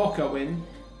will be a Boca win,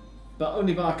 but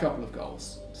only by a couple of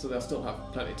goals, so they'll still have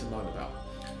plenty to moan about.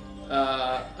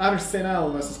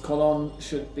 Arsenal versus Colón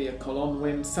should be a Colón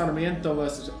win. Sarmiento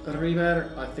versus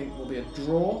River I think will be a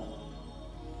draw.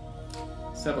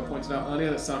 Seba pointed out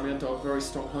earlier that Sarmiento have a very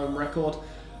strong home record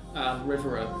and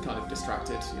River are kind of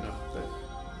distracted,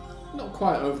 not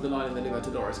quite over the line in the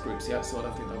Libertadores groups yet, so I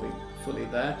don't think they'll be fully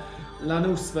there.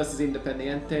 Lanús versus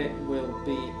Independiente will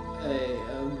be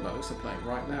Lanús are playing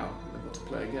right now. They've got to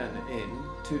play again in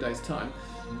 2 days' time.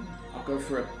 I'll go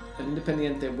for an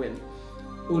Independiente win.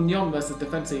 Unión versus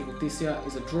Defensa y Justicia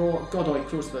is a draw. Godoy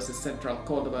Cruz versus Central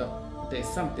Córdoba de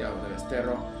Santiago del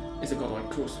Estero is a Godoy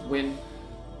Cruz win.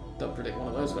 Don't predict one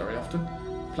of those very often.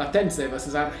 Platense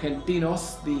versus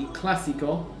Argentinos, the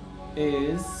Clásico,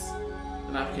 is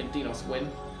an Argentinos win.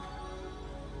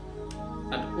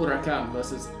 And Huracán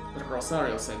versus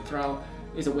Rosario Central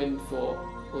is a win for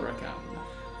Huracán.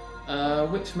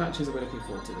 Which matches are we looking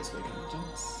forward to this weekend,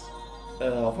 gents?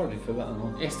 I've already forgotten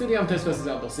one. Estudiantes versus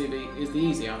Aldosivi is the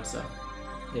easy answer.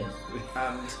 Yes.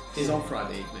 And is on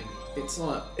Friday evening. It's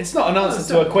not an answer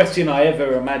to a question I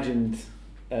ever imagined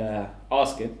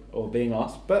asking or being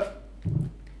asked, but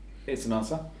it's an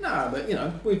answer. No,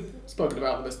 but we've spoken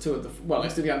about them as two of the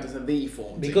Estudiantes are the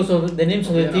form because team. Of the names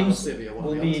of the teams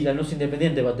will be Lanús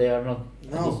Independiente, but they are not.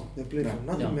 No, they play for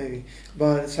nothing maybe.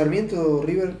 But Sarmiento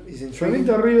River is intriguing.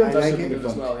 Sarmiento River, I like it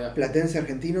as well, yeah. Platense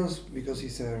Argentinos because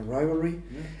it's a rivalry.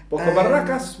 Yeah. Boca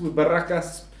Barracas with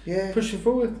Barracas pushing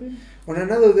forward. Yeah. On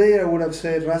another day, I would have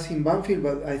said Racing Banfield,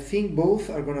 but I think both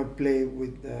are gonna play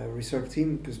with the reserve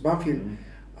team because Banfield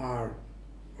are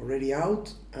already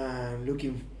out and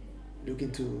looking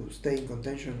to stay in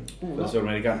contention.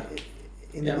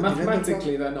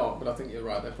 Mathematically they're not, but I think you're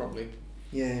right. They're probably.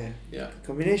 Yeah.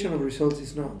 Combination of results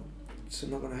it's not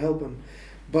going to help them,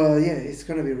 but it's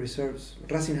going to be reserves.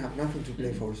 Racing have nothing to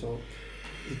play for, so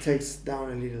it takes down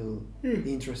a little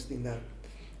interest in that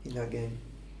game.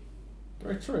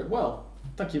 Very true. Well,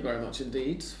 thank you very much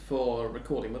indeed for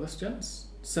recording with us, gents.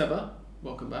 Seba,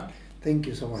 welcome back. Thank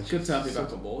you so much. Good to have you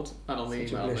back on board and on the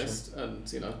email list, and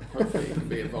hopefully you can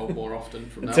be involved more often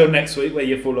from now. Until next week, where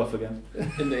you fall off again.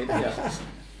 Indeed, yeah.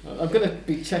 I'm going to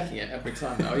be checking it every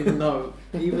time now,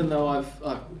 even though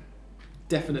I've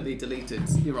definitely deleted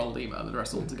your old email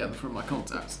address altogether from my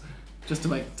contacts, just to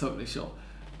make totally sure.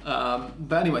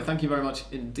 But anyway, thank you very much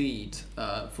indeed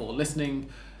for listening,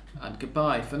 and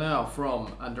goodbye for now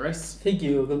from Andres. Thank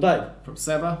you. Goodbye. From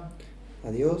Seba.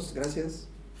 Adios. Gracias.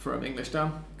 From English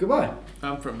Dan. Goodbye.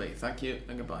 And from me. Thank you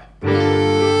and goodbye.